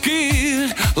allereerste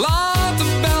keer. Laat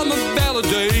de bel me bellen,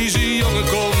 deze jongen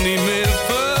komt niet meer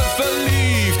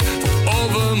verliefd.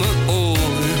 Over mijn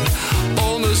oren,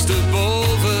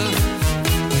 ondersteboven.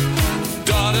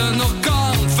 Dat er nog kan.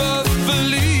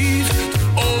 Verliefd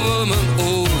over mijn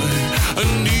oren,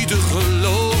 en niet te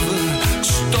geloven,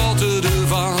 stotterde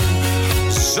van.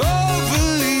 Zo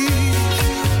verliefd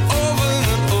over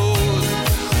mijn oren,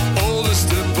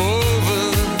 ondersteboven.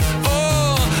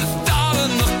 Oh, dat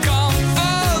het nog kan.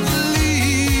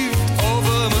 Verliefd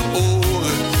over mijn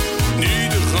oren, niet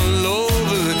te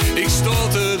geloven, ik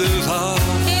stotterde van.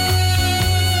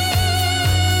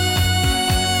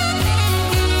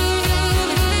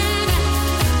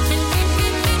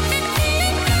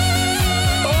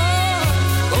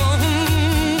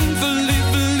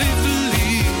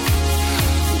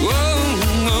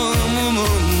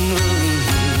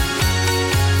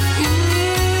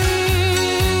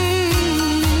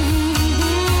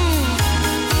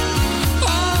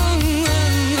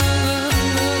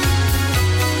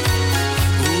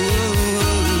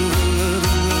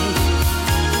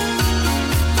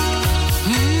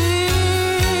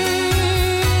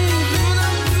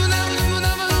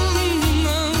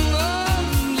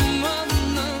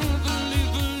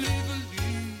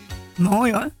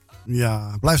 Mooi hoor.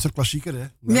 Ja, blijft een klassieker,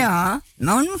 hè? Ja,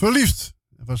 nou. Verliefd.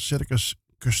 Dat was Circus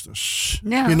Custos.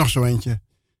 Ja. Hier nog zo eentje.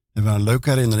 En wel een leuke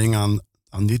herinnering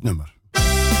aan dit nummer.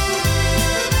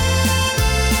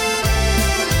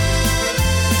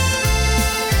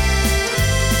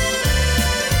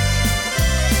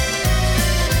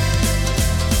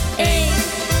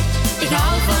 Ik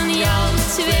hou van jou.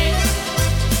 2,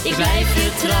 ik blijf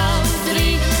je trouw.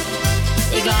 3,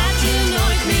 ik laat je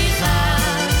nooit meer gaan.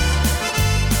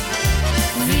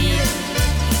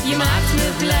 4, je maakt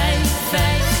me blij.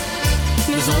 5,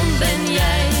 mijn zon ben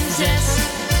jij. 6,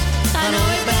 ga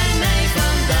nooit bij mij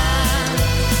vandaan.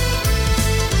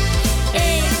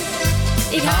 1,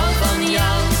 ik hou van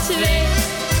jou. 2,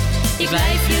 ik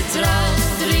blijf je trouw.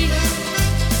 3,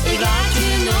 ik laat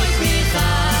je nooit meer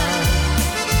gaan.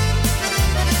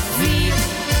 4,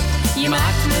 je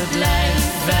maakt me blij.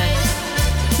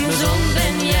 5, mijn zon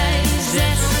ben jij. 6,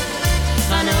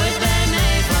 ga nooit bij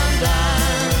mij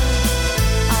vandaan.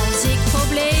 Als ik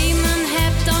problemen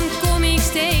heb, dan kom ik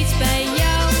steeds bij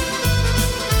jou.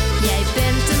 Jij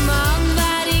bent de man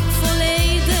waar ik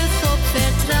volledig op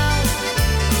vertrouw.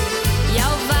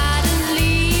 Jouw ware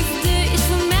liefde is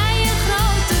voor mij een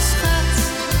grote schat.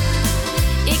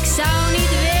 Ik zou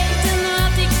niet weten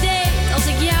wat ik deed als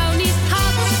ik jou niet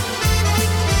had.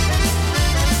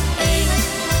 1,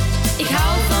 ik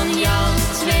hou van jou.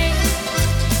 2,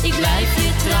 ik blijf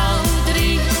je trouw.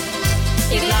 3,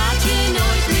 ik laat je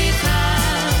nooit meer gaan.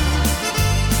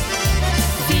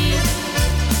 4,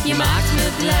 je maakt me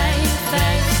blij.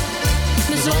 5,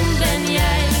 mijn zon ben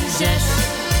jij. 6,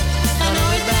 ga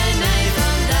nooit bij mij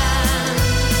vandaan.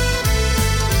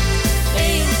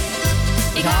 1,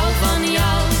 ik hou van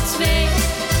jou. 2,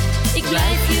 ik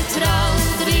blijf je trouw.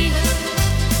 3,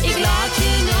 ik laat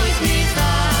je nooit meer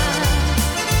gaan.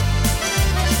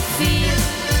 4,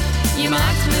 je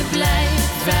maakt me blij.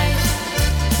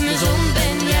 5, mijn zon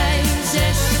ben jij.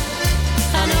 6,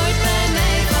 ga nooit bij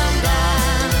mij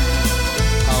vandaan.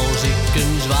 Als ik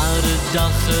een zware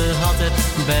dag gehad heb,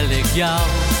 bel ik jou.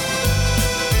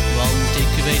 Want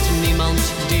ik weet niemand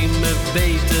die me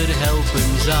beter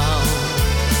helpen zou.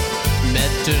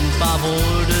 Met een paar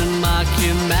woorden maak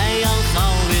je mij al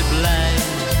gauw weer blij.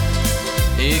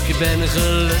 Ik ben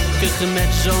gelukkig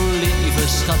met zo'n lieve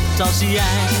schat als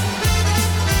jij.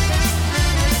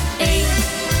 1,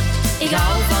 ik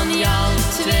hou van jou.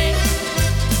 2,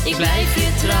 ik blijf je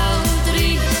trouw.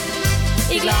 3,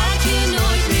 ik laat je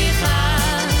nooit meer gaan.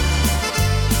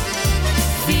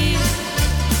 4,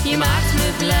 je maakt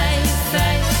me blij.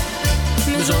 5,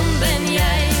 mijn zon ben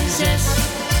jij. 6,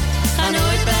 ga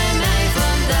nooit bij mij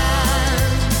vandaan.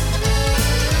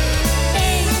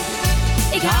 1,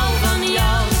 ik hou van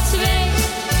jou. 2,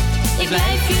 ik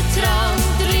blijf je trouw.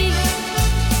 3,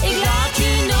 ik laat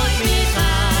je nooit meer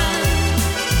gaan.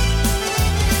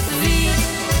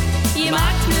 4, je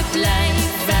maakt me blij.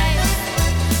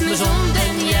 5, mijn zon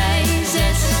ben jij. 6,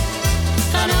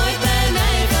 ga nooit bij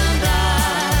mij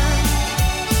vandaan.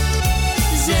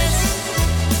 6,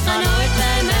 ga nooit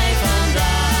bij mij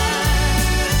vandaan.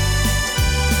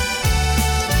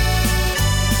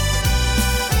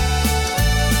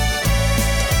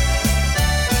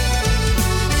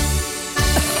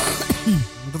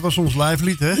 Dat was ons live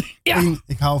lied, hè? Ja. 1,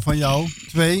 ik hou van jou.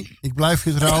 2, ik blijf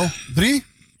je trouw. 3.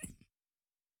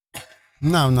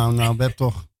 Nou, Beb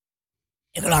toch.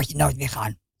 Ik laat je nooit meer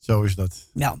gaan. Zo is dat.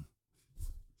 Nou.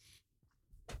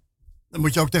 Dan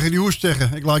moet je ook tegen die hoest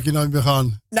zeggen. Ik laat je nooit meer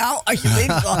gaan. Nou,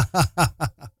 alsjeblieft.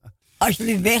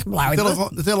 Alsjeblieft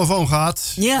wegblijven. De telefoon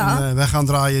gaat. Ja. En, wij gaan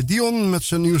draaien Dion met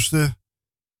zijn nieuwste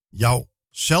Jouw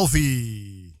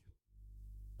Selfie.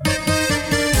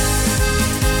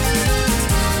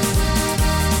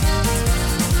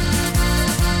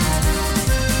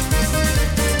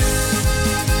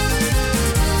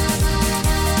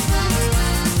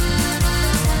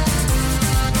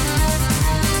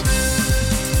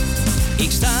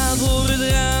 Ik sta voor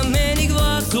het raam en ik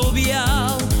wacht op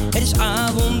jou. Het is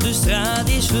avond, de straat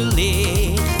is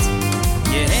verlicht.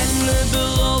 Je hebt me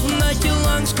beloofd dat je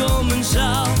langskomen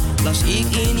zou. Las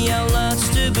ik in jouw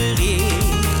laatste bericht.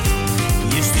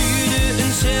 Je stuurde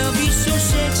een selfie zo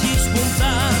sexy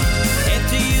spontaan.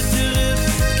 Hebte je terug,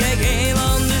 kijk heel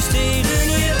anders tegen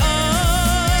je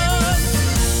aan.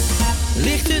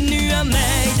 Ligt het nu aan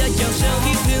mij dat jouw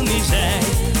selfie veel meer zei?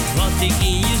 Wat ik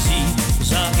in je zie,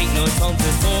 zag ik nooit van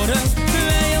tevoren.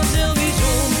 Bij jouw selfie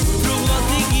zon, vroeg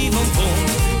wat ik hiervan vond.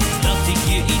 Dat ik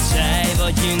je iets zei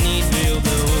wat je niet wilde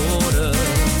horen.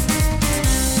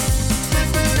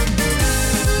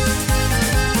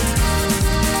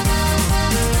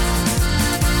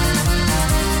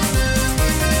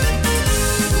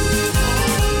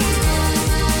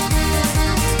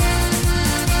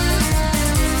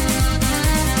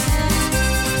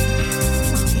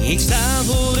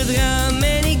 het raam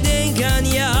en ik denk aan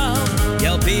jou.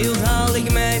 Jouw beeld haal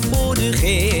ik mij voor de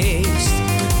geest.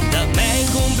 Dat mijn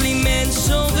compliment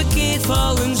zo verkeerd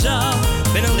vallen zou.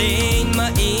 Ben alleen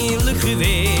maar eerlijk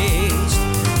geweest.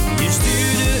 Je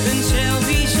stuurde een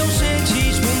selfie zo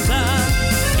sexy spontaan.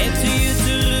 Appte je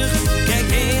terug,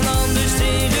 kijk heel anders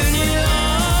tegen je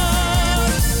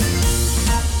aan.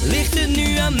 Ligt het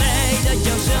nu aan mij dat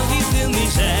jouw selfie veel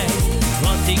meer zijn?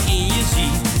 Wat ik in je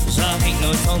zie, zag ik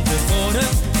nooit van tevoren.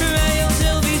 Wij jouw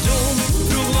selfie zon,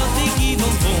 vroeg wat ik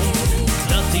hiervan vond.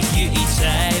 Dat ik je iets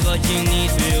zei wat je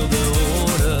niet wilde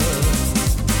horen.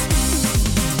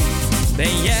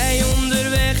 Ben jij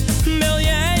onderweg, bel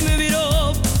jij me weer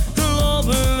op.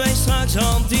 Lopen wij straks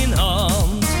hand in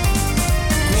hand.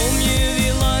 Kom je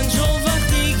weer langs of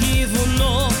wacht ik hiervoor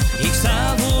nog? Ik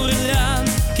sta voor het raam,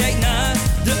 kijk naar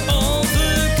de overkant.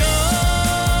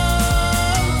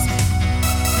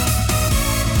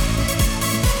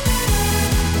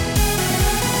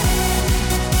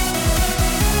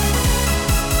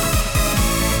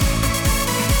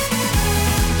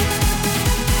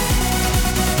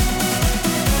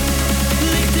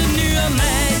 Ligt het nu aan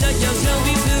mij dat jouw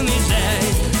selfie veel meer zijn?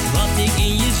 Wat ik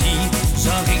in je zie,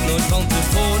 zag ik nooit van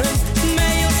tevoren.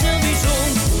 Mij jouw selfie zon,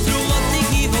 vroeg wat ik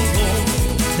hiervan vond.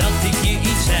 Dat ik je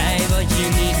iets zei wat je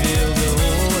niet wilde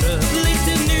horen. Ligt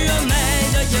het nu aan mij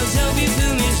dat jouw selfie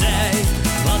veel meer zijn?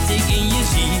 Wat ik in je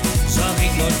zie, zag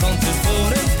ik nooit van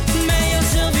tevoren. Mij jouw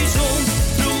selfie zon,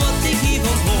 vroeg wat ik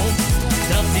hiervan vond.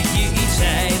 Dat ik je iets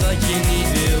zei wat je niet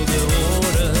wilde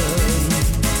horen.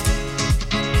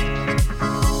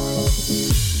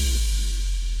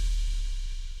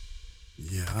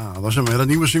 Ja, dat was hem. De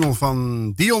nieuwe single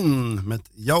van Dion met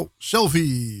jouw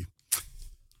selfie.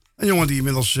 Een jongen die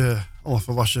inmiddels al een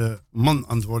volwassen man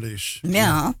aan het worden is.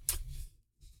 Ja.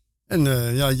 En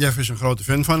ja, Jeff is een grote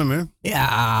fan van hem, hè?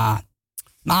 Ja.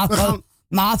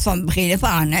 Maat van het begin af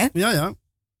aan, hè? Ja, ja.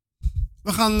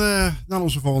 We gaan naar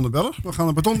onze volgende beller. We gaan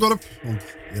naar Betondorp.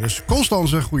 Want hier is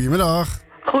Constance. Goedemiddag.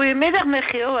 Goedemiddag,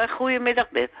 Michiel. En goedemiddag,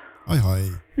 Bib. Hoi,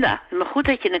 hoi. Nou, maar goed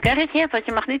dat je een karretje hebt, want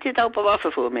je mag niet in het openbaar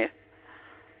vervoer meer.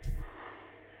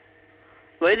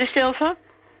 Word je er stil van?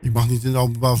 Ik mag niet in het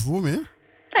openbaar vervoer meer?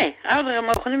 Nee, ouderen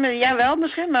mogen niet meer. Jij wel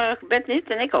misschien, maar Beb niet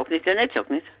en ik ook niet. En Nets ook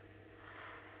niet.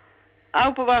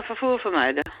 Openbaar vervoer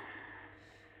vermijden.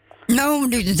 Nou,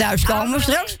 moet ik thuiskomen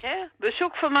straks?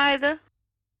 Bezoek vermijden.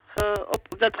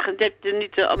 Dat je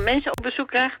niet mensen op bezoek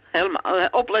krijgt. Helemaal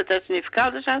opletten dat ze niet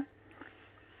verkouden zijn.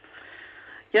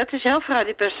 Ja, het is heel vrij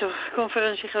die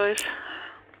persconferentie geweest.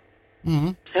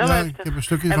 Heel ja, heftig. ik heb een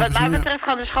stukje En van wat mij gezien, ja. betreft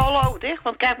gaan de scholen ook dicht.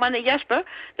 Want kijk maar naar Jasper.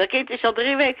 Dat kind is al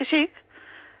 3 weken ziek.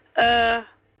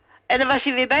 En dan was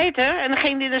hij weer beter. En dan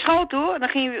ging hij naar school toe. En dan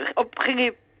ging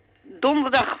hij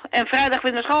donderdag en vrijdag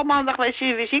weer naar school. Maandag was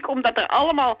hij weer ziek. Omdat er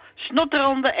allemaal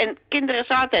snotteronden en kinderen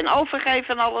zaten en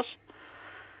overgeven en alles.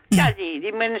 Ja,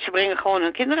 die mensen brengen gewoon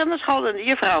hun kinderen naar school. En die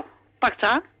juffrouw pakt ze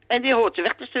aan. En die hoort ze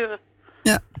weg te sturen.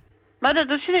 Ja. Maar dat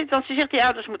doet ze niet. Want ze zegt die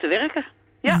ouders moeten werken.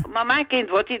 Ja, maar mijn kind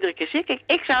wordt iedere keer ziek.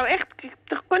 Ik zou echt, ik heb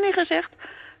tegen Connie gezegd.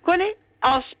 Connie,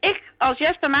 als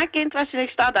Jesper mijn kind was en ik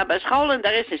sta daar bij school en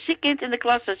daar is een ziek kind in de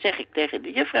klas, dan zeg ik tegen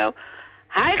de juffrouw,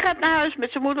 hij gaat naar huis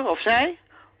met zijn moeder of zij,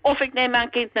 of ik neem mijn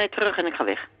kind mee terug en ik ga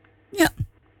weg. Ja.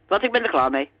 Want ik ben er klaar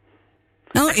mee.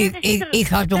 Nou, ik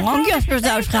had nog lang Jasper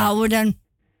thuis gehouden dan.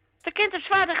 De kind heeft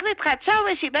zwaarder gelid gaat. Zo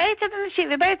is hij beter, dan is hij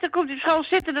weer beter. Dan komt hij op school,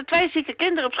 zitten er 2 zieke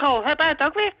kinderen op school. Hij het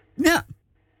ook weer. Ja.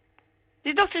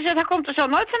 Die dokter zegt, hij komt er zo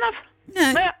nooit vanaf.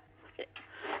 Nee. Maar ja,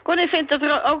 Connie vindt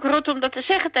het ook rot om dat te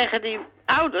zeggen tegen die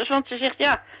ouders. Want ze zegt,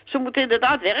 ja, ze moeten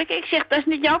inderdaad werken. Ik zeg, dat is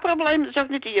niet jouw probleem. Dat is ook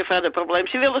niet die juffrouw het probleem.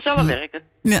 Ze willen zelf werken.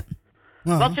 Ja.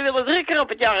 Want ze willen 3 keer op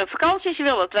het jaar op vakantie. Ze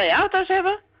willen 2 auto's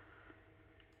hebben.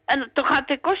 En toch gaat het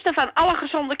ten koste van alle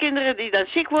gezonde kinderen die dan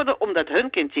ziek worden omdat hun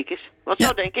kind ziek is. Want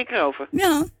zo denk ik erover.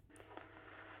 Ja.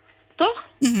 Toch?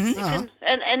 Ja.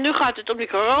 En nu gaat het om die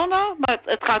corona, maar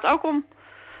het gaat ook om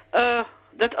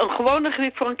dat een gewone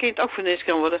griep voor een kind ook vernis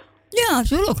kan worden. Ja,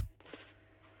 natuurlijk.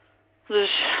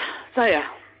 Dus, nou ja,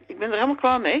 ik ben er helemaal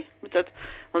klaar mee. Met dat.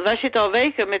 Want wij zitten al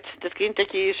weken met dat kind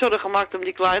dat je je zorgen maakt om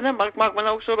die kleine, maar ik maak me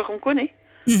ook zorgen om Connie.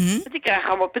 Want die krijgen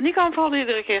allemaal paniekaanvallen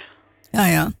iedere keer. Ja,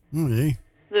 ja. Oh nee.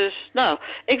 Dus, nou,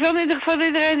 ik wil in ieder geval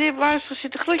iedereen die op luistert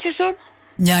zitten groetjes doen.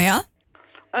 Ja, ja.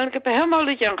 En ik heb een helemaal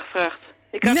liedje aangevraagd.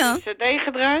 Ik heb een cd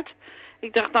gedraaid.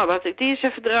 Ik dacht, nou, laat ik die eens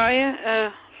even draaien.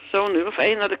 Zo'n uur of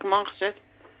 1 had ik hem aangezet.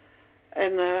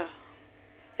 En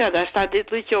ja, daar staat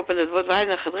dit liedje op en het wordt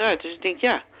weinig gedraaid. Dus ik denk,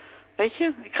 ja, weet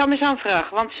je, ik ga hem eens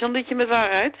aanvragen. Want het is een liedje met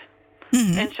waarheid.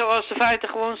 En zoals de feiten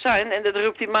gewoon zijn. En dat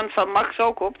roept die man van Max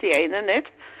ook op, die ene net.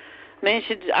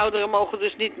 Mensen, de ouderen mogen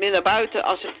dus niet meer naar buiten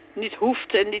als het niet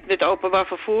hoeft en niet met openbaar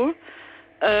vervoer.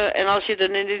 En als je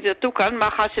er niet naartoe kan,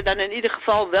 maar ga ze dan in ieder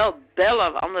geval wel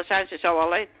bellen, anders zijn ze zo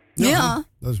alleen. Ja.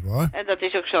 Dat is waar. En dat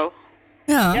is ook zo.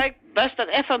 Ja. Ja, ik was dat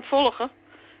even aan het volgen.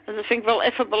 En dat vind ik wel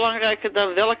even belangrijker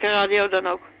dan welke radio dan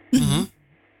ook.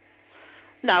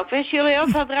 Nou, ik wens jullie heel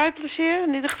veel draaiplezier.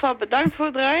 In ieder geval bedankt voor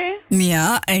het draaien.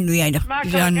 Ja, en doe jij de Maak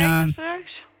groetjes er aan... een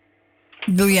straks.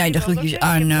 Doe jij de groetjes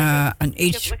aan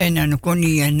Iets en aan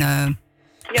Connie en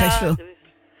Gijsvel?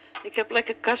 Ik heb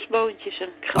lekker kasboontjes en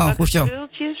goed zo.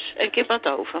 gebakken en kip aan het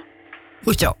oven.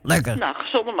 Goed zo, lekker. Nou,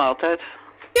 gezonde maaltijd.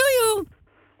 Joejoe.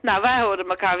 Nou, wij horen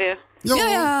elkaar weer.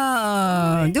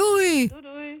 Ja, doei.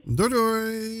 Doei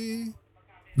doei.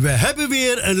 We hebben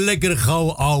weer een lekkere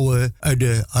gouden ouwe uit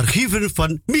de archieven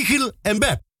van Michiel en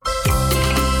Beb.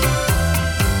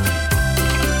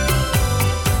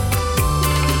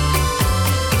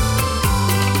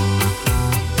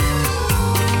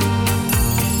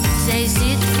 Zij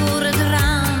zit voor het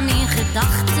raam in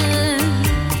gedachten.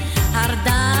 Haar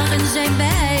dagen zijn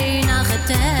bijna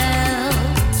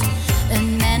geteld.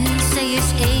 Een mens, zij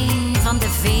is één van de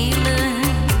velen.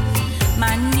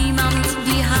 Maar niemand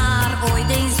die haar ooit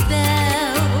eens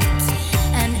belt.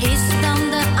 En is dan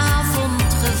de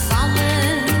avond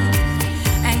gevallen.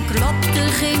 En klopt er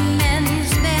geen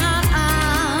mens bij haar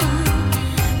aan.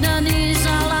 Dan is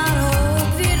al haar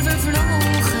hoop weer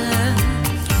vervlogen.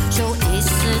 Zo is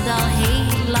het al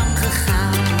heel lang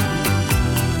gegaan.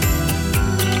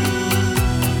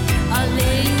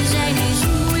 Alleen zijn is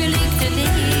moeilijk te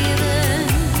leren.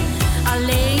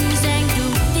 Alleen zijn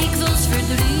doet dikwijls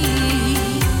verdriet.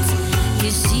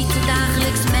 Je ziet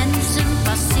dagelijks mensen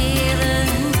passeren.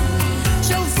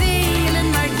 Zoveel,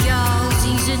 maar jou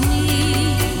zien ze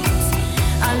niet.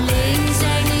 Alleen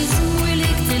zijn is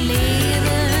moeilijk te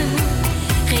leren.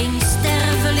 Geen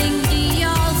sterveling die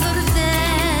jou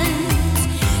verwendt.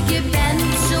 Je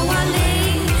bent zo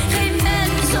alleen, geen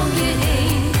mens om je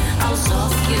heen.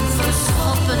 Alsof je een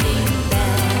verschoppeling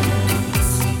bent.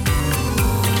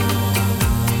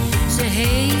 Ze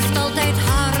heeft altijd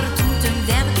hard moeten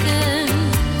werken.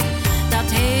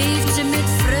 Dat heeft ze met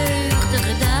vreugde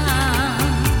gedaan.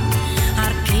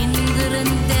 Haar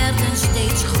kinderen werden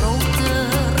steeds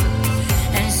groter.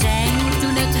 En zijn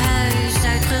toen het huis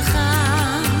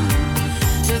uitgegaan.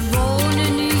 Ze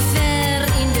wonen nu ver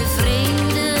in de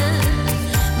vreemde.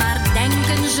 Maar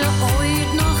denken ze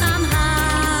ooit nog aan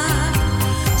haar?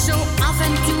 Zo af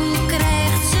en toe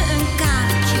krijgt ze een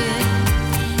kaartje.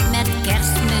 Met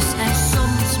Kerstmis en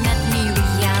soms met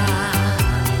Nieuwjaar.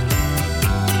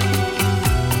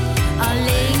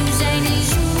 Alleen zijn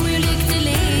is moeilijk te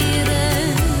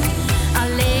leren.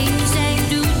 Alleen zijn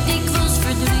doet dikwijls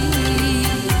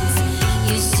verdriet.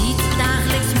 Je ziet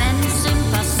dagelijks mensen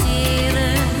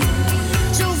passeren.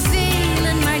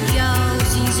 Zoveel, maar jou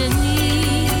zien ze niet.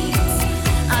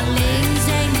 Alleen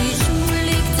zijn is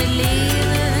moeilijk te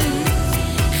leren.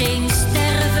 Geen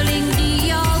sterveling die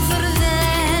jou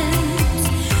verwendt.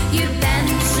 Je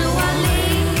bent zo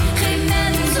alleen, geen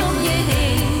mens om je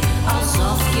heen.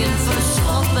 Alsof je een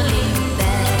verschoppeling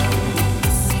bent.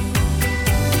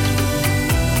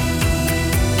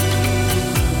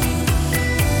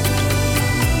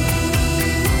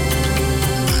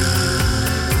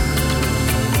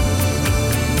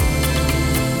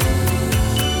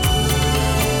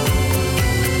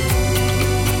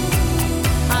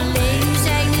 Alleen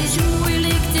zijn is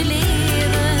moeilijk te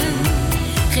leren.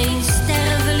 Geen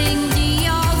sterveling die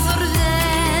jou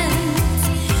verwendt.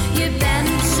 Je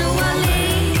bent zo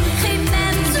alleen, geen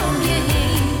mens om je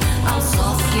heen.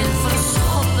 Alsof je een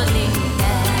verschoppeling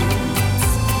bent.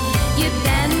 Je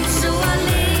bent zo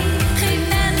alleen, geen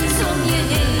mens om je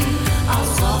heen.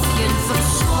 Alsof je een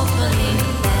verschoppeling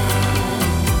bent.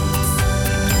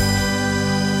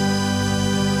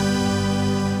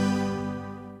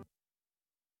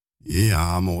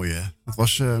 Ja, mooi hè. Het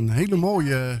was een hele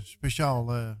mooie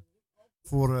speciaal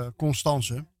voor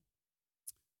Constance.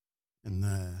 En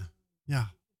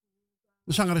ja,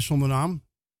 de zangeres zonder naam.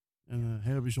 Een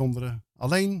hele bijzondere.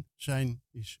 Alleen zijn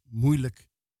is moeilijk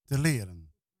te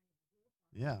leren.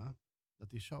 Ja,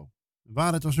 dat is zo. De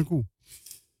waarheid was een koe.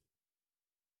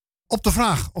 Op de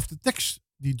vraag of de tekst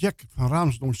die Jack van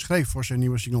Raamsdonk schreef voor zijn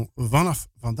nieuwe single Vanaf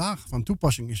Vandaag van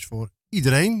toepassing is voor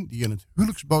iedereen die in het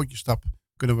huwelijksbootje stapt,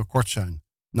 kunnen we kort zijn.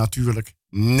 Natuurlijk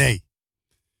nee.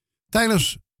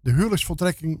 Tijdens de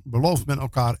huwelijksvoltrekking belooft men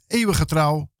elkaar eeuwige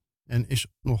trouw en is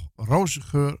nog roze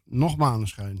geur, nog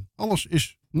maneschijn. Alles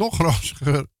is nog roze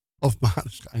geur of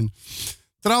maneschijn.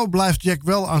 Trouw blijft Jack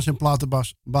wel aan zijn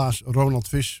platenbaas Ronald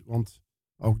Vis, want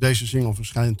ook deze single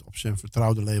verschijnt op zijn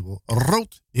vertrouwde label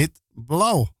Rood Hit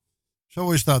Blauw.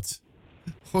 Zo is dat.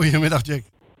 Goedemiddag Jack.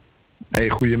 Hey,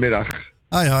 goedemiddag.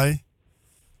 Hi.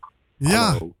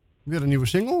 Ja, Hallo. weer een nieuwe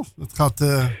single. Het gaat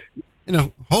in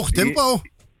een hoog tempo.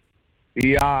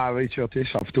 Ja, weet je wat het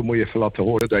is? Af en toe moet je even laten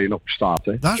horen dat je nog bestaat.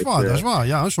 Hè? Dat is waar, dat is waar.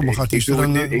 Ja, sommige artiesten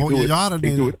dan hoor je jaren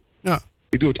in.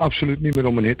 Ik doe het absoluut niet meer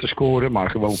om een hit te scoren, maar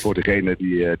gewoon voor degene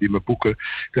die me boeken.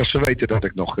 Dat ze weten dat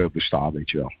ik nog besta, weet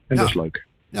je wel. En dat is leuk.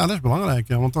 Ja, dat is belangrijk.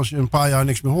 Ja. Want als je een paar jaar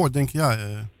niks meer hoort, denk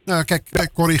je kijk,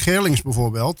 Corrie Geerlings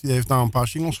bijvoorbeeld. Die heeft nou een paar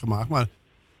singles gemaakt, maar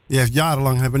die heeft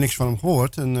jarenlang hebben niks van hem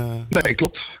gehoord. En, nee,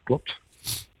 klopt.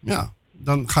 Ja,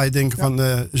 dan ga je denken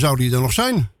van, zou die er nog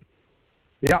zijn?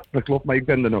 Ja, dat klopt, maar ik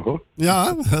ben er nog hoor.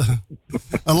 Ja,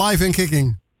 alive and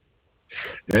kicking.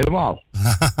 Helemaal.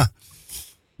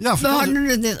 Ja, we hadden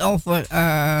het net over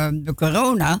de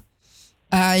corona.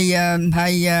 Hij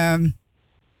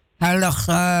lag...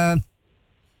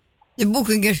 de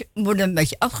boekingen worden een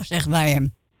beetje afgezegd bij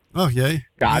hem. Oh jee.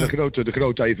 Ja, de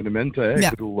grote evenementen. Hè. Ja. Ik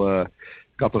bedoel, ik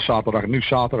had er nu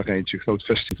zaterdag eentje, een groot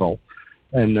festival.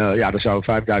 En er zouden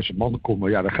 5000 man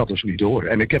komen. Ja, dat gaat dus niet door.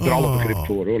 En ik heb er alle begrip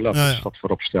voor hoor. Laten we dat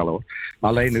voorop stellen hoor.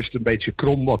 Alleen is het een beetje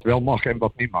krom wat wel mag en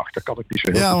wat niet mag. Dat kan ik niet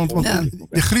zo heel goed want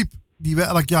de griep die we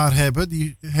elk jaar hebben,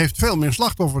 die heeft veel meer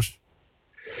slachtoffers.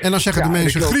 En dan zeggen de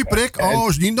mensen, griepprik,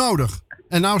 is niet nodig.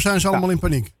 En nou zijn ze allemaal in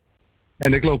paniek.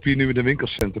 En ik loop hier nu in een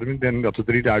winkelcentrum. Ik denk dat er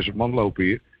 3000 man lopen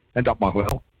hier. En dat mag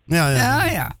wel.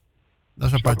 Ja. Dat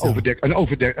is apart. Een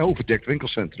overdekt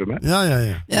winkelcentrum, hè?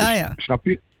 Ja. Snap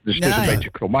je? Dus het is een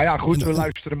beetje krom. Maar ja, goed, we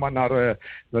luisteren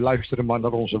maar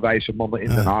naar onze wijze mannen in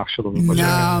Den Haag, zullen we maar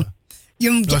zeggen. Je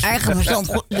moet je eigen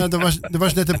verstand... Er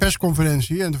was net een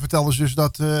persconferentie en toen vertelden ze dus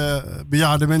dat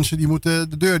bejaarde mensen, die moeten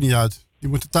de deur niet uit. Die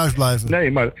moeten thuis blijven.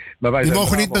 Nee, maar wij die zijn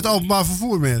mogen niet met openbaar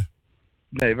vervoer meer.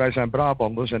 Nee, wij zijn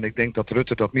Brabanders en ik denk dat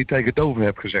Rutte dat niet tegen Doven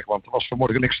heeft gezegd. Want er was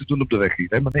vanmorgen niks te doen op de weg hier.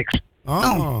 Helemaal niks.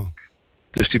 Oh.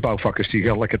 Dus die bouwvakkers die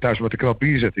gaan lekker thuis met een krap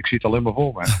bier zitten. Ik zie het alleen maar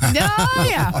voor me.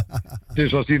 Ja.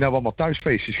 Dus als die nou allemaal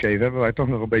thuisfeestjes geven, hebben wij toch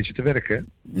nog een beetje te werken.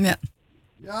 Ja.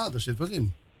 Ja, daar zit wat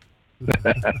in.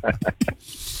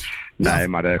 Nee,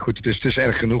 maar goed, het is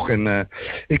erg genoeg. En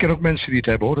ik ken ook mensen die het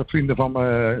hebben hoor. Dat vrienden van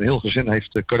me, een heel gezin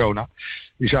heeft corona.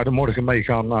 Die zouden morgen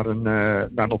meegaan naar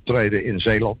een optreden in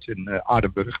Zeeland, in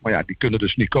Aardenburg. Maar ja, die kunnen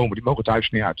dus niet komen. Die mogen het huis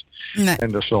niet uit. Nee.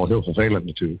 En dat is wel heel vervelend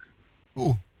natuurlijk.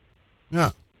 Oeh,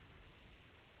 ja.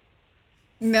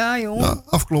 Ja, jongen. Nou,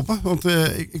 afkloppen, want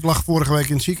ik lag vorige week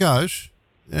in het ziekenhuis.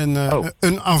 En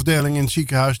een afdeling in het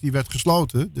ziekenhuis die werd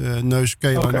gesloten. De neus,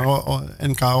 keel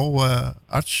en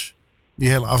NKO-arts. Die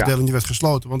hele afdeling die werd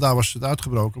gesloten, want daar was het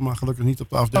uitgebroken. Maar gelukkig niet op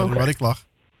de afdeling waar ik lag.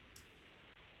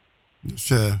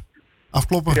 Dus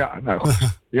afkloppen. Ja, nou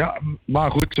goed. Ja,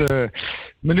 maar goed. Mijn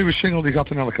nieuwe single die gaat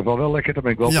in elk geval wel lekker. Daar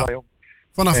ben ik wel blij om.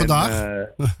 Vanaf vandaag?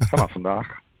 Vanaf vandaag.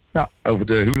 Ja, over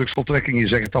de huwelijksvoltrekking. Je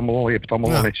zegt het allemaal al. Je hebt het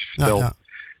allemaal al netjes verteld. Ja.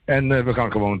 En we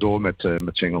gaan gewoon door met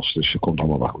singles. Dus het komt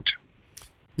allemaal wel goed.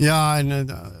 Ja, en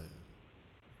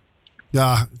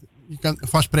je kan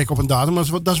vastspreken op een datum. Maar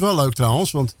dat is wel leuk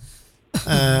trouwens. Want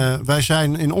wij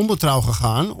zijn in ondertrouw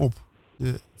gegaan op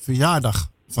de verjaardag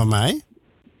van mij.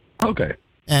 Oké.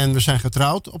 En we zijn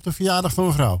getrouwd op de verjaardag van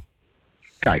mijn vrouw.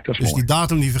 Kijk, dat is dus mooi. Die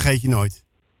datum die vergeet je nooit.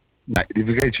 Nee, die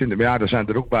vergeet je niet. Maar ja, er zijn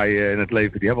er ook bij in het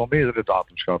leven. Die hebben al meerdere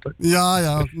datums gehad. Hè?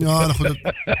 Ja, goed,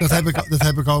 dat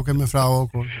heb ik ook en mijn vrouw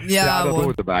ook hoor. Ja, dat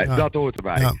hoort erbij. Ja. Dat hoort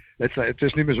erbij. Ja. Het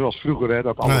is niet meer zoals vroeger, hè,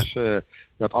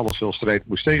 dat alles heel streed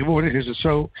moest. Tegenwoordig is het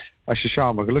zo, als je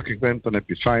samen gelukkig bent, dan heb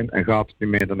je het fijn. En gaat het niet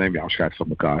meer, dan neem je afscheid van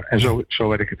elkaar. En zo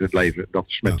werkt het leven. Dat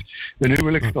is met een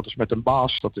huwelijk, dat is met een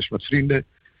baas, dat is met vrienden.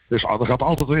 Dus er gaat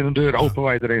altijd weer een deur open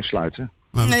waar je erin sluit. Hè?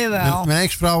 Mijn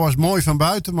ex-vrouw was mooi van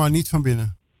buiten, maar niet van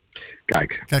binnen.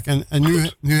 Kijk, en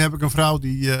nu heb ik een vrouw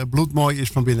die bloedmooi is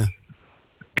van binnen.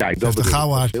 Kijk, dat is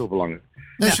heel belangrijk.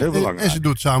 En ze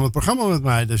doet samen het programma met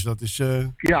mij, dus dat is...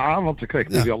 Ja, want ik kreeg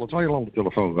nu alle twee al aan de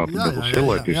telefoon gehad. Dat was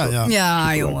heel leuk.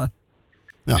 Ja, jongen.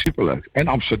 Ja. Superleuk. En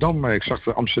Amsterdam,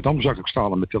 Amsterdam zag ik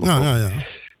staan aan mijn telefoon. Ja.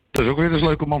 Het is ook weer eens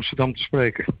leuk om Amsterdam te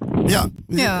spreken. Ja.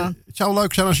 Het zou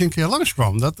leuk zijn als je een keer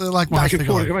langskwam. Dat lijkt me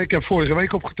hartstikke leuk. Ik heb vorige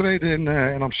week opgetreden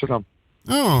in Amsterdam.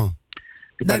 Oh.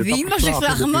 Bij wie was ik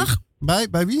vragen mag?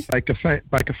 Bij wie?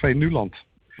 Bij Café Nuland.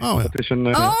 Oh, ja. Dat is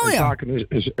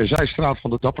een zijstraat van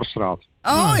de Dapperstraat.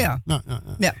 Oh ja.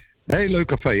 Heel leuk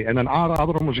café. En een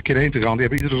aanrader om eens een keer heen te gaan. Die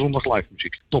hebben iedere zondag live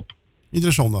muziek. Top.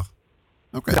 Iedere zondag?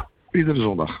 Oké. Ja, iedere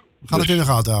zondag. We gaan het in de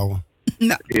gaten houden.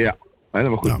 Ja,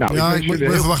 helemaal goed. Ik moet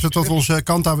even wachten tot we onze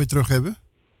Kanta weer terug hebben.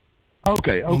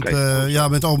 Oké.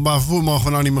 Met openbaar vervoer mogen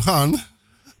we nou niet meer gaan.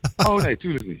 Oh nee,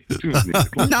 tuurlijk niet.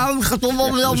 Nou, we gaan toch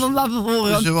wel met openbaar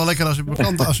vervoer. Het is wel lekker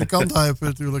als je Kanta hebt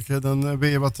natuurlijk. Dan ben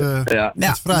je wat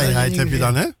vrijheid heb je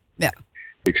dan, hè? Ja.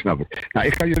 Ik snap het. Nou,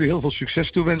 ik ga jullie heel veel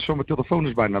succes toewensen, want mijn telefoon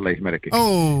is bijna leeg, merk ik.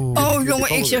 Oh,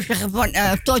 jongen, ik zou zeggen van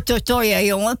toi, hè,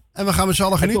 jongen. En we gaan met z'n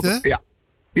allen genieten, hè?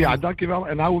 Ja, dankjewel.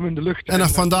 En hou hem in de lucht. En dan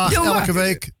vandaag elke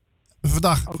week.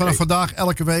 Vanaf vandaag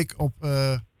elke week op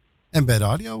NB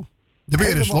Radio. De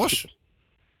beer is los.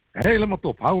 Helemaal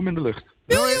top. Hou hem in de lucht.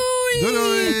 Doei.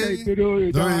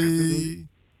 Doei. Doei.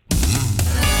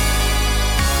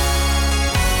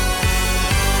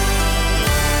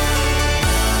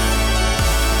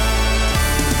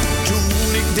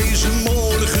 Toen ik deze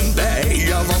morgen bij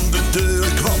jou aan de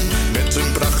deur kwam met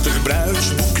een prachtig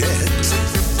bruidsboeket,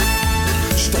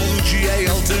 stond jij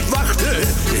al te wachten.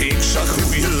 Ik zag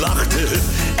hoe je lachte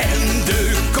en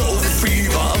de koffie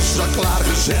was al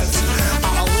klaargezet.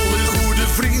 Alle goede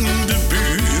vrienden,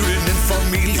 buren en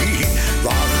familie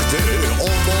wachten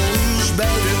op ons bij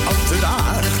de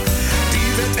ambtenaar.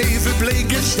 Die werd even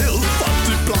bleek en stil, want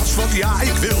in plaats van ja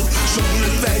ik wil,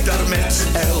 zongen wij daar met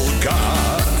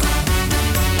elkaar.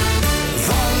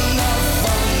 Vanaf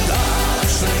vandaag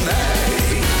zijn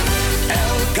wij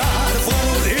elkaar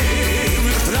voor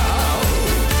eeuwig trouw.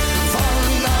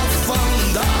 Vanaf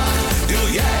vandaag deel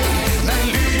jij mijn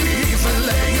lieve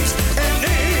leed en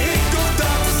ik doe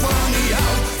dat van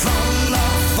jou.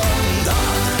 Vanaf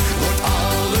vandaag wordt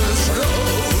alles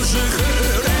roze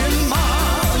geur en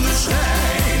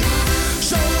maneschijn.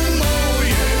 Zo'n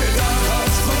mooie dag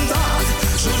als vandaag,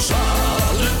 zo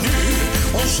zal het nu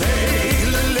ons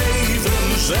hele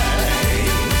leven zijn.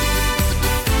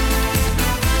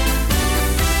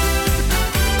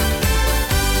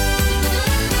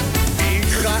 Ik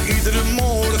ga iedere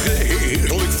morgen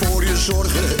heerlijk voor je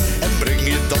zorgen en breng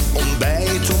je dat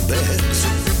ontbijt op bed.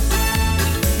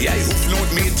 Jij hoeft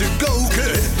nooit meer te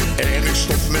koken en ik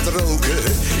stop met roken.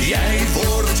 Jij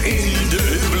wordt in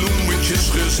de bloemetjes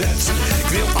gezet. Ik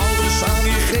wil alles aan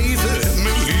je geven,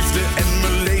 mijn liefde en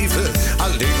mijn leven.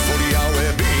 Alleen voor jou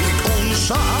heb ik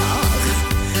ontzag.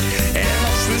 En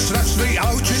als we straks twee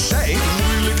oudjes zijn,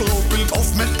 moeilijk lopend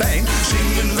of met pijn,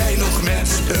 zingen wij nog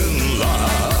met een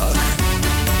lach.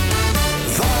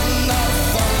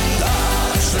 Vanaf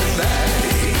vandaag zijn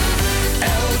wij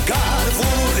elkaar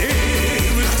voor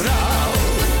eeuwig trouw.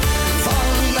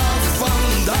 Vanaf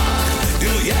vandaag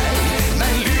deel jij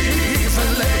mijn lieve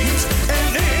leed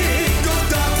en ik doe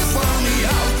dat van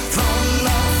jou.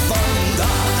 Vanaf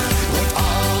vandaag wordt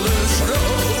alles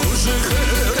roze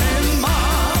geur en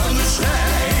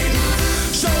maneschijn.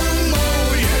 Zo'n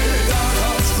mooie dag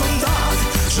als vandaag,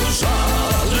 zo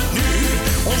zal het nu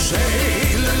ons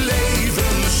hele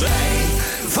leven zijn.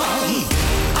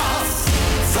 Vanaf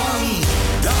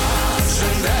vandaag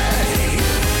zijn wij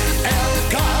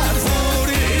elkaar voor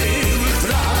eeuwig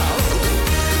trouw.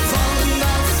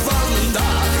 Vanaf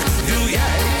vandaag deel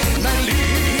jij mijn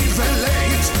lieve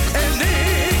leed en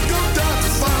ik doe dat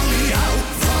van jou.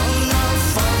 Vanaf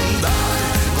vandaag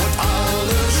wordt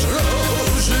alles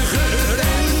roze geur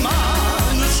en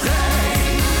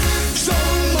maneschijn.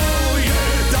 Zo'n mooie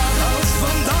dag als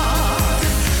vandaag,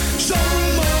 zo'n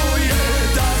mooie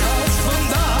dag als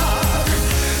vandaag,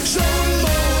 zo'n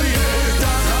mooie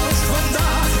dag als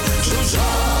vandaag, zo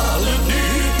zal het nu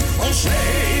ons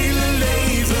hele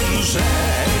leven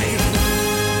zijn.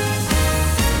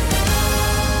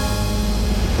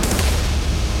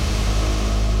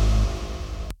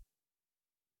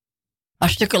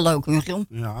 Hartstikke leuk, Michiel.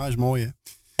 Ja, is mooi, hè?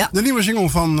 Ja. De nieuwe single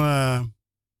van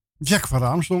Jack van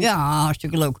Raamsdonk. Ja,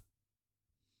 hartstikke leuk.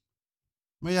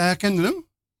 Maar jij herkende hem?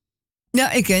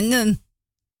 Ja, ik ken hem.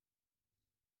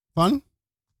 Van?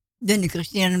 Danny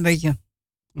Christian een beetje.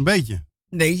 Een beetje?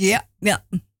 Een beetje, ja. Ja.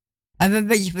 We hebben een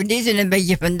beetje van dit en een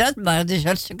beetje van dat, maar het is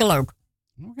hartstikke leuk.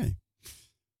 Oké.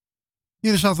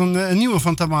 Hier staat een nieuwe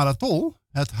van Tamara Tol.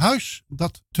 Het huis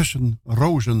dat tussen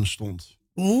rozen stond.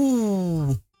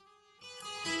 Oeh.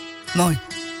 Mooi.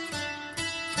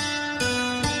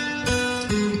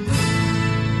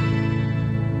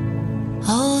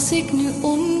 Als ik nu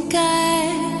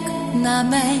omkijk naar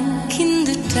mijn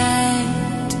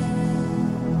kindertijd,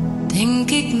 denk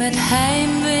ik met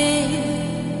heimwee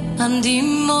aan die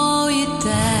mooie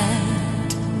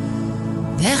tijd.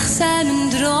 Weg zijn mijn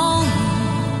dromen,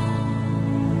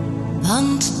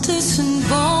 want tussen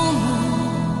bomen,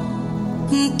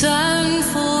 een tuin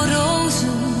vol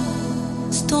rozen,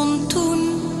 stond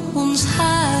toen ons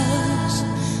huis.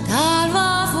 Daar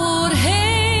waar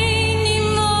voorheen die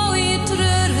mooie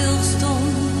treurwilg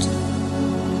stond,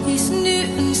 is nu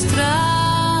een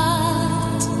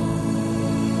straat.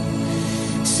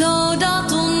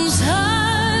 Zodat ons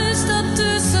huis dat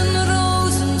tussen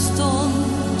rozen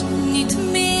stond, niet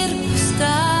meer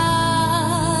bestaat.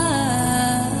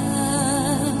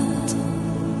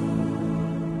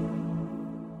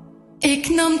 Ik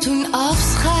toen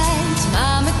afscheid,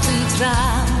 maar met een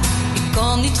traan. Ik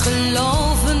kon niet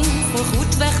geloven,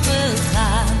 voorgoed weg te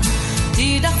gaan.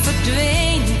 Die dag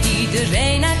verdween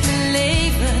iedereen uit mijn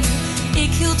leven.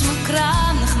 Ik hield me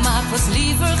kranig, maar was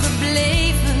liever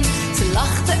gebleven. Ze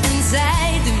lachten en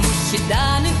zeiden, moet je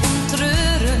daar nu om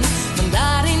treuren? Want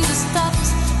daar in de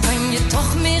stad kan je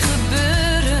toch meer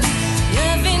gebeuren.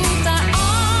 Je wint daar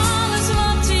alles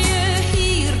wat je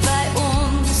hier bij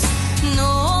ons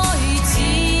nooit ziet.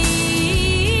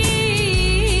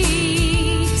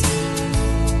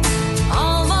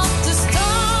 Al wat de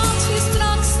stad je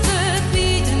straks te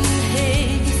bieden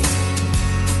heeft,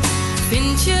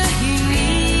 vind je hier niet.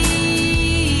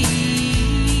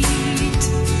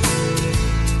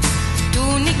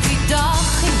 Toen ik die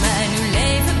dag in mijn nieuw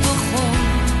leven begon,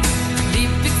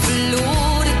 liep ik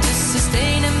verloren tussen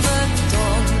steen en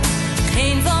beton.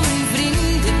 Geen van mijn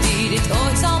vrienden die dit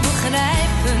ooit zal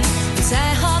begrijpen.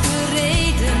 Zij hadden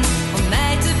reden om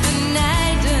mij te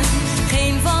benijden.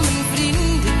 Geen van mijn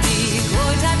vrienden die ik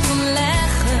ooit uit kon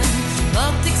leggen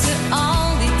wat ik ze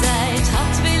al die tijd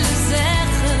had willen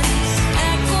zeggen.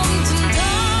 Er komt een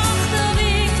dag dat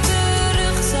ik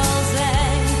terug zal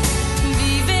zijn,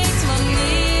 wie weet wanneer.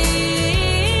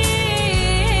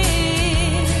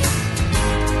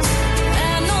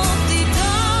 En op die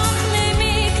dag neem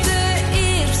ik de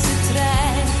eerste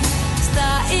trein,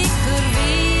 sta ik er weer.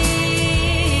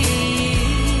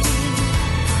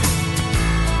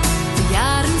 De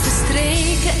jaren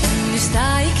verstreken en nu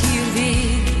sta ik hier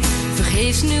weer,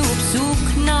 vergeefs nu op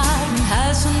zoek naar een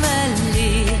huis van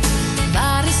weleer.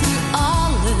 Waar is nu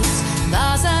alles?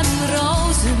 Waar zijn mijn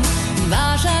rozen?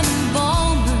 Waar zijn mijn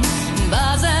bomen?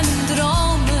 Waar zijn mijn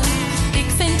dromen? Ik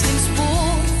vind geen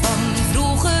spoor van mijn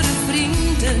vroegere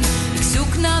vrienden. Ik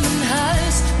zoek naar mijn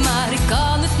huis, maar ik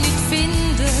kan het niet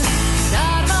vinden.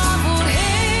 Daar waar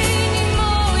voorheen die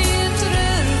mooie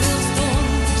treurwil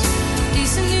stond,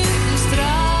 is nu een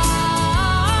straat.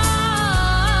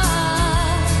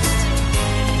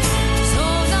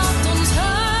 Zodat ons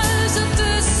huis er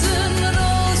tussen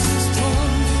rozen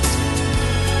stond,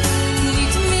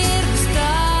 niet meer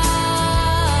bestaat.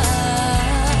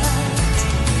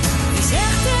 Wie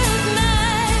zegt het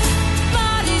mij?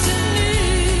 Waar is het nu?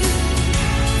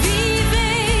 Wie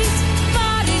weet,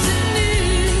 waar is het nu?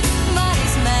 Waar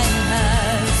is mijn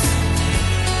huis?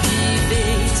 Wie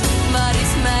weet, waar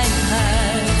is mijn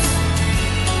huis?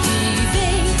 Wie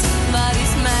weet, waar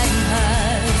is mijn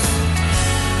huis?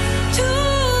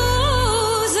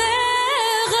 Toe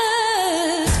zeg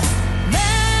het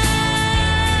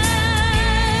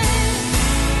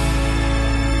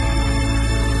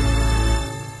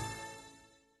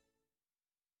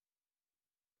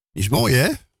Is mooi, hè?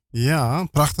 Ja,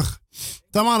 prachtig.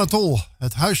 Tamara Tol,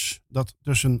 het huis dat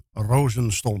tussen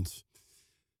rozen stond.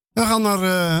 We gaan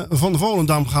naar Van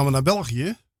Volendam, gaan we naar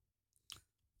België.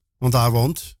 Want daar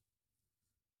woont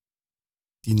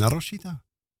Tina Rosita.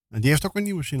 En die heeft ook een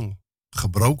nieuwe single.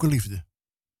 Gebroken liefde.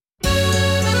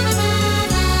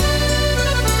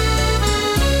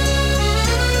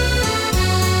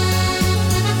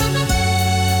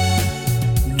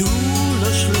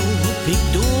 Doelloos loop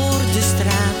ik door de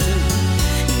straten.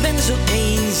 Ik ben zo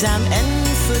eenzaam en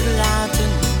verlaten.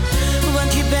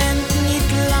 Want je bent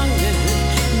niet langer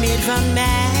meer van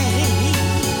mij.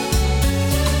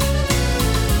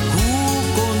 Hoe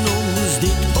kon ons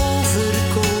dit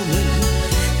overkomen?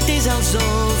 Het is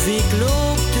alsof ik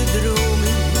loop te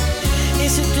dromen.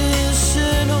 Is het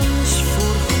tussen ons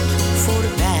voorgoed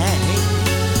voorbij?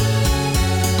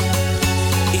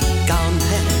 Ik kan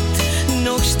het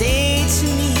nog steeds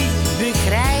niet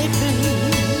begrijpen.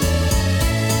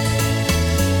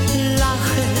 Lag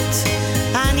het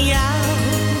aan jou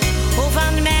of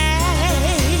aan mij?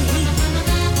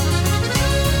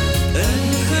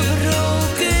 Een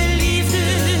gebroken liefde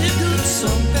doet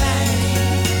zo'n pijn.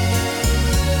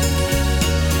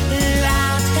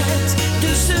 Laat het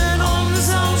tussen ons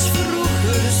als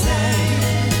vroeger zijn.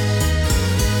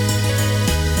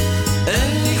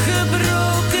 Een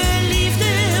gebroken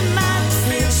liefde maakt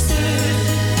veel stuk.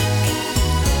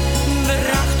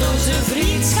 Bracht onze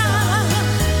vriendschap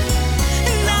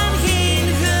dan geen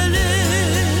geluk.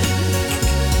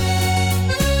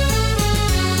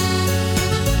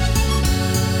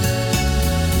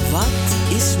 Wat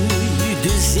is nu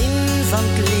de zin van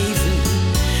het leven?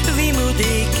 Wie moet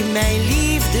ik mijn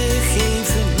liefde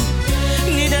geven?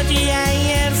 Nu dat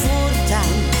jij er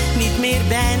voortaan niet meer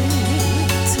bent.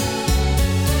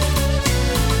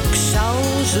 Ik zou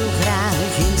zo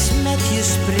graag eens met je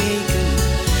spreken.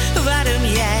 Waarom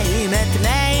jij met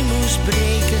mij moest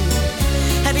breken,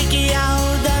 heb ik jou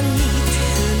dan niet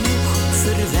genoeg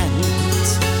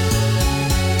verwend.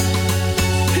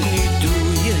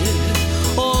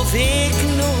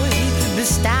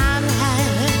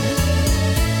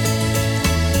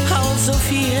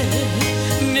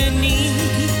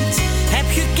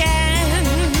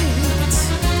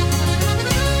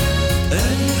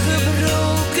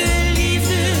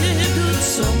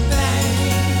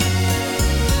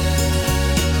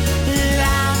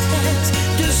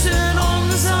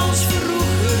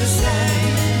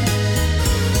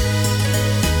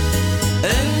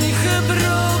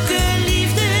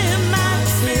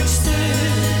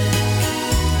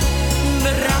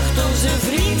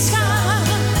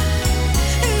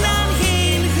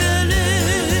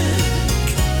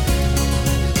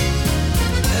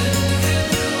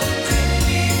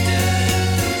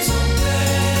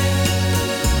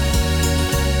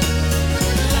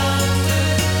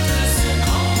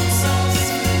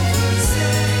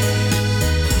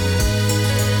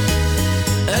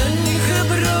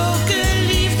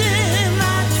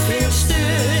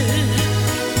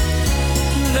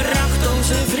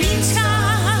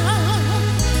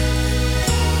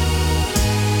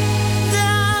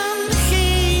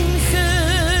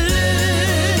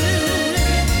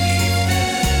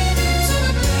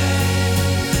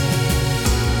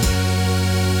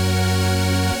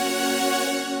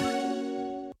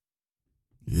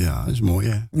 mooi,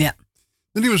 hè? Ja.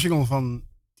 De nieuwe single van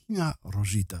Tina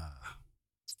Rosita.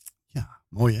 Ja,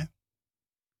 mooi, hè?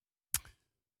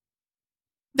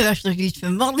 Er is toch iets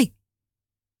van Wally?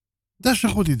 Dat is een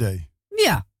goed idee.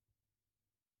 Ja.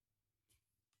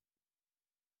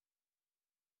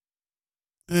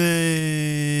 Even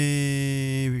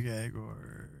kijken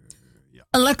hoor. Ja.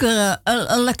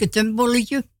 Een lekker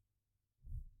tempolletje.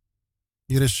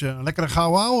 Hier is een lekkere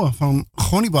gouden ouwe van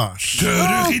Gonnie Baars.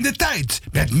 Terug in de tijd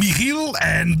met Michiel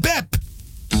en Beb.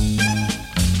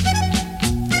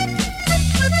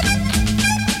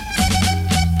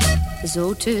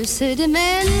 Zo tussen de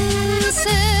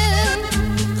mensen,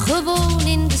 gewoon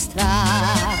in de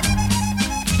straat.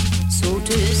 Zo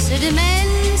tussen de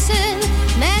mensen,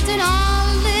 met hun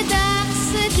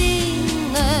alledaagse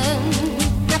dingen.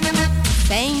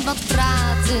 Fijn wat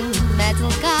praten met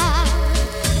elkaar,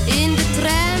 in de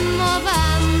tram of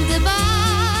aan de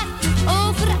bar.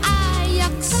 Over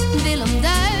Ajax, Willem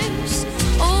Duis,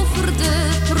 over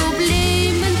de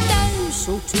problemen thuis.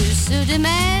 Zo tussen de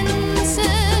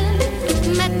mensen,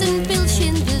 met een pilsje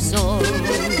in de zon.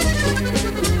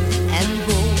 En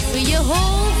boven je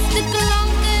hoofd de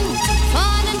klanken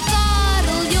van een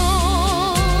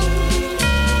carillon.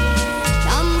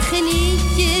 Dan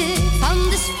geniet je van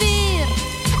de sfeer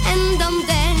en dan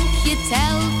denk je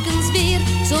telkens weer.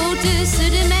 Zo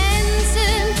tussen de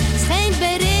mensen schijnt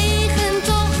bij regen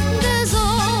toch de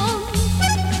zon.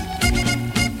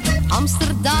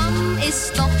 Amsterdam is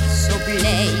toch zo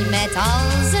blij met al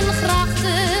zijn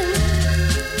grachten.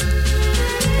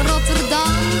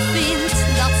 Rotterdam vindt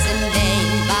dat zijn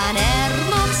wijnbaan er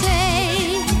mag zijn.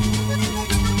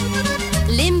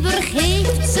 Limburg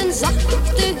heeft zijn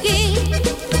zachte G,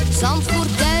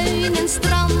 Zandvoort, duinen,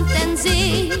 strand en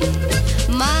zee.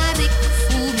 Maar ik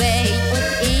voel mij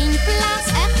op één plaats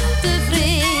echt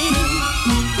tevreden.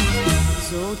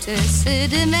 Zo tussen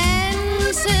de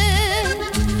mensen,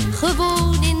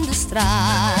 gewoon in de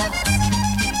straat.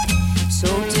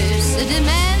 Zo tussen de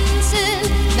mensen,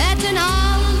 met hun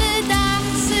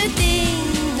alledaagse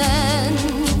dingen.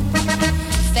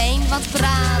 Fijn wat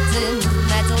praten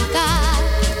met elkaar,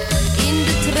 in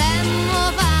de tram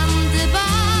of aan de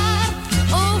bar.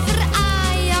 Over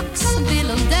Ajax,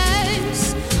 Willem Duis,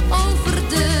 over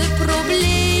de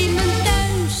problemen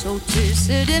thuis. Zo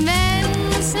tussen de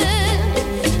mensen,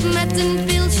 met een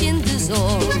pilsje in de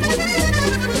zon.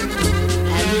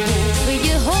 En boven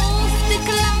je hoofd de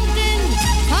klanken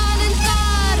van een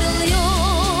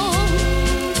carillon.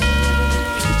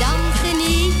 Dan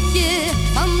geniet je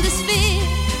van de sfeer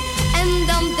en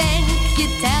dan denk je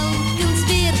telkens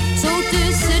weer. Zo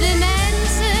tussen de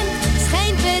mensen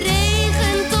schijnt bij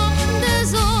regen toch de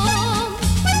zon.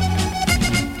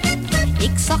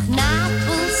 Ik zag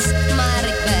Napels, maar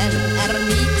ik ben er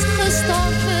niet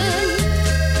gestorven.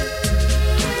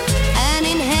 En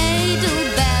in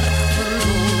Heidelberg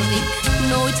verloor ik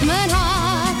nooit mijn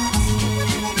hart.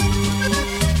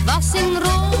 Was in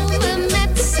Rome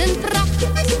met zijn pracht,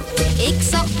 ik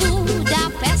zag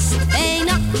Budapest bij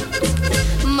nacht.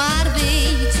 Maar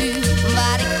weet u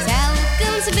waar ik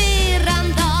telkens weer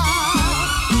aan dacht?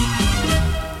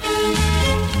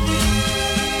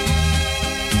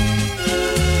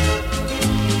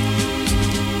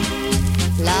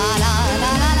 La la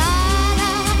la la la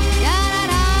la, ja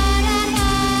la la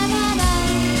la la la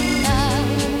la.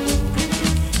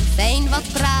 Fijn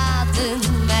wat praten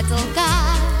met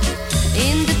elkaar,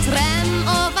 in de tram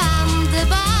of aan de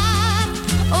bar.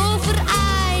 Over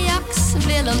Ajax,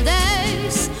 Willem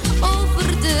Duis,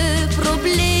 over de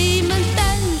problemen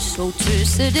thuis. Zo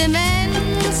tussen de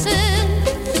mensen,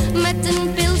 met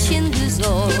een pilsje in de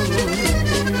zon.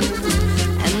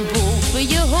 En boven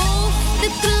je hoofd de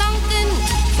klanken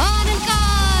van een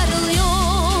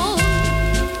carillon.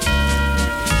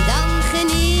 Dan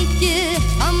geniet je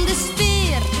van de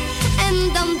sfeer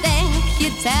en dan denk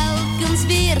je telkens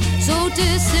weer. Zo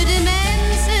tussen de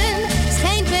mensen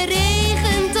schijnt bij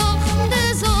regen toch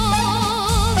de zon.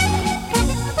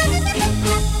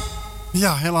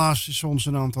 Ja, helaas is ze ons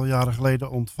een aantal jaren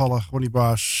geleden ontvallen, Gonnie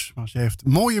Baars. Maar ze heeft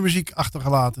mooie muziek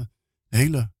achtergelaten.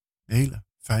 Hele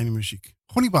fijne muziek.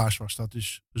 Gonnie Baars was dat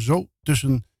dus, zo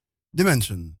tussen de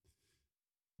mensen.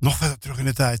 Nog verder terug in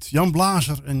de tijd. Jan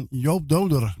Blazer en Joop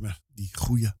Doder met die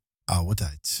goede oude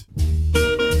tijd.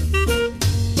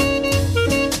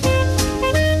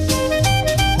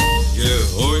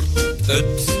 Je hoort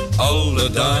het alle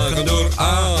dagen door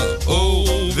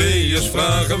AOW'ers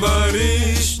vragen: waar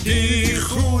is die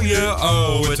goede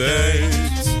oude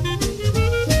tijd?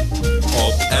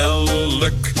 Op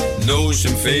elk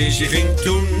nozemfeestje ging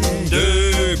toen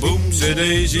de boemse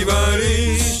Daisy: waar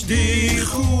is die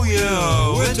goede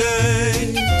oude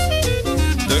tijd?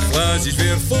 De glaas is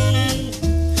weer vol.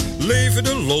 Leven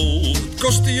de lol,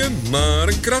 kostte je maar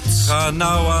een krats. Ga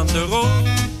nou aan de rol,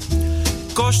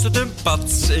 kost het een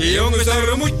pats. Jongens,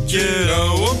 daar moet je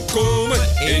nou op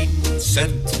komen. 1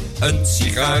 cent een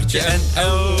sigaartje en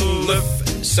 11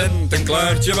 cent een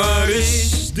klaartje. Waar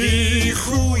is die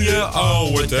goeie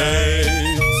oude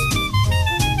tijd?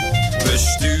 We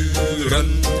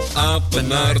sturen apen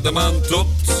naar de maan tot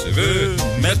we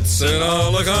met z'n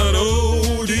allen gaan.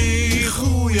 Oh, die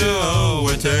goeie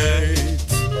oude tijd.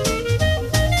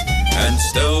 En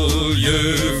stel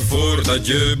je voor dat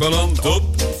je belandt op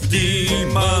die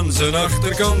maan zijn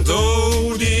achterkant.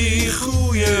 Oh, die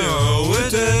goeie oude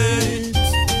tijd.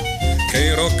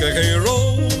 Geen rock en geen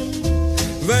roll,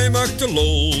 wij maakten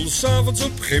lol. 's Avonds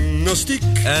op gymnastiek.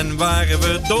 En waren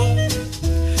we dol,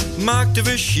 maakten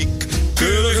we chic.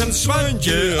 Keurig een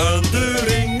zwaantje aan de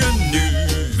ringen. Nu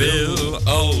wil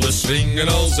alles swingen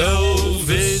als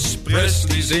Elvis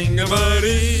Presley zingen. Waar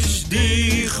is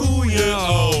die goeie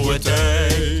oude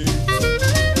tijd?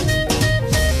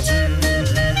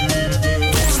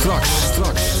 Straks.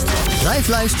 Blijf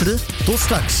luisteren. Tot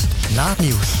straks. Na het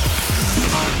nieuws.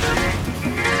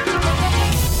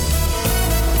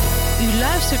 U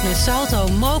luistert naar Salto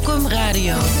Mokum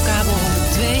Radio. Kabel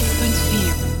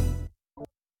 102.4.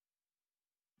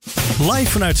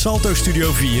 Live vanuit Salto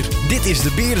Studio 4, dit is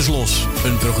De Bereslos.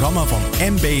 Een programma van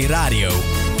MB Radio.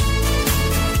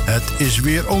 Het is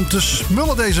weer om te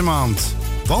smullen deze maand.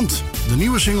 Want de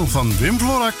nieuwe single van Wim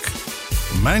Vlorak,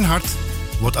 Mijn Hart,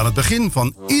 wordt aan het begin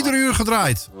van ieder uur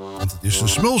gedraaid. Want het is de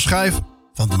smulschijf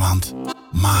van de maand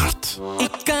maart.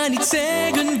 Ik kan niet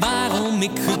zeggen waarom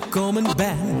ik gekomen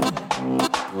ben.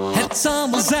 Het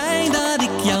zal wel zijn dat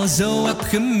ik jou zo heb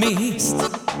gemist.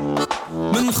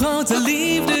 Mijn grote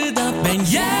liefde, dat ben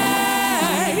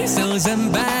jij. Zo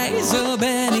zijn wij, zo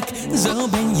ben ik, zo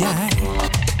ben jij.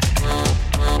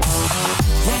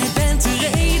 Jij bent de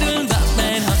reden dat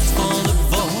mijn hart voller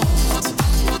wordt.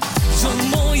 Zo'n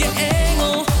mooie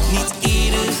engel, niet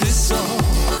ieder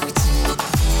gezocht.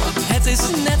 Het is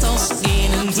net als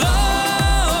in een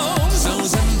droom. Zo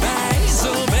zijn wij,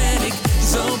 zo ben ik,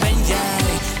 zo ben jij.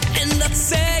 En dat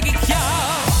zeg ik jou.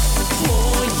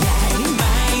 Hoor jij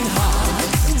mijn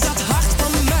hart, dat hart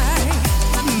van mij.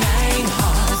 Mijn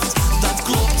hart, dat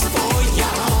klopt voor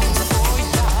jou.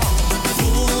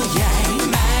 Voel jij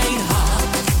mijn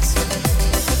hart?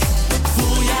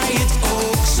 Voel jij het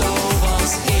ook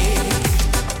zoals ik?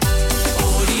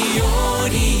 Odi,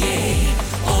 odi,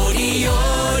 odi,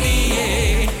 odi,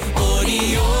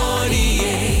 odi,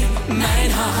 odi,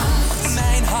 mijn hart,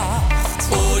 mijn hart.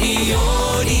 Odi,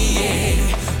 odi,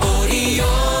 odi,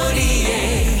 odi,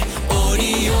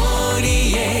 odi,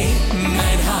 odi,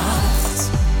 mijn hart.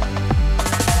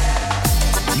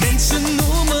 Mensen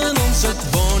noemen ons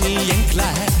het Bonnie en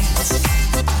Clyde.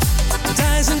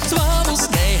 1012,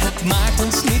 nee, het maakt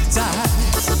ons niet uit.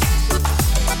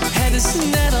 Het is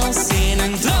net als in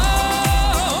een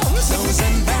droom. Zo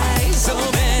zijn wij, zo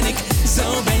ben ik,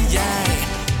 zo ben jij.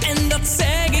 En dat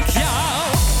zeg ik jou.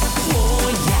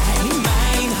 Hoor jij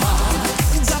mijn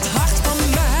hart, dat hart van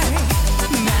mij.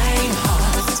 Mijn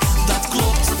hart, dat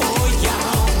klopt voor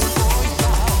jou.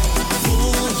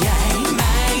 Voel jij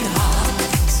mijn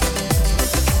hart?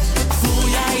 Voel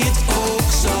jij het ook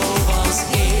zoals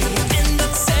ik? En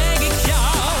dat zeg ik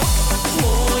jou.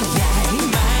 Hoor jij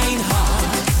mijn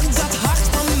hart, dat hart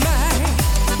van mij.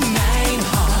 Mijn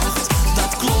hart,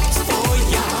 dat klopt voor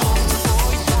jou.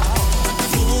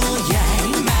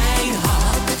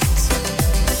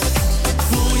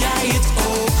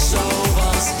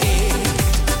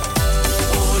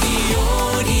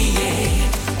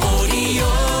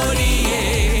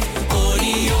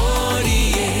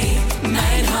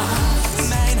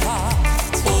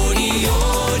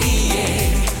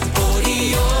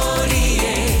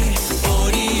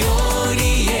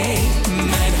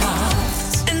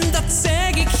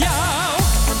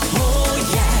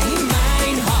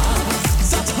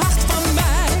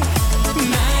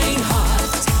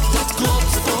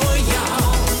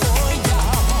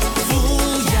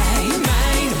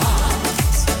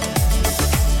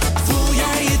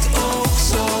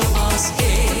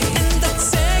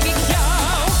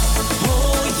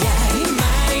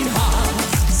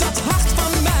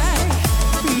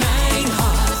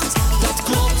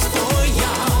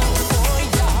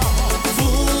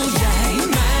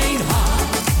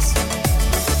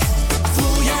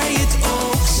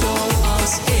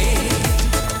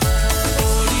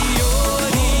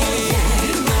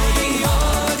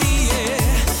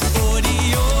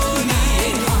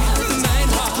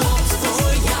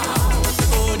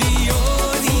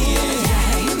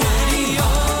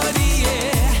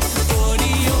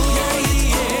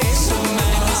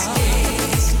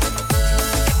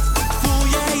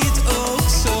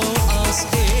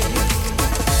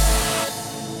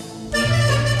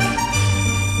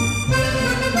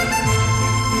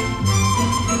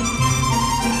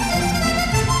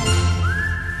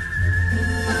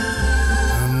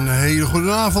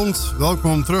 goedenavond.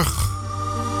 Welkom terug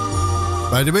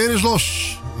bij De Beer is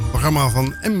Los. Een programma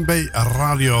van MB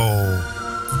Radio.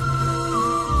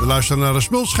 We luisteren naar de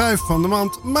smulschijf van de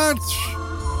maand maart.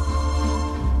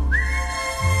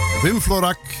 Wim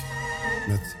Florak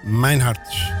met Mijn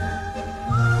Hart.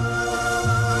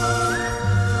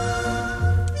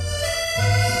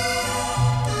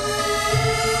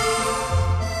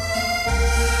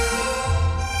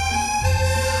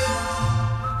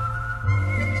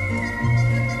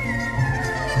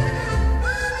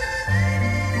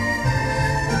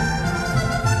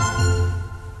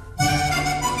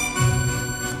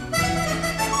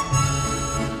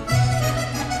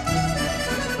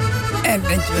 En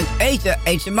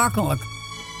eet ze makkelijk.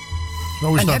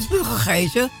 Zo is en dat. hebt u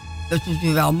gegeten, dat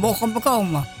u wel mogen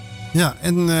bekomen. Ja,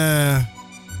 en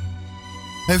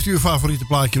heeft u uw favoriete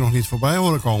plaatje nog niet voorbij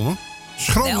horen komen?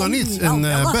 Schroom dan niet. En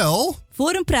bel.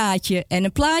 Voor een praatje en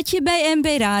een plaatje bij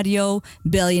MB Radio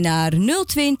bel je naar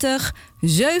 020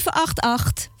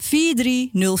 788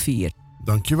 4304.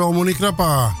 Dankjewel, Monique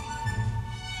Rappa.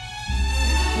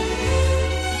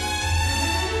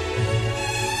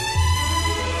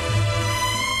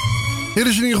 Hier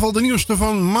is in ieder geval de nieuwste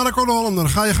van Marco de Hollander.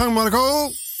 Ga je gang,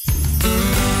 Marco.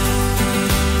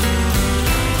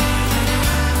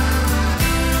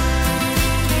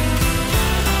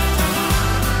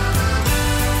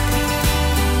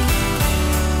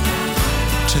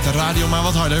 Zet de radio maar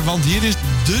wat harder, want hier is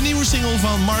de nieuwe single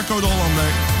van Marco de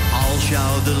Hollander. Als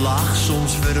jou de lach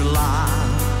soms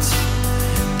verlaat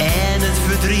en het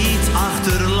verdriet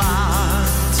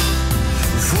achterlaat,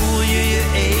 voel je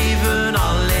je even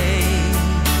alleen.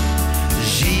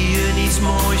 Zie je niets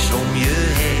moois om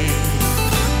je heen.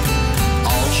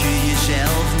 Als je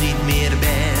jezelf niet meer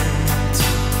bent,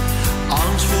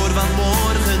 angst voor wat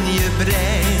morgen je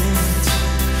brengt.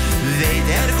 Weet,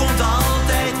 er komt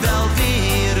altijd wel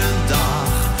weer een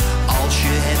dag, als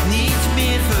je het niet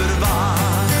meer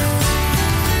verwacht.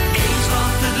 Eens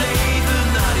lacht het leven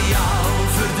naar jou,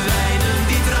 verdwijnen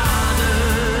die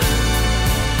tranen.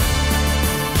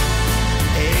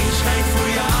 Eens schijnt voor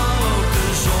jou ook de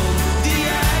zon die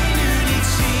jij nu niet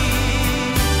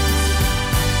ziet.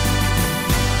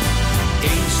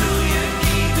 Eens zul je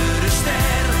iedere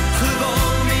ster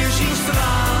gewoon weer zien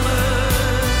stralen.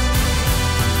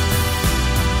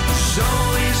 Zo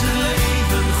is het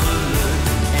leven, geluk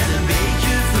en een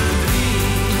beetje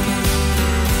verdriet.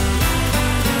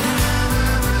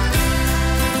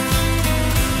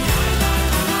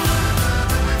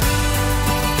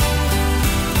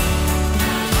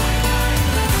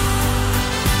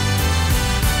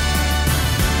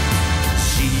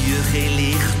 Zie je geen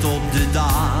licht op de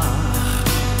dag?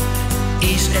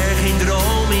 Is er geen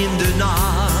droom in de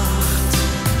nacht?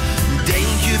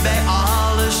 Denk je bij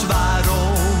alles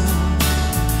waarom?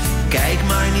 Kijk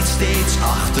maar niet steeds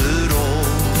achterom.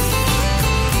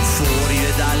 Voor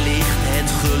je daar ligt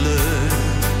het geluk.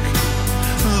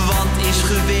 Want is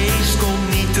geweest, komt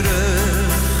niet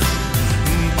terug.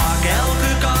 Pak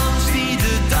elke kans die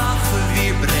de dag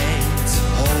weer brengt.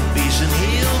 Hoop is een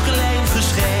heel klein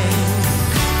geschenk.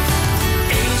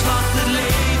 Eens lacht het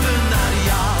leven naar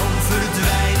jou,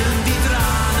 verdwijnen die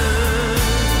tranen.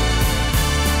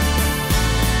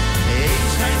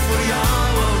 Eens schijnt voor jou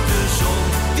ook de zon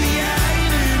die jij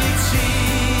nu niet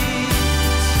ziet.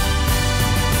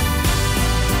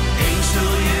 Eens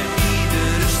zul je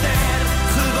iedere ster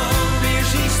gewoon weer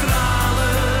zien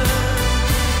stralen.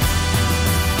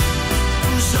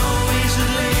 Zo is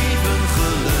het leven,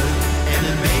 geluk en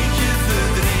een beetje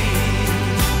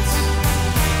verdriet.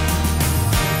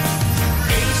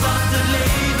 Eens lacht het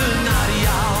leven naar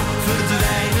jou,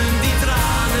 verdwijnen die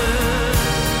tranen.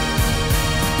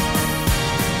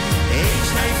 Eens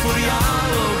schijnt voor jou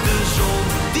ook de zon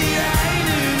die jij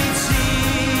nu niet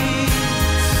ziet.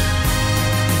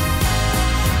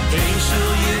 Eens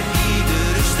zul je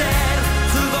iedere ster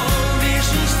gewoon weer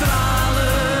zien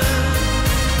stralen.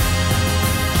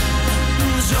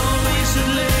 Zo is het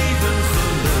leven,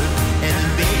 geluk en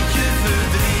een beetje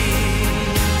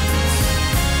verdriet.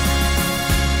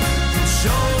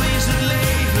 Zo is het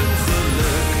leven,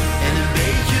 geluk en een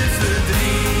beetje verdriet.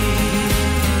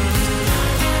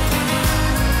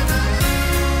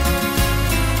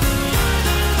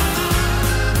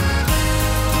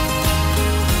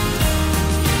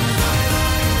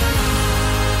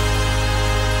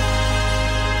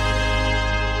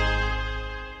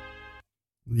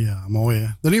 Ja, mooi hè.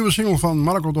 De nieuwe single van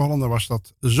Marco de Hollander was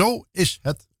dat. Zo is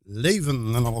het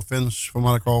leven. En alle fans van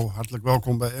Marco, hartelijk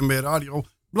welkom bij MB Radio.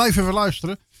 Blijf even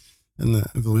luisteren. En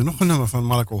wil je nog een nummer van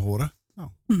Marco horen? Nou,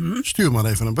 stuur maar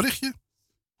even een berichtje.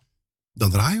 dan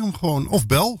draai je hem gewoon. Of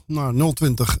bel naar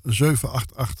 020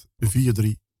 788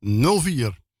 4304.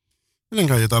 En dan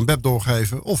kan je het aan Beb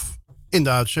doorgeven. Of in de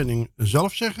uitzending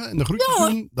zelf zeggen. En de groetjes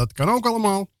doen. Dat kan ook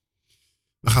allemaal.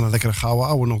 We gaan een lekkere gouden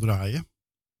ouwe nog draaien.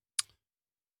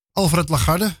 Alfred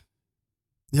Lagarde.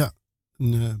 Ja,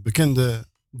 een bekende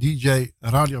DJ,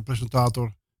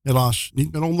 radiopresentator. Helaas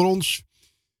niet meer onder ons.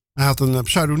 Hij had een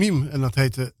pseudoniem en dat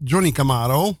heette Johnny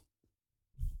Camaro.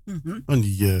 En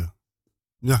die,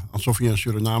 alsof hij een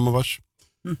Suriname was.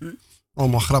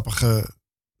 Allemaal grappige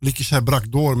liedjes. Hij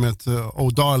brak door met Oh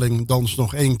Darling, dans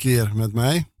nog 1 keer met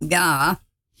mij. Ja.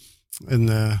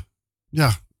 En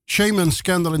Shaman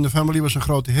Scandal in the Family was een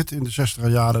grote hit in de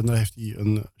 60er jaren. En daar heeft hij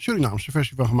een Surinaamse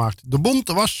versie van gemaakt. De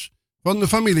bonte was van de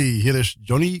familie. Hier is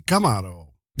Johnny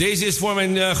Camaro. Deze is voor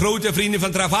mijn grote vrienden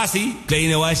van Travassi.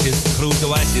 Kleine wasjes, grote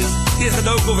wasjes. Dit gaat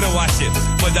ook over een wasje,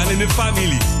 maar dan in de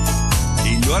familie.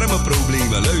 Enorme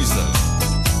problemen, luister.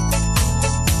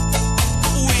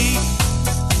 We,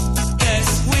 yes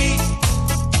we.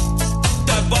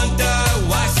 De bonte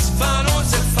was van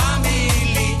onze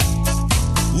familie.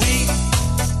 We,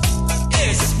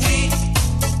 yes we.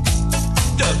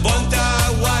 De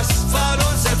bonte was van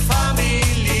onze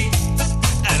familie.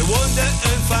 Er woonde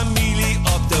een familie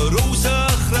op de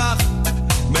Rozengracht.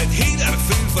 Met heel erg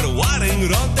veel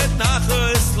verwarring rond het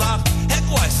nageslacht. Het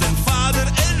was een vader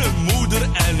en een moeder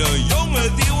en een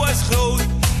jongen die was groot.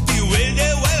 Die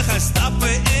wilde wel gaan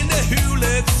stappen in de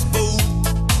huwelijksboot.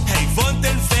 Hij vond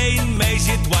een fijn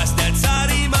meisje, het was net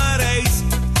Sari Marijs.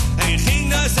 Hij ging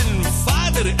naar zijn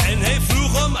vader en hij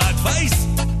vroeg om advies.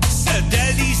 Zijn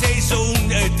daddy zei zoon,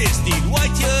 het is niet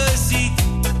wat je ziet.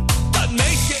 Dat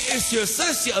meisje is je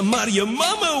zusje, maar je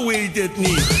mama weet het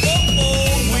niet.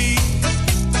 Oh, we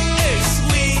is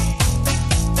we.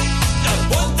 De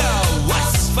bonte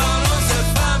was van onze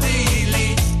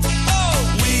familie. Oh,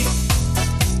 we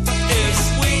is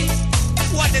we.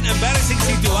 Wat een embarrassing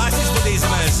situaties voor deze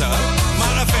mensen.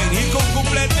 Maar afijn, hier komt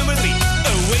compleet nummer 3.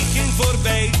 Een week ging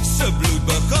voorbij, zijn bloed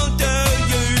begon te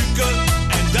jeuken.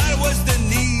 En daar was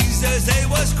Denise, zij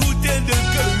was goed in de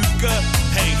keuken.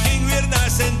 Hij ging weer naar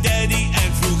zijn daddy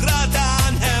en vroeg raad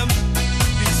aan hem.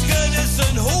 Die schudde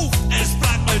zijn hoofd en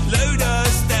sprak met luide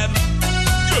stem.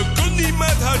 Je kunt niet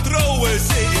met haar trouwen,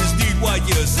 ze is niet wat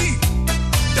je ziet.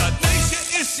 Dat meisje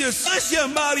is je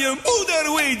zusje, maar je moeder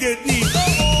weet het niet.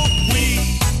 Oh, we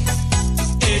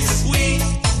is we.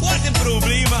 Wat een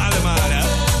problemen allemaal, hè.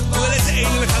 Willen ze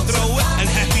eindelijk gaan trouwen en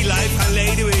happy life gaan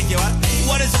leiden, weet je wat?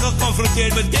 Worden ze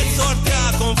geconfronteerd met dit soort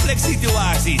conflict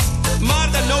situaties.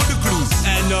 Maar dan nou de clue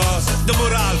en de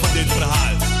moraal van dit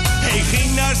verhaal. Hij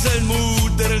ging naar zijn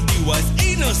moeder, die was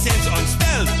enigszins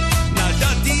ontsteld.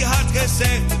 Nadat hij had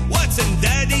gezegd wat zijn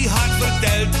daddy had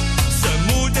verteld. Zijn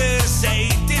moeder zei,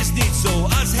 het is niet zo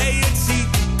als hij het ziet.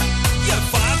 Je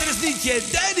vader is niet je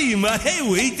daddy, maar hij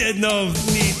weet het nog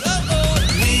niet. Oh,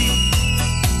 we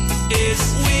is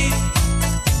we.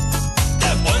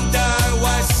 De bonte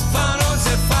was van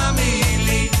onze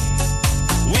familie.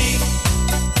 We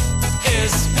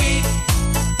is we.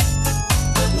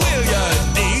 Wil je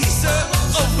deze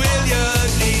of wil je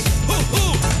die?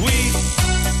 We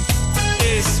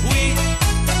is we.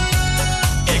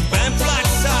 Ik ben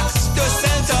platzaks, dus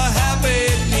centen heb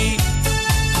ik niet.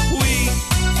 We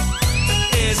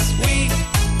is we.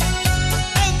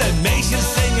 En de meisjes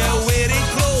zingen weer in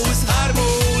close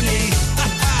harmonie.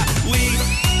 We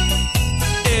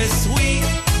is we.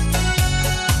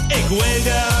 Ik wilde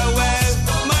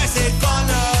wel, maar ze kon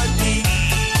het niet.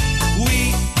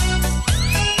 We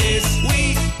is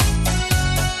we.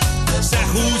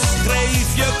 Zeg hoe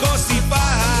schreef je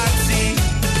constipatie?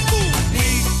 We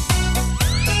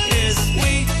is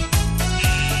we.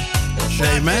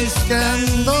 Shaman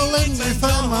Scandal in the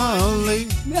family.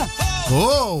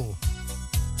 Oh,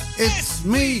 it's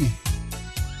me.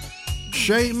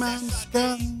 Shaman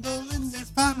Scandal in the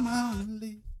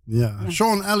family. Ja,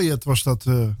 Sean Elliott was dat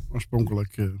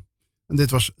oorspronkelijk. En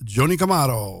dit was Johnny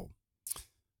Camaro.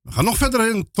 We gaan nog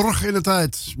verder terug in de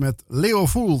tijd met Leo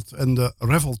Fuld en de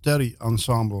Revel Terry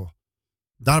Ensemble.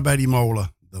 Daar bij die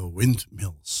molen, The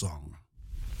Windmill Song.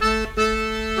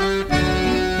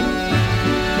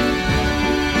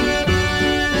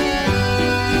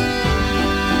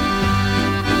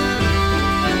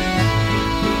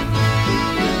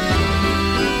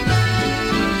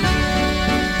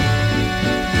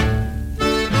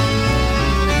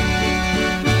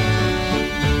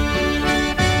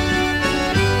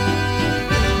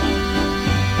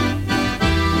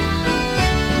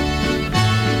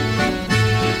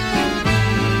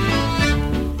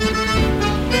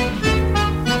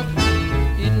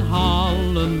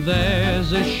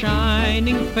 There's a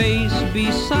shining face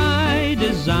beside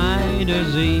a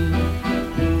Zuiderzee.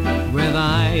 With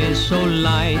eyes so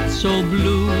light, so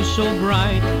blue, so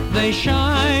bright, they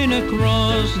shine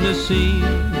across the sea.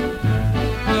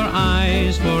 Her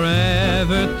eyes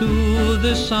forever to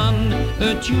the sun,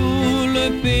 a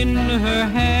tulip in her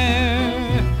hair.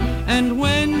 And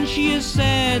when she is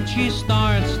sad, she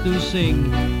starts to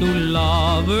sing to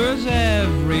lovers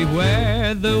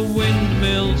everywhere. The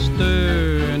windmill's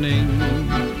turning,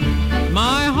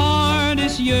 my heart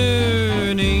is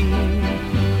yearning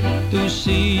to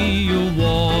see you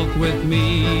walk with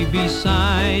me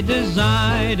beside the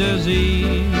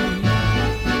Zuiderzee.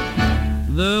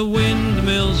 The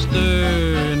windmill's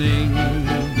turning,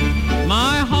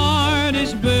 my heart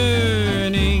is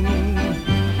burning,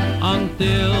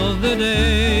 until the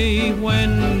day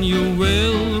when you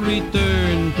will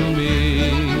return to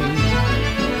me.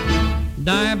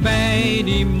 Daar bij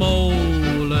die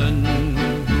molen,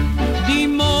 die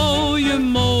mooie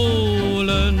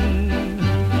molen,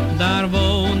 daar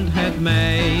woont het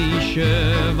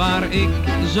meisje waar ik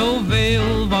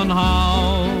zoveel van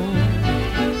hou.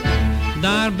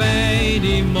 Daar bij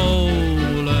die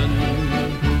molen,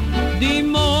 die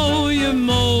mooie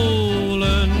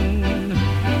molen,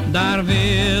 daar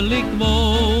wil ik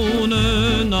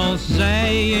wonen als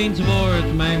zij eens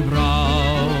wordt mijn vrouw.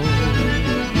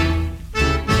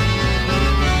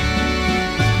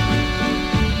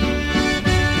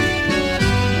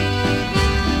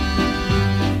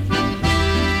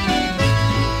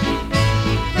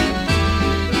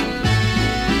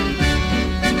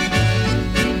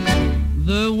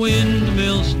 The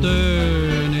windmill's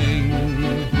turning,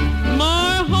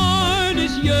 my heart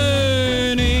is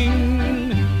yearning,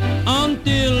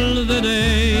 until the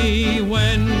day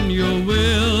when you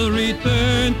will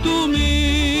return to me.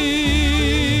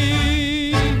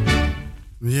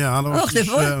 Ja, dat was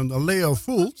dus, Leo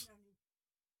Fuld.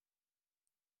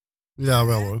 Ja,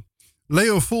 wel hoor.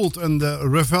 Leo Fuld en de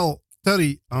Revel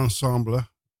Terry Ensemble.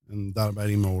 En daarbij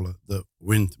die molen, de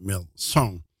Windmill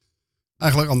Song.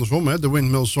 Eigenlijk andersom, hè? De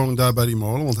Windmill Song daar bij die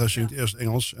molen. Want hij zingt eerst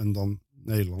Engels en dan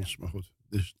Nederlands. Maar goed,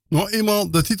 dus nog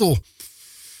eenmaal de titel.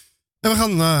 En we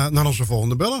gaan naar onze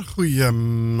volgende beller.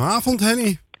 Goedenavond,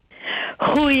 Henny.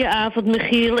 Goedenavond,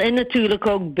 Michiel. En natuurlijk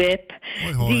ook Beb.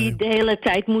 Hoi, hoi. Die de hele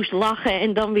tijd moest lachen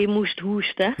en dan weer moest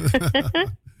hoesten.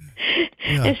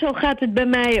 Ja. En zo gaat het bij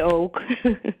mij ook.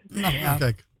 Nou, ja.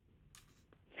 Kijk.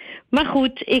 Maar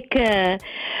goed,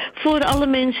 voor alle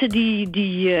mensen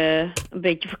die een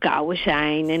beetje verkouden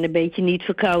zijn en een beetje niet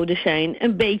verkouden zijn,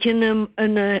 een beetje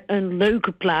een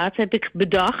leuke plaat heb ik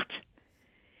bedacht.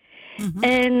 Mm-hmm.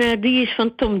 En die is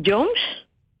van Tom Jones.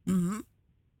 Mm-hmm.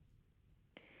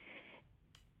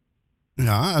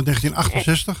 Ja, uit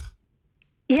 1968.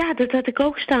 Ja, dat had ik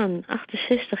ook staan.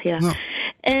 68, ja. Nou.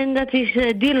 En dat is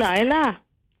Delilah.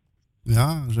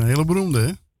 Ja, dat is een hele beroemde,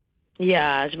 hè?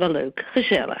 Ja, is wel leuk.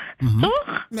 Gezellig. Mm-hmm.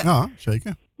 Toch? Ja,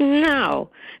 zeker. Nou,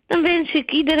 dan wens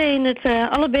ik iedereen het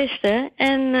allerbeste.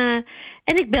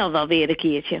 En ik bel wel weer een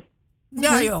keertje.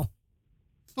 Ja, joh.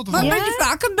 Maar een beetje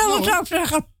vaker bellen, zou ik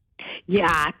zeggen.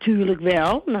 Ja, tuurlijk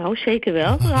wel. Nou, zeker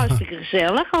wel. Hartstikke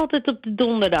gezellig. Altijd op de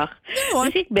donderdag. Ja,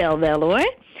 dus ik bel wel,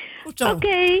 hoor.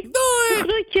 Oké. Doei.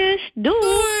 Groetjes.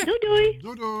 Doei. Doei. Doei.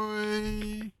 Doei,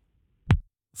 doei.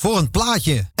 Voor een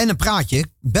plaatje en een praatje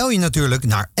bel je natuurlijk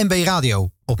naar MB Radio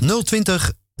op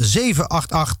 020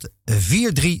 788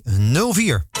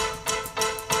 4304.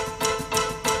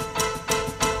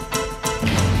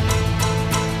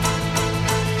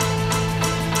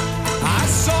 I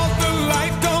saw the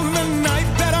light on the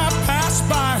night that I passed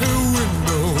by her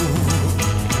window.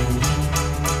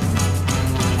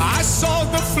 I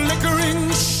saw the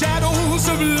flickering shadows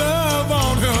of love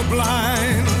on her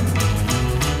blind.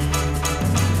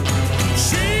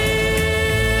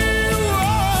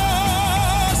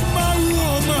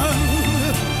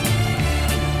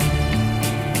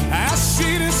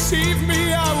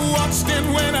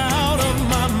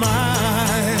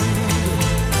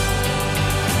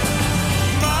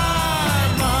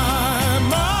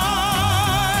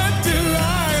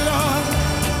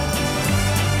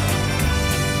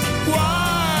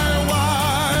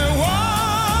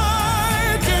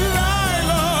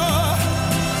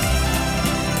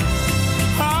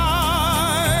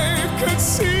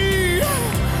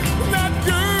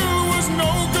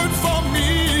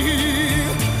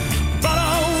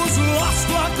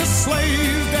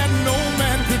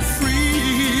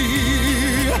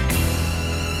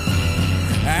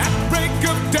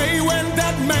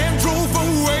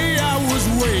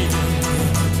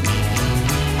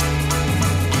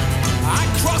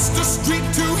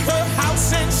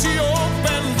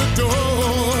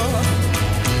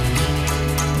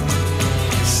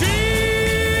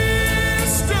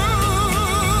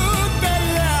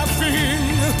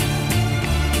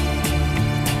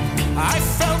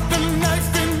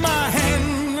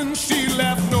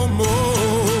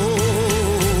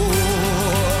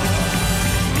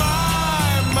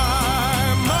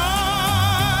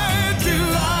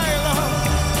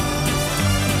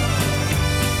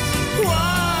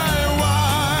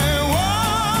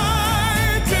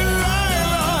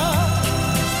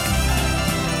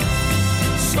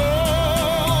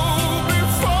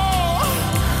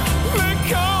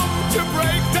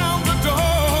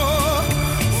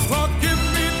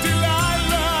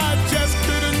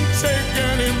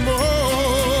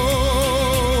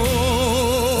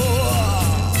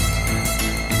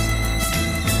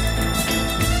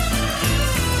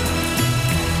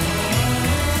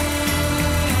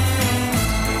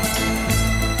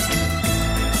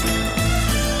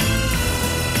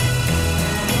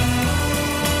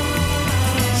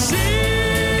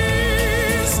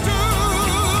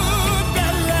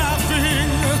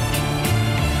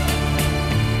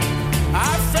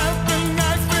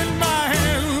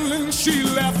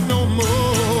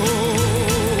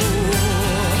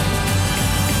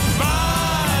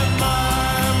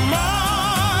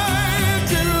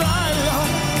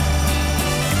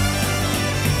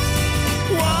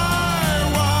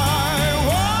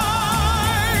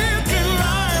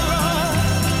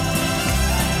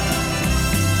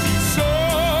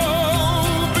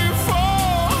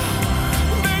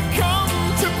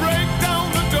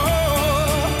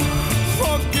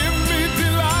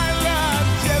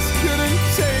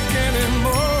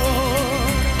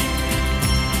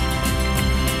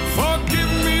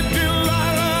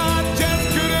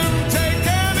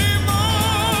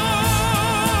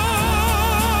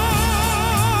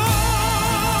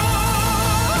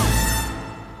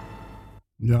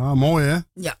 Ja, mooi hè?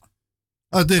 Ja.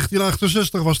 Uit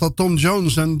 1968 was dat Tom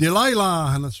Jones en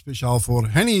Delilah. En dat is speciaal voor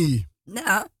Henny.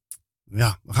 Nou.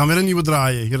 Ja, we gaan weer een nieuwe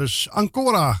draaien. Hier is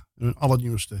Ancora, hun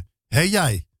allernieuwste. Hey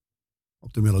jij.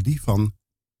 Op de melodie van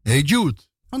Hey Jude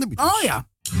van de Beatles. Oh ja.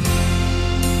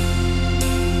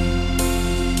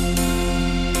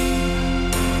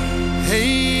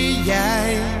 Hey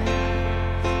jij,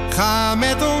 ga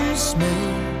met ons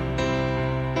mee.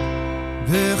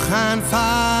 We gaan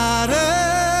varen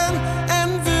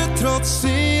en we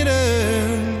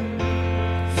trotseren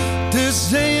de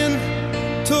zeeën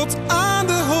tot aan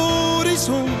de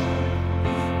horizon,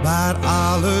 waar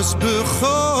alles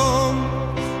begon,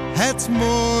 het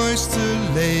mooiste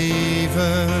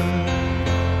leven.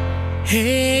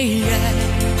 Hey jij,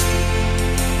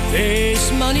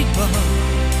 wees maar niet bang.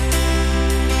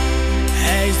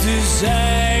 Hijs de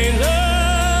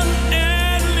zeilen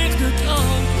en licht het anker.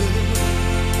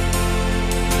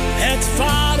 Het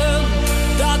varen,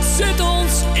 dat zit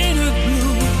ons in het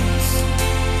bloed.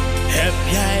 Heb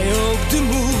jij ook de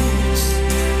moed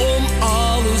om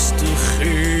alles te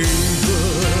geven?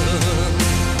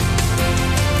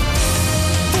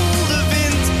 Voel de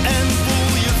wind en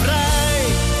voel je vrij,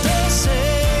 de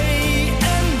zee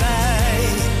en mij.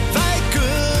 Wij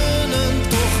kunnen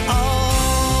toch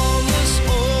alles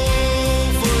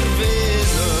overwinnen.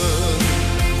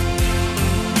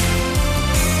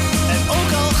 En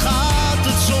ook al gaat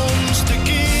het soms te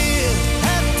keer,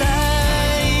 het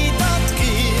tij dat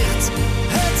keert,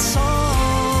 het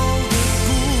zal de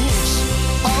koers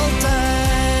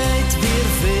altijd weer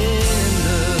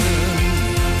vinden.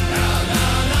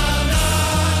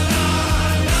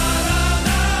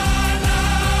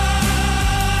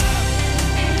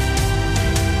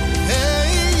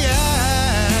 Hey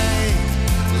jij,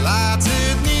 laat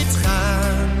het niet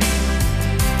gaan.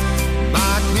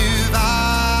 Maak nu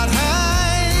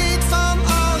waarheid van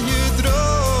al je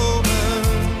dromen.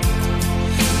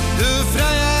 De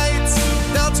vrijheid,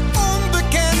 dat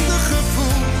onbekende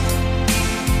gevoel.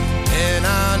 En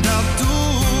aan dat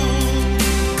doel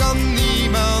kan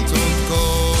niemand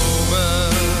ontkomen.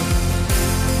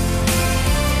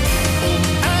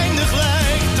 Oneindig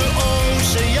lijkt de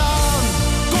oceaan,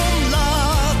 kom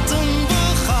laten we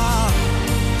gaan.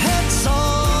 Het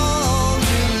zal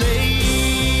je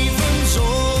leven zo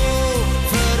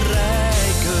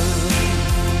verrijken.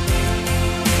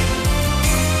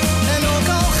 En ook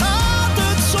al gaat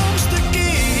het soms te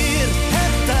keer,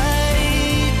 het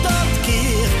tij dat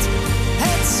keert,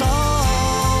 het zal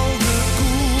de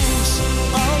koers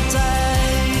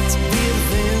altijd weer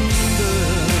vinden.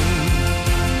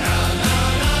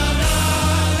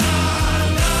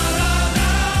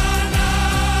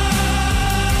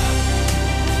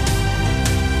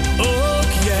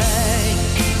 Ook jij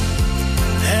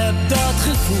hebt dat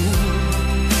gevoel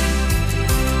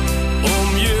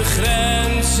om je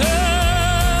grenzen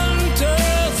te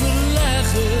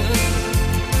verleggen.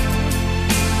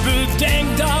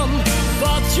 Bedenk dan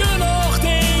wat je nog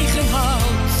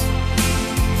tegenhoudt.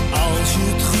 Als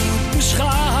je het goed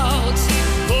beschouwt,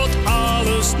 wordt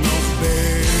alles nog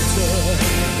beter.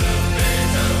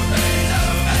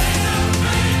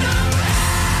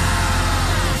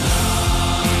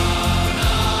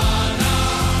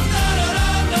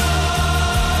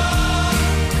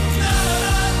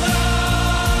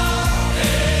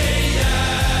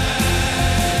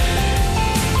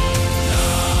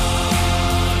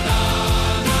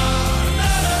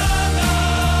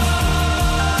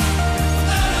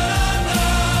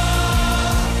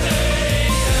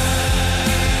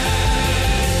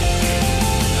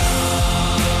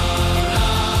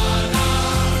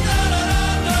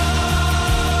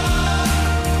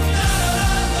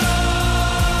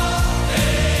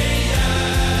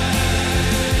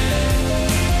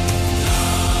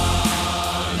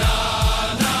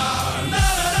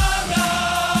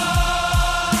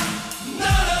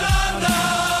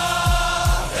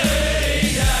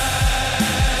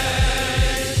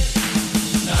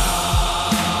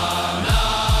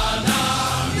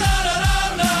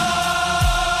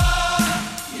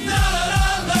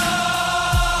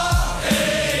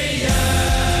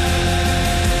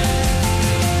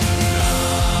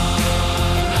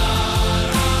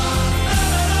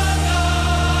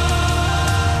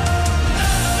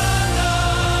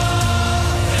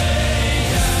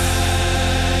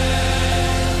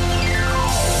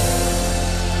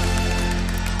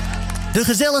 De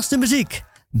gezelligste muziek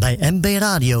bij MB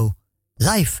Radio.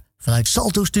 Live vanuit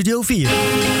Salto Studio 4.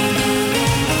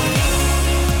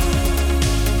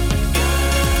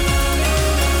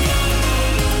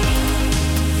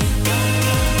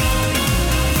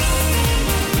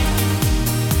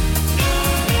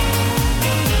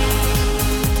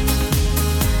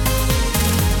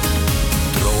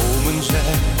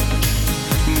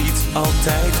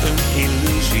 tijd een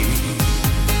illusie.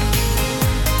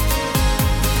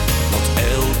 Want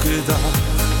elke dag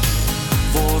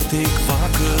word ik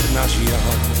wakker naast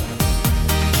jou.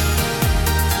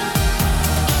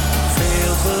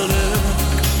 Veel geluk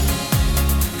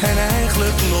en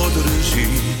eigenlijk nooit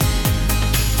ruzie.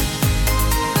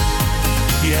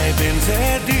 Jij bent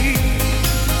er die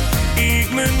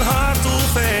ik mijn hart op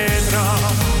vertrouw.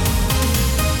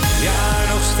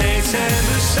 Ja, nog steeds zijn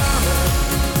we samen.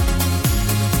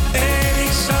 En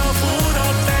ik zal voor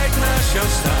altijd naast jou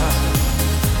staan.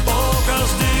 Ook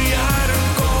als de jaren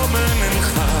komen en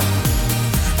gaan,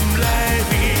 blijf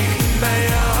ik bij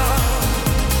jou.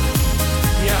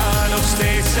 Ja, nog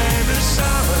steeds zijn we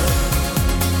samen.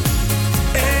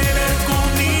 En er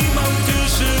komt niemand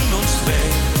tussen ons twee.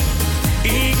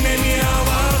 Ik neem jou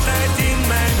altijd in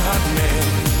mijn hart mee.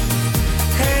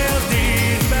 Heel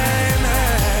dicht bij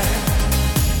mij.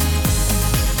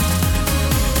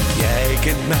 Jij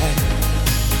kent mij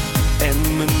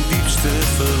en mijn diepste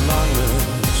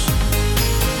verlangens.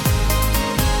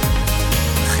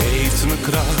 Geeft me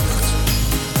kracht,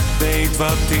 weet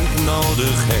wat ik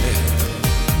nodig heb.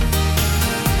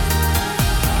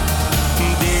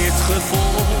 Dit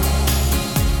gevoel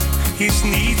is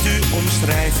niet te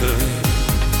omschrijven.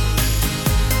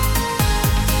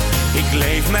 Ik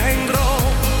leef mijn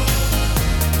droom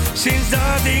sinds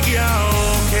dat ik jou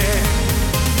ken.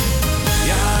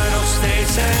 Ja, nog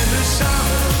steeds zijn we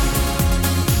samen.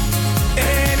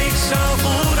 En ik zal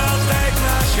voor altijd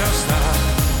naast jou staan.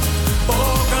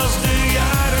 Ook als de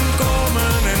jaren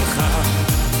komen en gaan,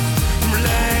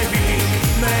 blijf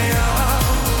ik bij jou.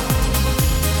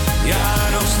 Ja,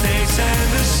 nog steeds zijn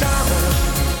we samen.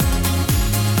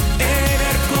 En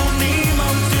er komt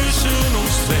niemand tussen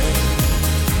ons twee.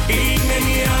 Ik neem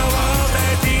jou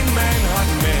altijd in mijn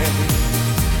hart mee.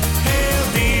 Heel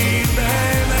diep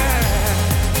bij mij.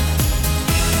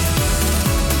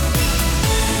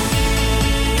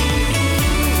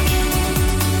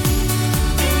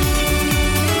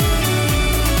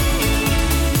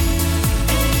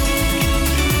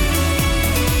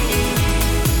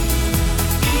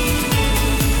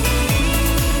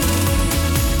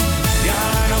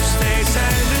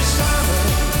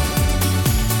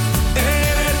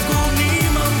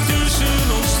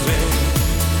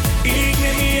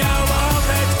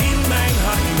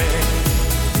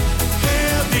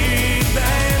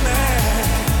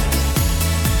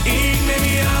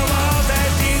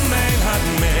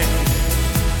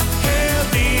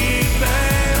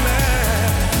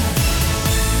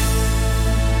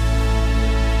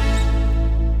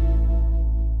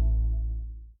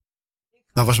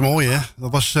 Dat was mooi, hè?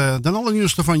 Dat was de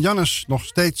allernieuwste van Jannes. Nog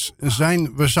steeds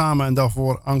zijn we samen. En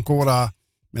daarvoor Ancora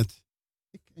met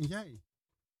Ik en Jij.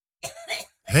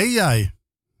 Hey jij.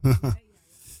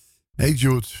 Hey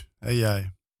Jude. Hey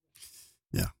jij.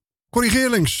 Ja. Corrie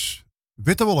Geerlings,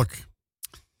 Witte Wolk.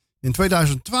 In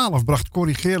 2012 bracht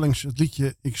Corrie Geerlings het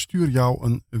liedje Ik stuur jou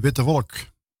een witte wolk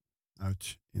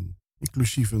uit.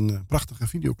 Inclusief een prachtige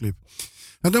videoclip.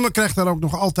 Het nummer krijgt daar ook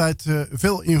nog altijd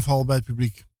veel inval bij het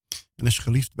publiek. En is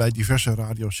geliefd bij diverse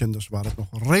radiozenders waar het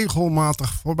nog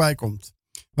regelmatig voorbij komt.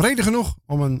 Reden genoeg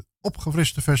om een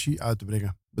opgefriste versie uit te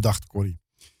brengen, bedacht Corrie.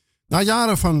 Na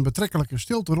jaren van betrekkelijke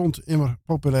stilte rond immer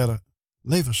populaire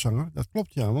levenszanger, dat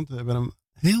klopt ja, want we hebben hem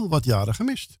heel wat jaren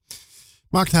gemist,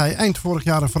 maakte hij eind vorig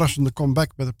jaar een verrassende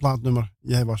comeback met het plaatnummer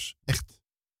Jij was echt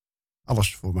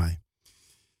alles voor mij.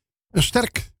 Een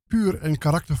sterk, puur en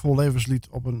karaktervol levenslied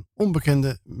op een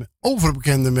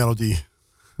overbekende melodie.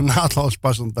 Naadloos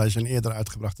passend bij zijn eerder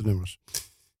uitgebrachte nummers.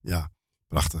 Ja,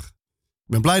 prachtig. Ik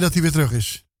ben blij dat hij weer terug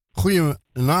is.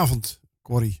 Goedenavond,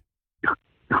 Corrie.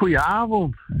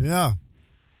 Goedenavond. Ja.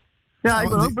 Ja, ik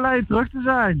ben ook blij terug te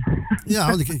zijn. Ja,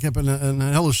 want ik heb een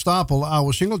hele stapel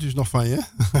oude singeltjes nog van je.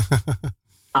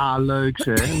 Ah, leuk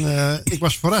zeg. En, ik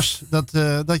was verrast dat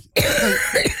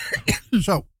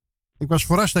zo. Ik was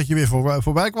verrast dat je weer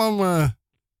voorbij kwam.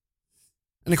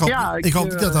 En ik hoop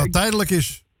dat dat tijdelijk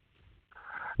is.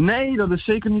 Nee, dat is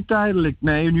zeker niet tijdelijk.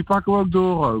 Nee, nu pakken we ook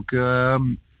door ook.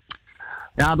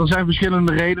 Ja, er zijn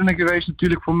verschillende redenen geweest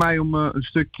natuurlijk voor mij om een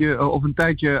stukje of een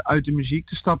tijdje uit de muziek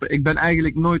te stappen. Ik ben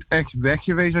eigenlijk nooit echt weg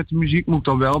geweest uit de muziek, moet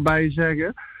ik er wel bij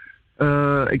zeggen.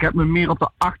 Ik heb me meer op de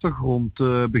achtergrond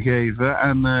begeven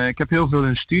en ik heb heel veel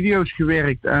in studio's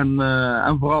gewerkt en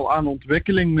vooral aan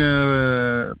ontwikkeling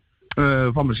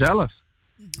van mezelf.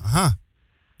 Aha.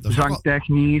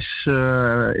 Zangtechnisch,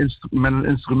 met een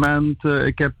instrument,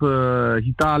 ik heb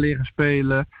gitaar leren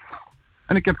spelen.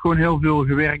 En ik heb gewoon heel veel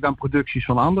gewerkt aan producties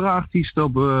van andere artiesten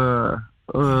op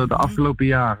de afgelopen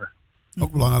jaren.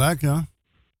 Ook belangrijk, ja.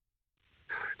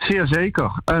 Zeer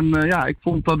zeker. En ja, ik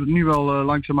vond dat het nu wel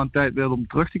langzaamaan tijd werd om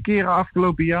terug te keren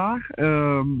afgelopen jaar.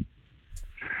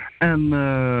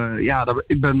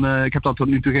 Ik heb daar tot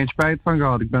nu toe geen spijt van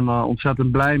gehad. Ik ben daar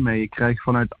ontzettend blij mee. Ik krijg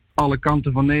vanuit alle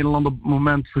kanten van Nederland op het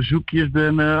moment verzoekjes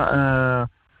binnen.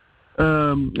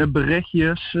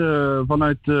 Berichtjes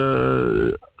vanuit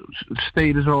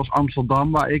steden zoals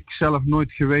Amsterdam, waar ik zelf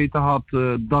nooit geweten had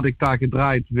dat ik daar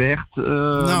gedraaid werd.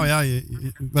 Nou ja,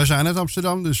 wij zijn uit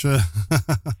Amsterdam, dus...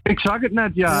 Ik zag het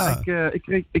net, ja.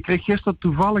 Ik kreeg gisteren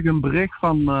toevallig een bericht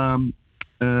van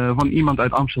iemand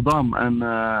uit Amsterdam. En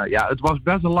ja, het was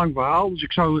best een lang verhaal, dus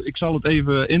ik zal het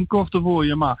even inkorten voor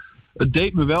je, maar het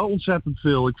deed me wel ontzettend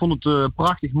veel. Ik vond het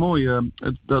prachtig mooi.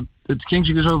 Het ging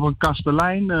zich dus over een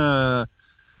kastelein.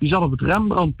 Die zat op het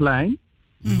Rembrandtplein.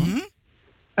 Mm-hmm.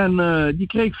 En die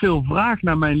kreeg veel vraag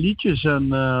naar mijn liedjes.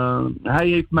 En hij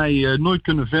heeft mij nooit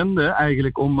kunnen vinden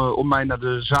eigenlijk om mij naar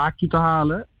de zaak toe te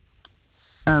halen.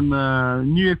 En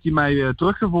nu heeft hij mij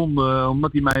teruggevonden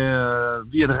omdat hij mij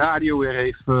via de radio weer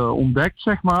heeft ontdekt,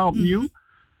 zeg maar, opnieuw. Mm-hmm.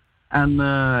 En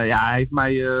ja, hij heeft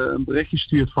mij een bericht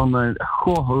gestuurd van...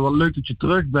 goh, wat leuk dat je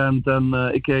terug bent.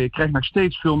 En ik krijg nog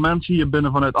steeds veel mensen hier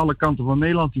binnen vanuit alle kanten van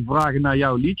Nederland... die vragen naar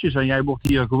jouw liedjes. En jij wordt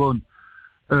hier gewoon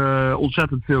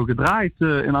ontzettend veel gedraaid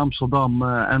in Amsterdam.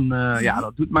 Ja,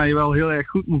 dat doet mij wel heel erg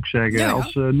goed, moet ik zeggen. Ja.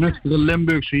 Als nuchtere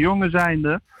Limburgse jongen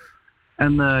zijnde.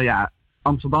 En ja,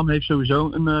 Amsterdam heeft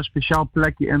sowieso een speciaal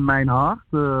plekje in mijn hart.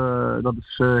 Dat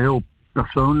is heel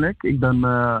persoonlijk. Ik ben...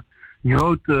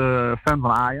 groot fan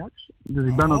van Ajax. Dus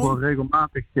ik ben ook wel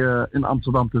regelmatig in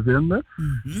Amsterdam te vinden.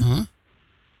 Mm-hmm.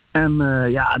 En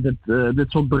ja,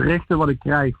 dit soort berichten wat ik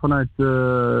krijg vanuit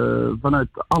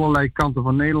allerlei kanten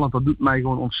van Nederland, dat doet mij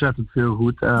gewoon ontzettend veel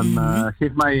goed. En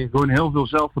geeft mij gewoon heel veel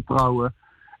zelfvertrouwen.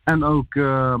 En ook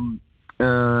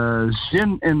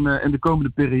zin in de komende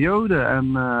periode.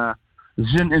 En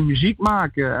zin in muziek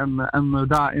maken. En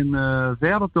daarin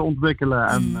verder te ontwikkelen.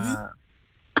 En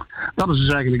dat is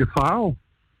dus eigenlijk het verhaal.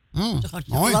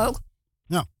 Mooi.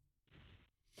 Ja.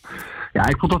 Ja,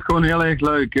 ik vond dat gewoon heel erg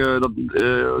leuk.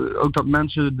 Ook dat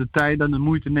mensen de tijd en de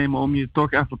moeite nemen om je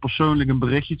toch even persoonlijk een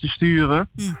berichtje te sturen.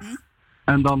 Mm-hmm.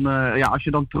 En dan, ja, als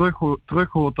je dan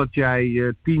terug hoort dat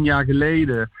jij 10 jaar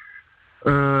geleden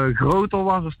groter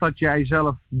was dan dat jij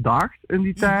zelf dacht in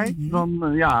die tijd,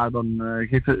 dan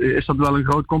is dat wel een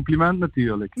groot compliment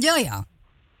natuurlijk. Ja, ja.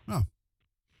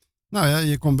 Nou ja,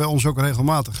 je komt bij ons ook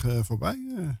regelmatig voorbij.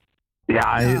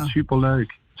 Ja,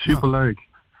 superleuk. Superleuk.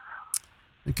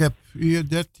 Ik heb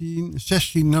hier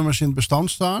 16 nummers in het bestand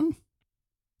staan.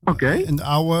 Oké. In de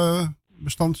oude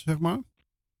bestand, zeg maar.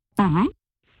 Mm-hmm.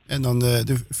 En dan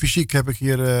de fysiek heb ik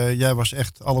hier, jij was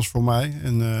echt alles voor mij.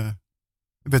 En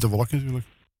Witte Wolk natuurlijk.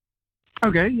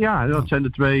 Oké, ja, dat zijn de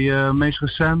 2 meest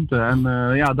recente. En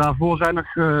ja, daarvoor zijn nog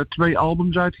 2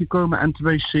 albums uitgekomen en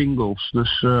 2 singles.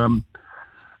 Dus...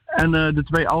 En de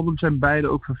 2 albums zijn beide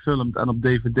ook verfilmd en op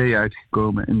DVD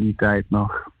uitgekomen in die tijd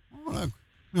nog. Oh, leuk.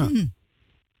 Ja.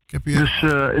 Ik heb hier dus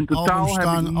in totaal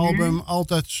staan, heb ik nu... album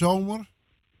Altijd Zomer.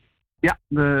 Ja,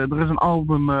 er is een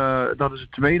album, dat is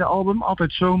het tweede album,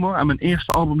 Altijd Zomer. En mijn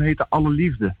eerste album heette Alle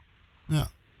Liefde. Ja,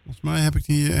 volgens mij heb ik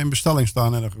die in bestelling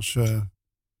staan ergens.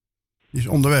 Die is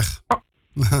onderweg.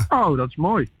 Oh, dat is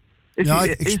mooi. Ik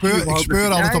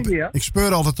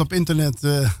speur altijd op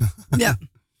internet. Ja.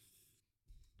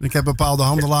 Ik heb bepaalde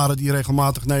handelaren die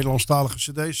regelmatig Nederlandstalige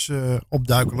cd's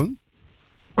opduikelen.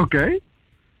 Oké.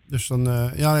 Dus dan,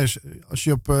 als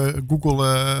je op Google,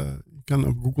 je kan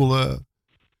op Google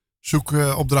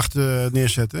zoekopdrachten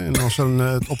neerzetten. En als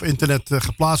dan op internet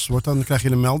geplaatst wordt, dan krijg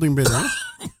je een melding binnen.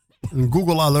 Een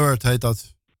Google Alert heet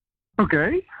dat.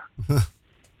 Oké.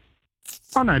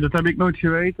 Oh nee, dat heb ik nooit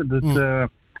geweten. Dus,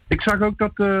 ik zag ook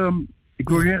dat... Ik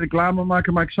wil geen reclame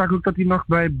maken, maar ik zag ook dat hij nog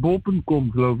bij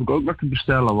bol.com, geloof ik, ook nog te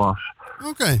bestellen was.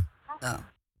 Oké. Ja.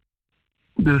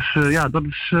 Dus ja, dat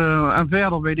is... en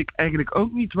verder weet ik eigenlijk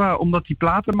ook niet waar, omdat die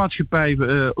platenmaatschappij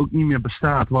ook niet meer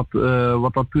bestaat,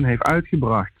 wat dat toen heeft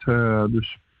uitgebracht.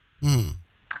 Dus...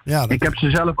 Ja, ik heb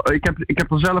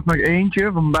er zelf nog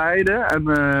eentje van beide en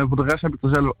voor de rest heb ik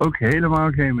er zelf ook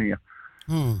helemaal geen meer.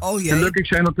 Oh jee. Gelukkig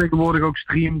zijn er tegenwoordig ook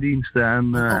streamdiensten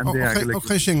en dergelijke. Ook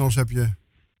geen singles heb je?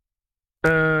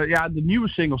 Ja, de nieuwe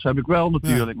singles heb ik wel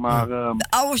natuurlijk, maar... de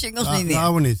oude singles niet meer? De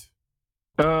oude niet.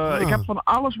 Ik heb van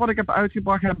alles wat ik heb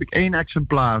uitgebracht, heb ik 1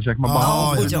 exemplaar, zeg maar.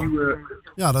 Behalve de nieuwe...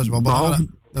 Ja, dat is wel belangrijk.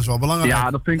 Dat is wel belangrijk.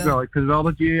 Ja, dat vind ik wel. Ik vind wel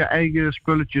dat je je eigen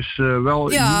spulletjes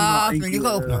wel... Ja, vind ik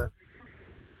ook.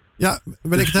 Ja,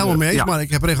 ben ik het helemaal mee eens, maar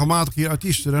ik heb regelmatig hier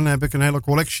artiesten en dan heb ik een hele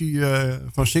collectie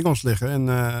van singles liggen. En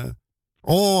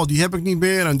die heb ik niet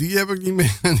meer en die heb ik niet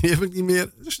meer en die heb ik niet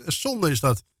meer. Dus, zonde is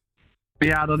dat.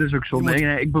 Ja, dat is ook zonde.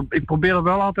 Nee, ik probeer er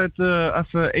wel altijd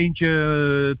even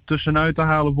eentje tussenuit te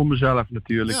halen voor mezelf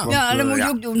natuurlijk. Ja, Want, dat moet je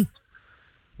ook doen.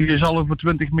 Je zal over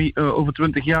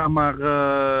 20 jaar maar,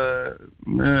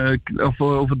 of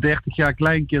over 30 jaar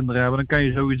kleinkinderen hebben. Dan kan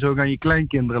je sowieso aan je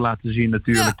kleinkinderen laten zien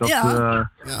natuurlijk.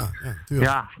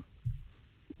 Ja.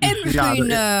 En misschien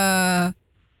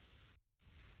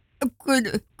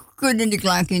kunnen die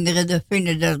kleinkinderen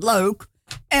vinden dat leuk.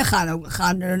 En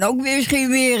gaan er dan ook misschien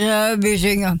weer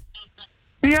zingen.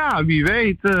 Ja, wie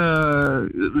weet.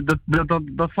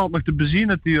 Dat valt nog te bezien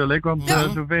natuurlijk. Want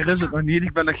zover is het nog niet.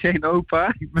 Ik ben nog geen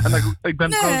opa. Ik ben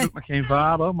trouwens ook nog geen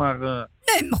vader. Maar,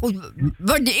 nee, maar goed.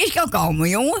 Wat er is kan komen,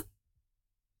 jongen.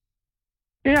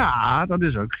 Ja, dat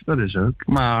is ook.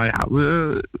 Maar ja,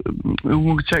 hoe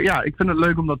moet ik het zeggen? Ja, ik vind het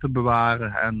leuk om dat te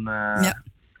bewaren.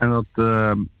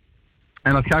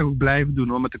 En dat ga ik ook blijven doen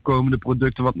hoor, met de komende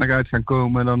producten wat nog uit gaan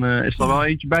komen. Dan is er wel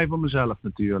eentje bij voor mezelf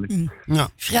natuurlijk. Ja.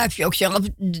 Schrijf je ook zelf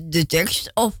de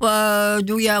tekst of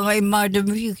doe je alleen maar de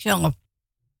muziek zelf?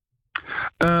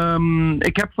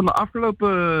 Ik heb van de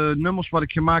afgelopen nummers wat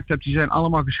ik gemaakt heb, die zijn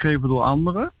allemaal geschreven door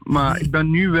anderen. Maar ik ben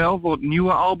nu wel voor het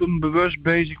nieuwe album bewust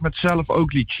bezig met zelf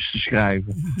ook liedjes te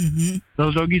schrijven. Dat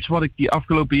is ook iets wat ik die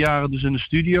afgelopen jaren dus in de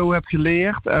studio heb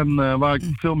geleerd. En waar ik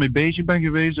veel mee bezig ben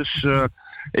geweest. Dus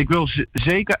ik wil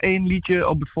zeker 1 liedje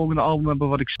op het volgende album hebben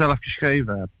wat ik zelf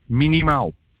geschreven heb.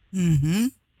 Minimaal.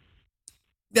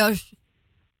 Ja,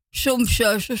 soms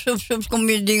kom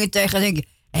je dingen tegen en denk je,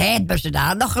 hebben ze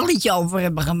daar nog een liedje over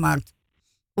hebben gemaakt?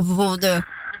 Of bijvoorbeeld,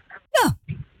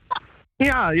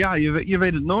 Ja, je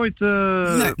weet het nooit.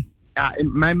 Nee. Ja,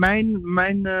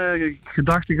 mijn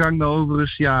gedachtegang daarover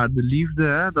is de liefde.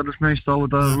 Hè? Dat is meestal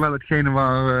wel hetgene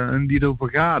waar een lied over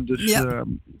gaat. Dus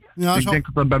ik denk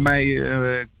dat bij mij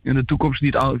in de toekomst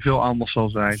niet veel anders zal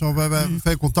zijn. Zo waar we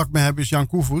veel contact mee hebben is Jan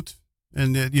Koevoet.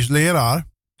 En die is leraar.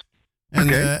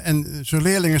 En zijn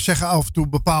leerlingen zeggen af en toe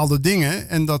bepaalde dingen.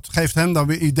 En dat geeft hem dan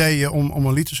weer ideeën om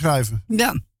een lied te schrijven.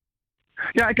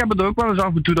 Ja, ik heb het ook wel eens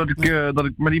af en toe dat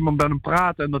ik met iemand ben aan het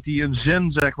praten. En dat hij een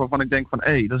zin zegt waarvan ik denk van...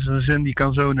 hé, dat is een zin die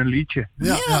kan zo in een liedje.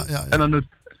 Ja.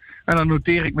 En dan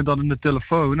noteer ik me dat in de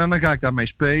telefoon. En dan ga ik daarmee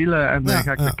spelen. En dan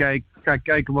ga ik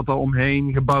kijken wat er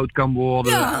omheen gebouwd kan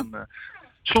worden. Ja. En,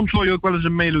 soms hoor je ook wel eens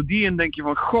een melodie en denk je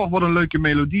van... goh, wat een leuke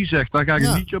melodie zegt. Daar ga ik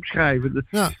een liedje op schrijven.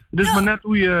 Het is maar net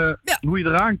hoe je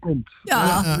eraan komt.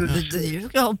 Dat is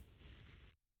ook wel.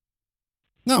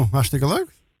 Nou, hartstikke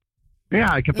leuk.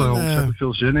 Ja, ik heb er ontzettend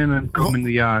veel zin in de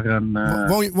komende jaren.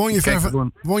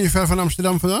 Woon je ver van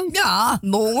Amsterdam vandaan? Ja,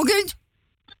 mogelijk.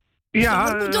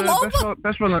 Ja,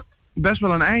 best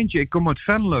wel een eindje. Ik kom uit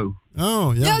Venlo.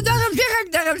 Oh, ja. Ja,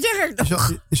 daarom zeg ik.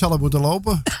 Je zal het moeten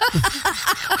lopen.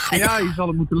 Ja, je zal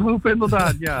het moeten lopen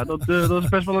inderdaad. Ja, dat is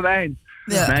best wel een eind.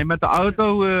 Ja. Nee, met de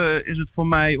auto is het voor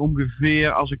mij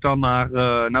ongeveer, als ik dan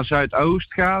naar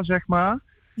Zuidoost ga, zeg maar.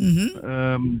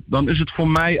 Dan is het voor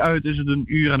mij is het 1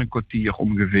 uur en een kwartier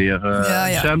ongeveer.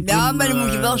 Ja, maar dan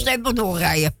moet je wel stevig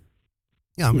doorrijden.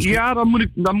 Ja,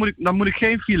 dan moet ik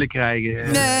geen file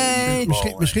krijgen. Nee.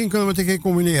 Misschien kunnen we het een keer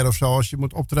combineren of zo. Als je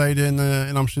moet optreden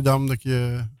in Amsterdam, dat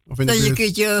je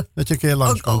een keer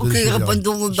langskomt. Ook een keer op een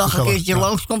donderdag een keertje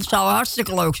langskomt, zou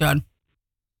hartstikke leuk zijn.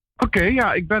 Oké,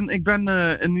 ja, ik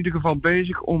ben in ieder geval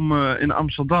bezig om in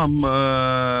Amsterdam...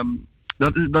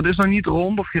 Dat is nog niet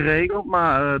rond of geregeld,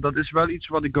 maar dat is wel iets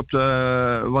wat ik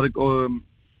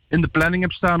in de planning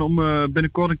heb staan om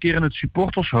binnenkort een keer in het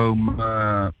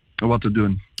supportershome wat te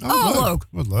doen. Oh, leuk.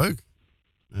 Wat leuk.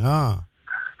 Ja.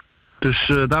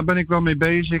 Dus daar ben ik wel mee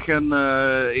bezig en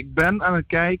ik ben aan het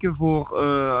kijken voor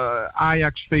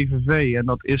Ajax VVV en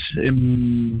dat is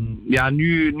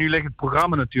nu ligt het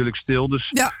programma natuurlijk stil,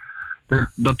 dus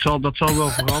dat zal wel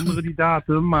veranderen die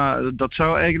datum, maar dat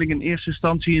zou eigenlijk in eerste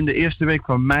instantie in de eerste week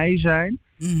van mei zijn.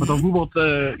 Want dan voetbalt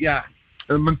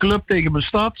mijn club tegen mijn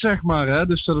stad, zeg maar, hè?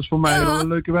 Dus dat is voor mij wel een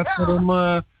leuke wedstrijd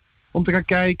om te gaan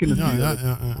kijken natuurlijk.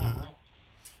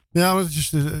 Ja, maar het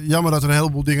is jammer dat er een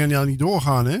heleboel dingen niet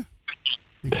doorgaan, hè?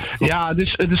 Ja,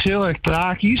 het is heel erg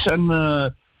tragisch en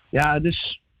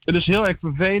het is heel erg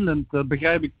vervelend. Dat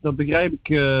begrijp ik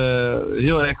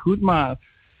heel erg goed, maar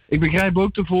ik begrijp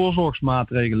ook de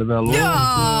voorzorgsmaatregelen wel, hoor.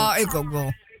 Ja, ik ook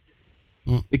wel.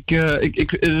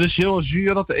 Het is heel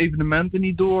zuur dat de evenementen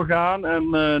niet doorgaan en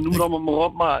noem het allemaal maar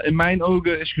op, maar in mijn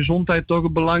ogen is gezondheid toch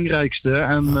het belangrijkste.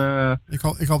 En ik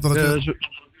hoop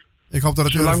dat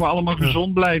het zolang we allemaal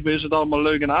gezond blijven is het allemaal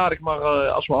leuk en aardig, maar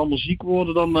als we allemaal ziek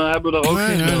worden dan hebben we daar ook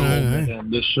geen zin in.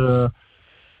 Dus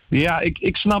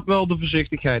ik snap wel de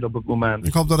voorzichtigheid op het moment.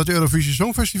 Ik hoop dat het Eurovisie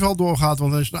Songfestival doorgaat,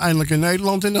 want dan is het eindelijk in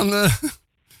Nederland en dan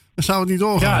zou het niet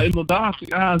doorgaan. Ja, inderdaad.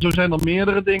 Ja, zo zijn er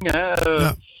meerdere dingen. Hè.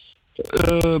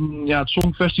 Ja, het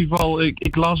Songfestival,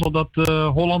 ik las al dat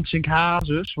Holland zingt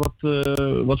Hazes,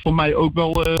 wat voor mij ook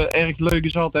wel erg leuk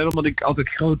is altijd, omdat ik altijd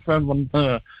groot fan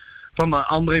van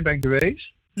André ben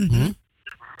geweest. Mm-hmm.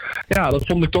 Ja, dat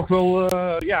vond ik toch wel,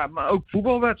 maar ook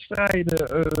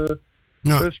voetbalwedstrijden,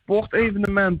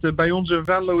 sportevenementen. Bij ons in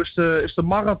Venlo is de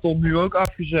marathon nu ook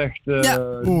afgezegd. Die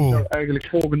zou eigenlijk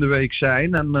volgende week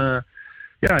zijn en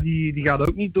die gaat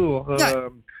ook niet door.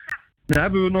 Dan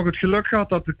hebben we nog het geluk gehad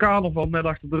dat de carnaval net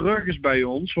achter de rug is bij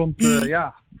ons. Want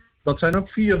dat zijn ook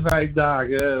 4-5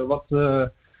 dagen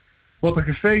wat er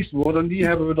gefeest wordt. En die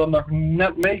hebben we dan nog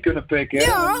net mee kunnen pikken.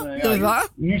 Ja, dat is waar.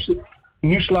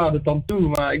 Nu slaat het dan toe.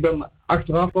 Maar ik ben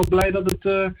achteraf wel blij dat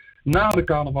het na de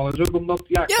carnaval is. Ook omdat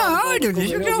dat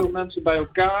is heel veel mensen bij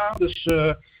elkaar. Dus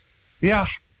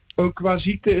ook qua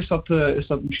ziekte is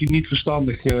dat misschien niet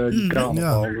verstandig, die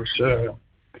carnaval. Ja. Dus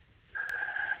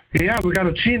we gaan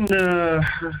het zien.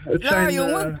 Het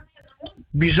zijn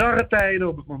bizarre tijden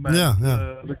op het moment. Ja.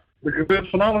 Er gebeurt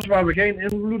van alles waar we geen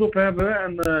invloed op hebben.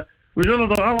 En we zullen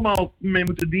er allemaal mee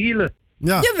moeten dealen.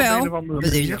 Ja. Jawel, dat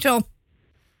is ook zo.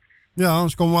 Ja,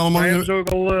 anders komen we allemaal... Er zijn ook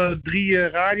al 3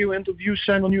 radio-interviews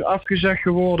zijn er nu afgezegd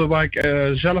geworden waar ik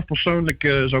zelf persoonlijk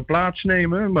zou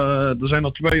plaatsnemen. Maar er zijn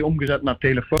er 2 omgezet naar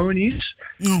telefonisch.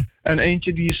 En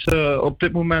eentje die is op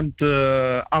dit moment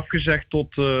afgezegd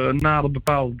tot na de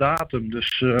bepaalde datum.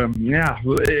 Dus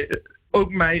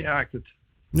ook mij raakt het.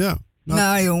 Ja.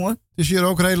 Nou jongen. Het is hier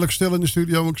ook redelijk stil in de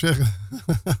studio, moet ik zeggen.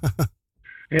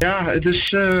 Ja, het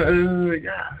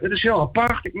is heel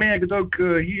apart. Ik merk het ook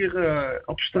hier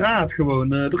op straat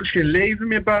gewoon. Er is geen leven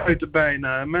meer buiten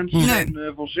bijna. Mensen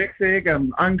zijn voorzichtig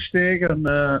en angstig.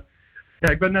 En,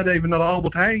 ik ben net even naar de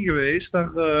Albert Heijn geweest.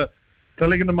 Daar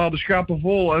liggen normaal de schappen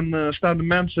vol en staan de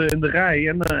mensen in de rij.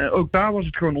 En ook daar was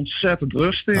het gewoon ontzettend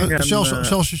rustig.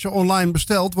 Zelfs als je online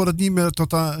bestelt, wordt het niet meer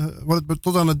tot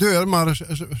aan de deur. Maar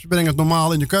ze brengen het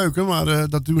normaal in de keuken. Maar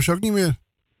dat doen ze ook niet meer.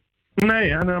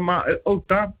 Nee, maar ook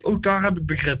daar heb ik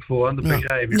begrip voor en dat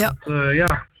begrijp ik. Ja.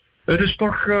 Want, het is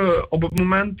toch op het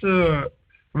moment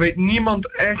lijkt niemand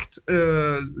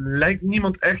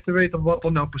echt te weten wat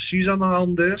er nou precies aan de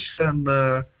hand is. En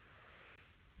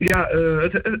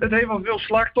het heeft wel veel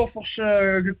slachtoffers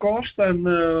gekost. En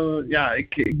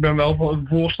ik ben wel een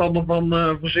voorstander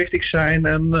van voorzichtig zijn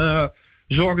en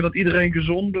zorgen dat iedereen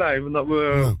gezond blijft. En dat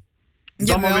we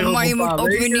maar je moet ook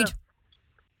weer niet...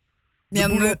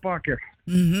 pakken.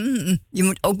 Je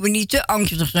moet ook weer niet te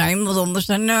angstig zijn, want anders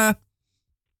dan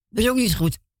is ook niet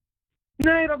goed.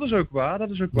 Nee, dat is ook waar.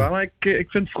 Maar ik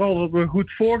vind vooral dat we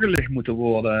goed voorgelicht moeten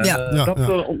worden.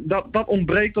 Dat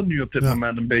ontbreekt er nu op dit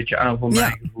moment een beetje aan voor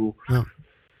mijn gevoel. Ja.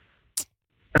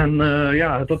 En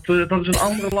dat is in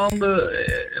andere landen.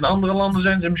 In andere landen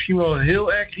zijn ze misschien wel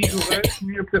heel erg rigoureus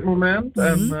nu op dit moment.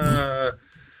 En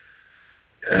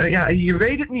je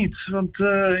weet het niet, want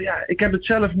ik heb het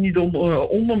zelf niet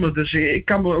onder me, dus ik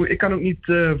kan ook niet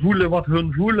voelen wat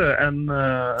hun voelen. En,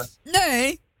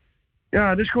 nee. Ja,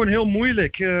 het is gewoon heel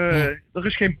moeilijk. Er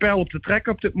is geen pijl op te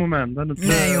trekken op dit moment. En het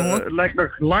lijkt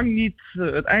nog lang niet,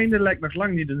 het einde lijkt nog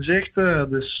lang niet in zicht.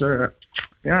 Dus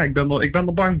ik ben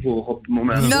er bang voor op het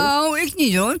moment. Nou, ik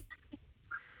niet hoor.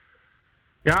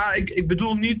 Ja, ik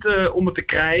bedoel niet om het te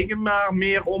krijgen, maar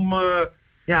meer om...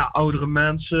 oudere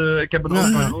mensen. Ik heb een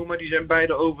opa en oma, die zijn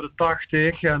beide over de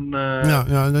 80. En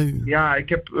ik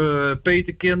heb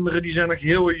petekinderen, die zijn nog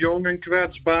heel jong en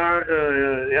kwetsbaar.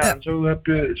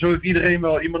 Zo heeft iedereen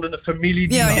wel iemand in de familie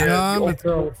die...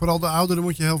 vooral de ouderen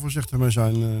moet je heel voorzichtig mee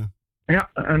zijn.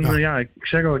 Ik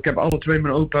zeg al, ik heb alle 2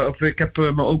 mijn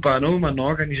opa en oma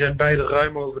nog en die zijn beide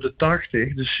ruim over de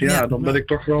 80. Dus dan ben ik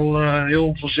toch wel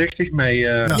heel voorzichtig mee.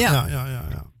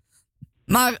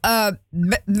 Maar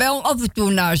wel af en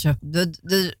toe naar ze.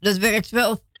 Dat werkt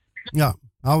wel. Ja,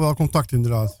 hou wel contact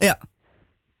inderdaad. Ja.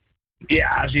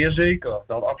 Ja, zeer zeker.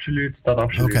 Dat absoluut.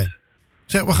 Oké.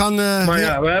 Zeg, we gaan...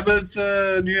 we hebben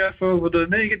het nu even over de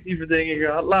negatieve dingen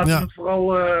gehad. Laten we het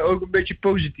vooral ook een beetje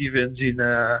positief inzien.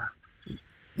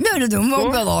 Nee, dat doen we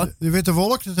ook wel hoor. De witte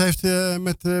wolk, dat heeft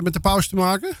met de paus te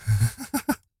maken?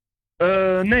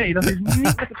 Nee, dat heeft niet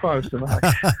met de paus te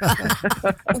maken.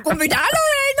 Hoe kom je daar nou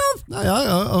heen op? Nou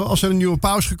ja, als er een nieuwe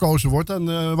paus gekozen wordt,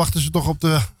 dan wachten ze toch op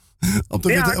de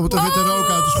witte rook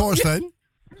uit de schoorsteen.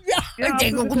 Ja, ik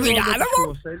denk, hoe kom je daar nou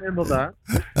op? Inderdaad.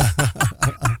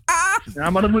 Ja,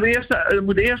 maar dan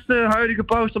moet eerst de huidige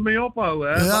paus ermee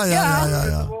ophouden, hè? Ja.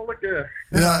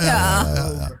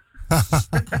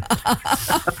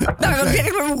 Nou, dan denk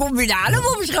ik, hoe kom je daar nou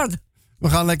op, schat? We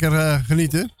gaan lekker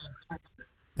genieten.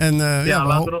 En,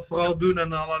 laten we dat vooral doen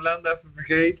en alle ellende even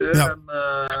vergeten. En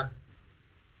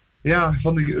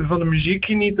van de muziek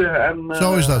genieten. En,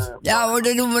 zo is dat. Ja hoor,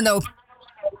 dat doen we ook.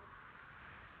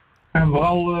 En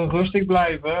vooral rustig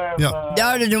blijven. En,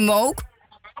 ja, dat doen we ook.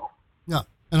 Ja,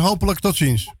 en hopelijk tot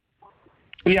ziens.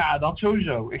 Ja, dat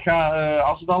sowieso. Ik ga,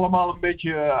 als het allemaal een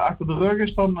beetje achter de rug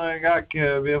is, dan ga ik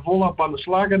weer volop aan de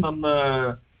slag. En dan,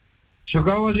 zo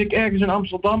gauw als ik ergens in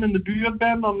Amsterdam in de buurt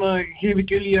ben, dan geef ik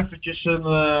jullie eventjes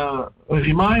een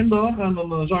reminder. En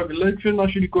dan zou ik het leuk vinden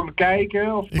als jullie komen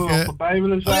kijken of erbij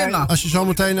willen zijn. Als je zo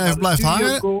meteen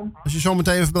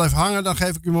even blijft hangen, dan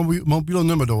geef ik je mobiele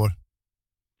nummer door.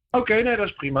 Oké, nee, dat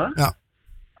is prima. Ja.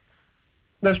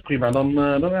 Dat is prima. Dan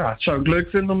het zou ik leuk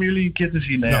vinden om jullie een keer te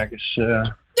zien ergens.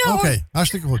 Oké,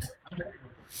 hartstikke goed.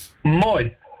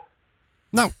 Mooi.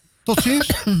 Nou, tot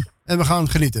ziens. En we gaan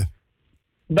genieten.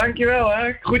 Dankjewel,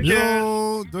 hè. Groetjes.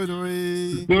 Yo, doei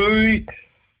doei. Doei.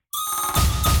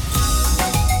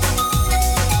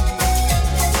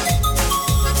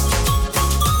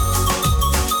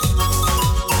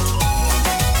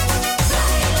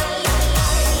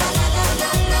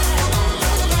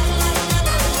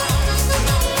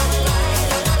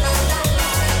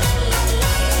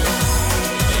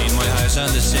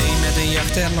 Aan de zee met een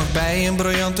jacht er nog bij, een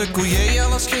briljante koeie,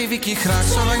 alles geef ik je graag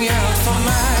zolang je houdt van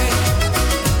mij.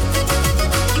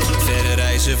 Verre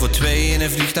reizen voor twee in een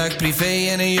vliegtuig privé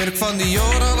en een jurk van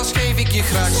Dior, alles geef ik je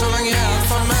graag zolang je houdt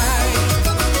van mij.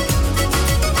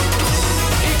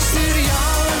 Ik stuur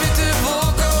jou een witte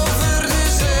wolk over de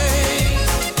zee.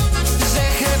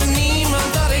 Zeg het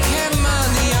niemand dat ik hem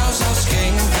aan jou zal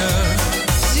schenken.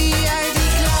 Zie jij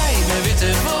die kleine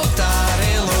witte wolk daar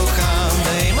heel hoog aan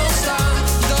de hemel staan?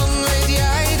 Dan weet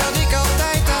jij dat ik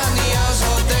altijd aan jou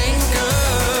zal denken.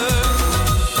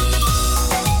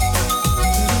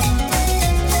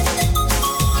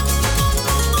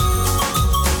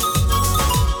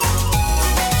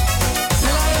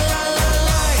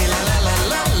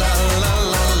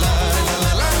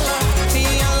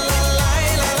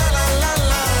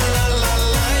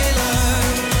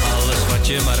 Alles wat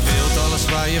je maar wilt, alles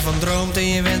waar je van droomt en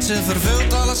je wensen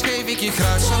vervult, alles geef ik je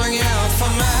graag zolang je houdt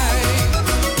van mij.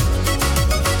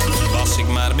 Was ik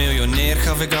maar miljonair,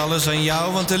 gaf ik alles aan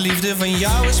jou, want de liefde van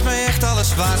jou is mij echt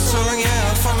alles waard, zolang je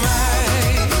houdt van mij.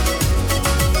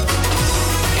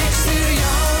 Ik stuur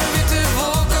jou een witte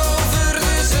wolk over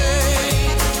de zee.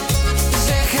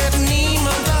 Zeg het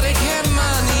niemand dat ik hem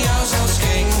aan jou zal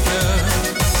schenken.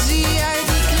 Zie jij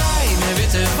die kleine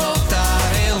witte wolk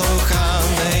daar heel hoog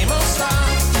aan de hemel staan?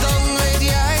 Dan weet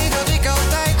jij dat ik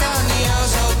altijd aan jou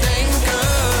zal denken.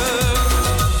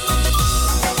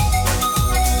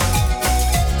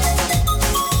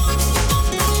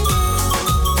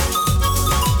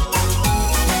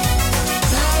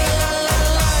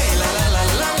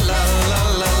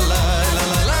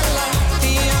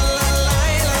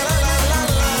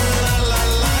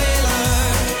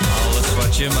 Alles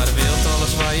wat je maar wilt,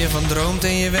 alles waar je van droomt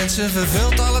en je wensen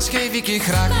vervult, alles geef ik je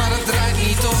graag, maar het draait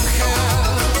niet om geld.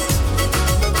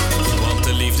 Want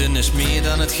de liefde is meer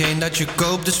dan hetgeen dat je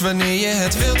koopt, dus wanneer je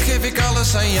het wilt, geef ik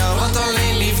alles aan jou, want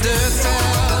alleen liefde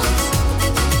telt.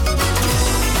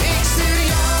 Ik stuur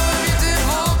jou een witte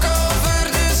wolk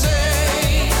over de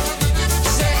zee.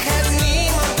 Zeg het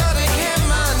niemand dat ik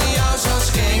hem aan jou zal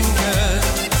schenken.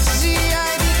 Zie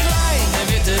jij die kleine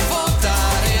witte wolk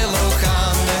daar heel hoog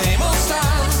aan de hemel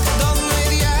staan? Dan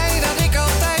weet jij dat ik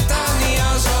altijd aan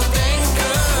jou zal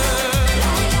denken.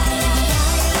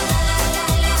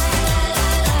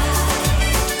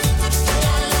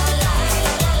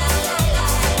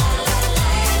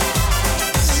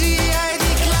 Zie jij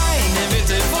die kleine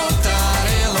witte wolk daar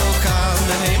heel hoog aan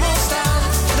de hemel staan?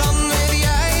 Dan weet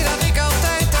jij dat ik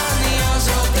altijd aan jou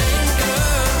zal denken.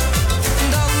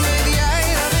 Dan weet jij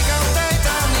dat ik altijd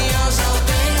aan jou zal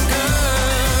denken.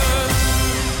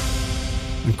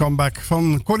 Een comeback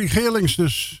van Corrie Geerlings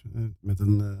dus. Met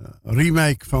een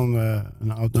remake van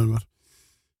een oud nummer.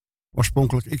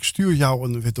 Oorspronkelijk Ik stuur jou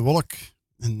een witte wolk.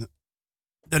 En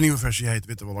de nieuwe versie heet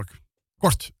Witte Wolk.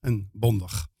 Kort en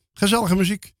bondig. Gezellige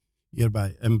muziek hier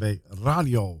bij MB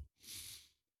Radio.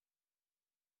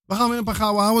 We gaan weer een paar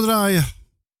gouden ouwe draaien.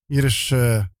 Hier is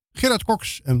Gerard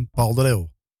Cox en Paul de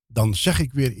Leeuw. Dan zeg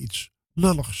ik weer iets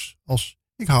lulligs als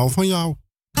ik hou van jou.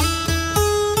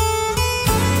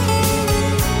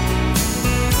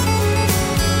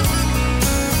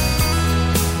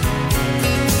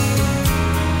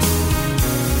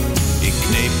 Ik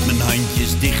kneep mijn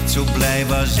handjes dicht, zo blij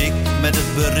was ik met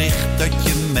het bericht dat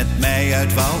je met mij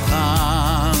uit wou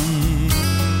gaan.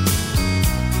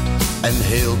 En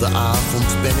heel de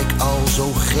avond ben ik al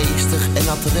zo geestig en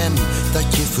ad rem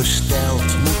dat je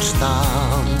versteld moet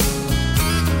staan.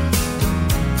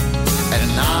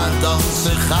 En na het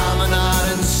dansen gaan we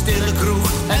naar een stille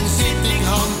kroeg en zit ik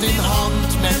hand in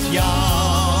hand met jou.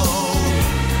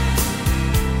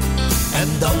 En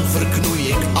dan verknoei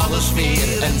ik alles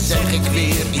weer en zeg ik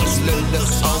weer iets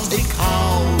lulligs als ik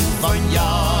hou van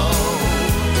jou.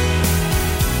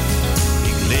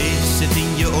 Ik lees het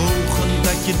in je ogen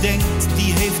dat je denkt,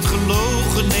 die heeft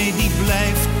gelogen, nee die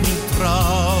blijft niet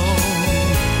trouw.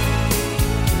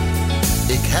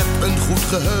 Ik heb een goed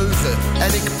geheugen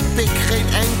en ik pik geen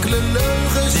enkele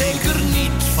leugen, zeker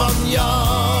niet van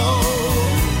jou.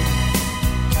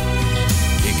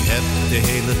 Ik heb de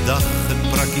hele dag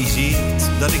gepraktiseerd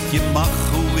dat ik je mag,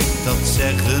 hoe ik dat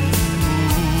zeggen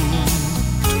moet.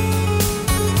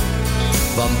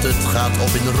 Want het gaat op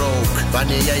in rook,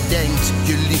 wanneer jij denkt,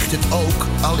 je liegt het ook,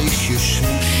 al is je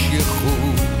smoesje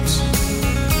goed.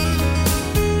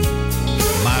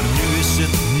 Maar nu is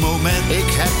het moment.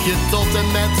 Ik heb je tot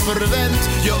en met verwend,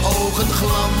 je ogen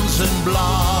glanzen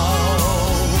blauw.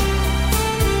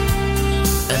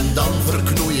 En dan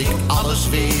verknoei ik alles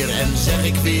weer en zeg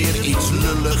ik weer iets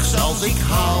lulligs als ik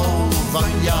hou van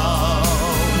jou.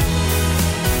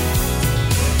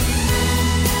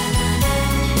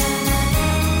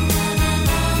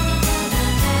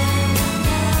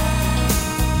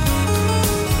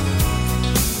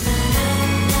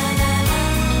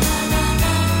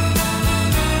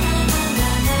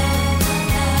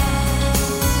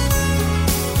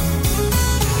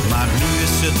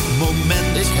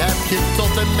 Moment. Ik heb je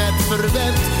tot en met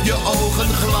verwend, je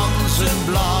ogen glanzen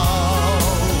blauw.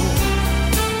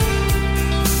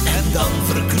 En dan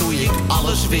verknoei ik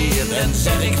alles weer en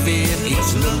zeg ik weer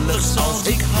iets lulligs als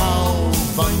ik hou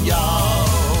van jou.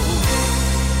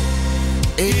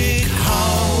 Ik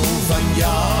hou van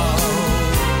jou.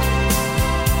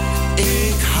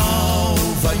 Ik hou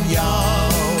van jou.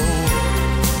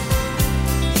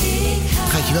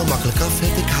 Gaat je wel makkelijk af, hè?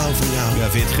 Ik hou van jou. Ja,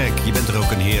 vind je het gek? Je bent er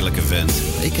ook een heerlijke vent.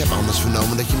 Ik heb anders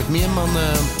vernomen dat je met meer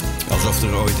mannen... Alsof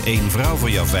er ooit één vrouw voor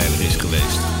jou veilig is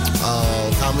geweest.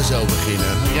 Oh, gaan we zo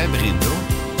beginnen. Jij begint,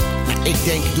 hoor. Ik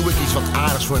denk, doe ik iets wat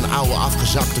aardigs voor een oude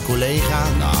afgezakte collega?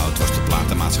 Nou, het was de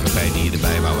platenmaatschappij die je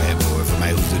erbij wou hebben, hoor. Voor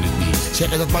mij hoefde het niet.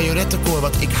 Zeg, en dat majorettenkoor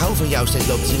wat ik hou van jou steeds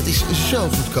loopt te zingen, het is zo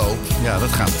goedkoop. Ja,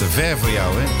 dat gaat te ver voor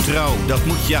jou, hè. Trouw, dat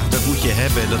moet je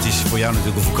hebben. Dat is voor jou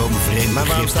natuurlijk een volkomen vreemd Maar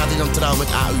waarom staat hij dan trouw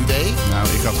met AUD? Nou,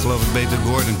 ik had geloof ik beter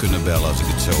Gordon kunnen bellen als ik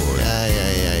het zo hoor.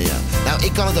 Ja. Nou,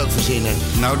 ik kan het ook verzinnen.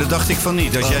 Nou, dat dacht ik van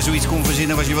niet. Als jij zoiets kon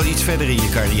verzinnen, was je wel iets verder in je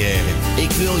carrière.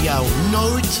 Ik wil jou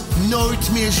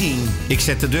nooit meer zien. Ik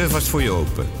zet de deur vast voor je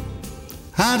open.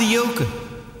 Hadioke.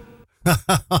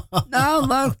 Nou,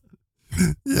 leuk.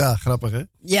 Ja, grappig, hè?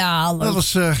 Ja, leuk. Dat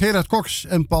was Gerard Cox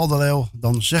en Paul de Leeuw.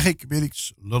 Dan zeg ik weer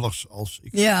iets lulligs als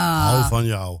ik hou van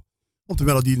jou. Op de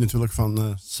melodie natuurlijk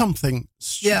van Something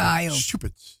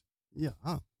Stupid. Ja.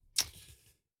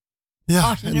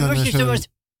 Ja, en dan was je zo wat...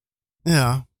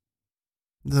 Ja,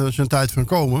 er is een tijd van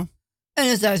komen. En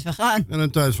een tijd van gaan. En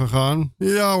een tijd van gaan.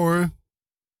 Ja hoor.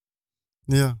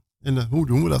 Ja, en hoe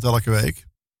doen we dat elke week?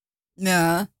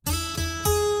 Ja.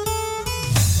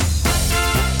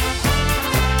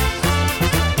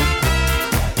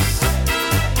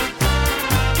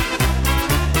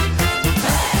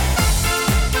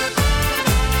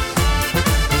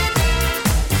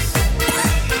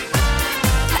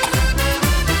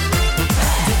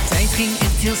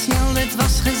 Heel snel, het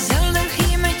was gezellig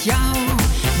hier met jou.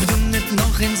 We doen het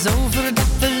nog eens over,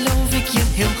 dat beloof ik je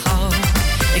heel gauw.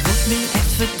 Ik moet nu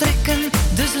echt vertrekken,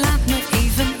 dus laat me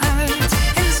even uit.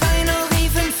 En zwaai nog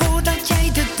even voordat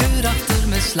jij de deur achter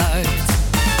me sluit.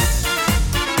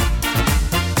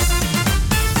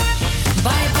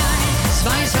 Bye bye,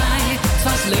 zwaai zwaai, het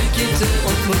was leuk je te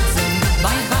ontmoeten.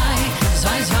 Bye bye,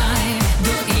 zwaai zwaai,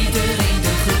 doe iedereen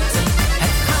de groeten.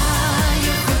 Het gaat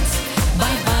je goed,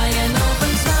 bye bye en nog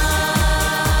een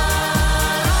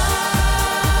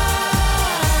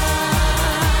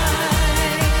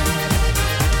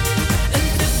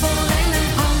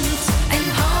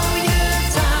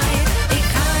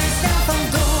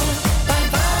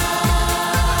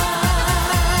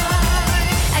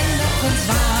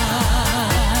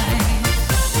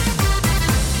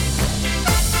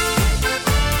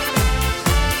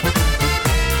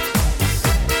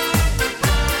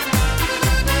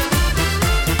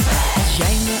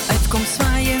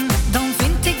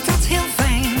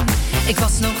ik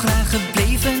was nog graag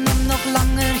gebleven om nog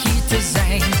langer hier te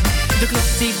zijn. De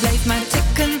klok die blijft maar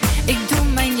tikken, ik doe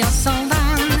mijn jas al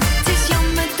aan. Het is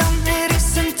jammer dan, er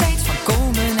is een tijd van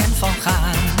komen en van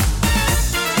gaan.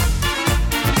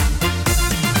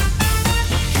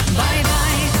 Bye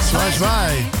bye, zwaai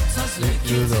zwaai.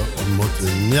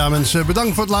 Ja mensen,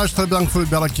 bedankt voor het luisteren, bedankt voor het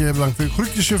belletje, bedankt voor uw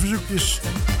groetjes en verzoekjes.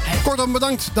 Kortom,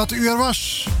 bedankt dat u er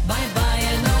was.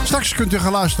 Straks kunt u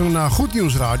gaan luisteren naar Goed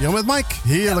Nieuws Radio met Mike.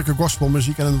 Heerlijke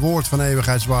gospelmuziek en een woord van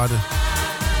eeuwigheidswaarde.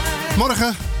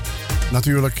 Morgen,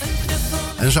 natuurlijk.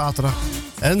 En zaterdag.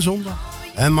 En zondag.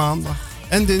 En maandag.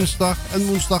 En dinsdag. En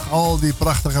woensdag. Al die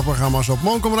prachtige programma's op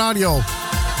Mokum Radio.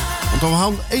 Want we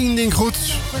houden één ding goed.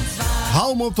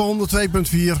 Hou me op de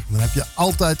 102.4. Dan heb je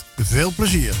altijd veel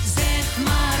plezier. Zeg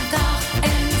maar dag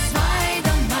en zwaai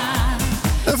dan maar.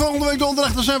 En volgende week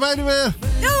donderdag dan zijn wij er weer.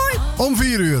 Doei. Om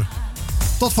 4 uur.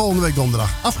 Tot volgende week donderdag.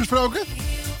 Afgesproken?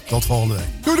 Tot volgende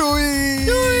week. Doei doei.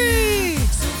 Doei.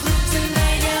 Zo groeten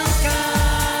wij elkaar.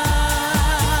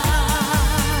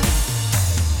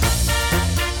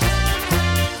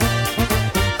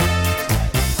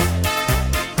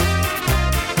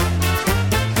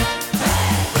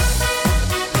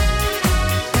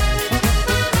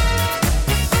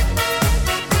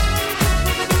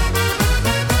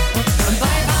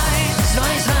 Bye bye,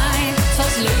 zwaai zwaai, het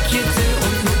was leuk je te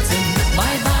ontmoeten.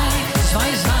 Bye bye,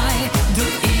 zwaai zwaai,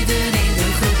 doe iedereen de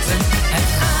groeten. Het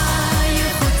gaat je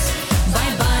goed,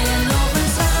 bye bye en nog een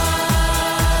zwaai.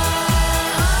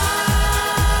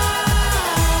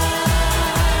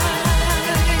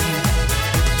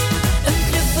 Een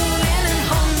knuffel en een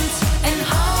hand en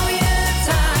hou je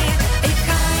taai. Ik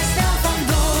ga er snel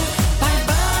vandoor, bye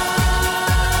bye.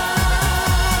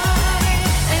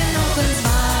 En nog een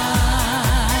zwaai.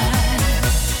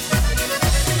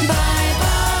 Bye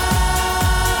bye.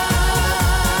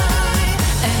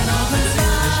 En nog een zwaai.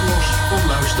 Los, kom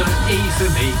luister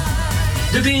even mee.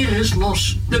 De beer is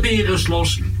los, de beer is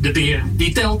los. De beer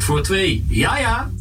die telt voor 2. Ja, ja.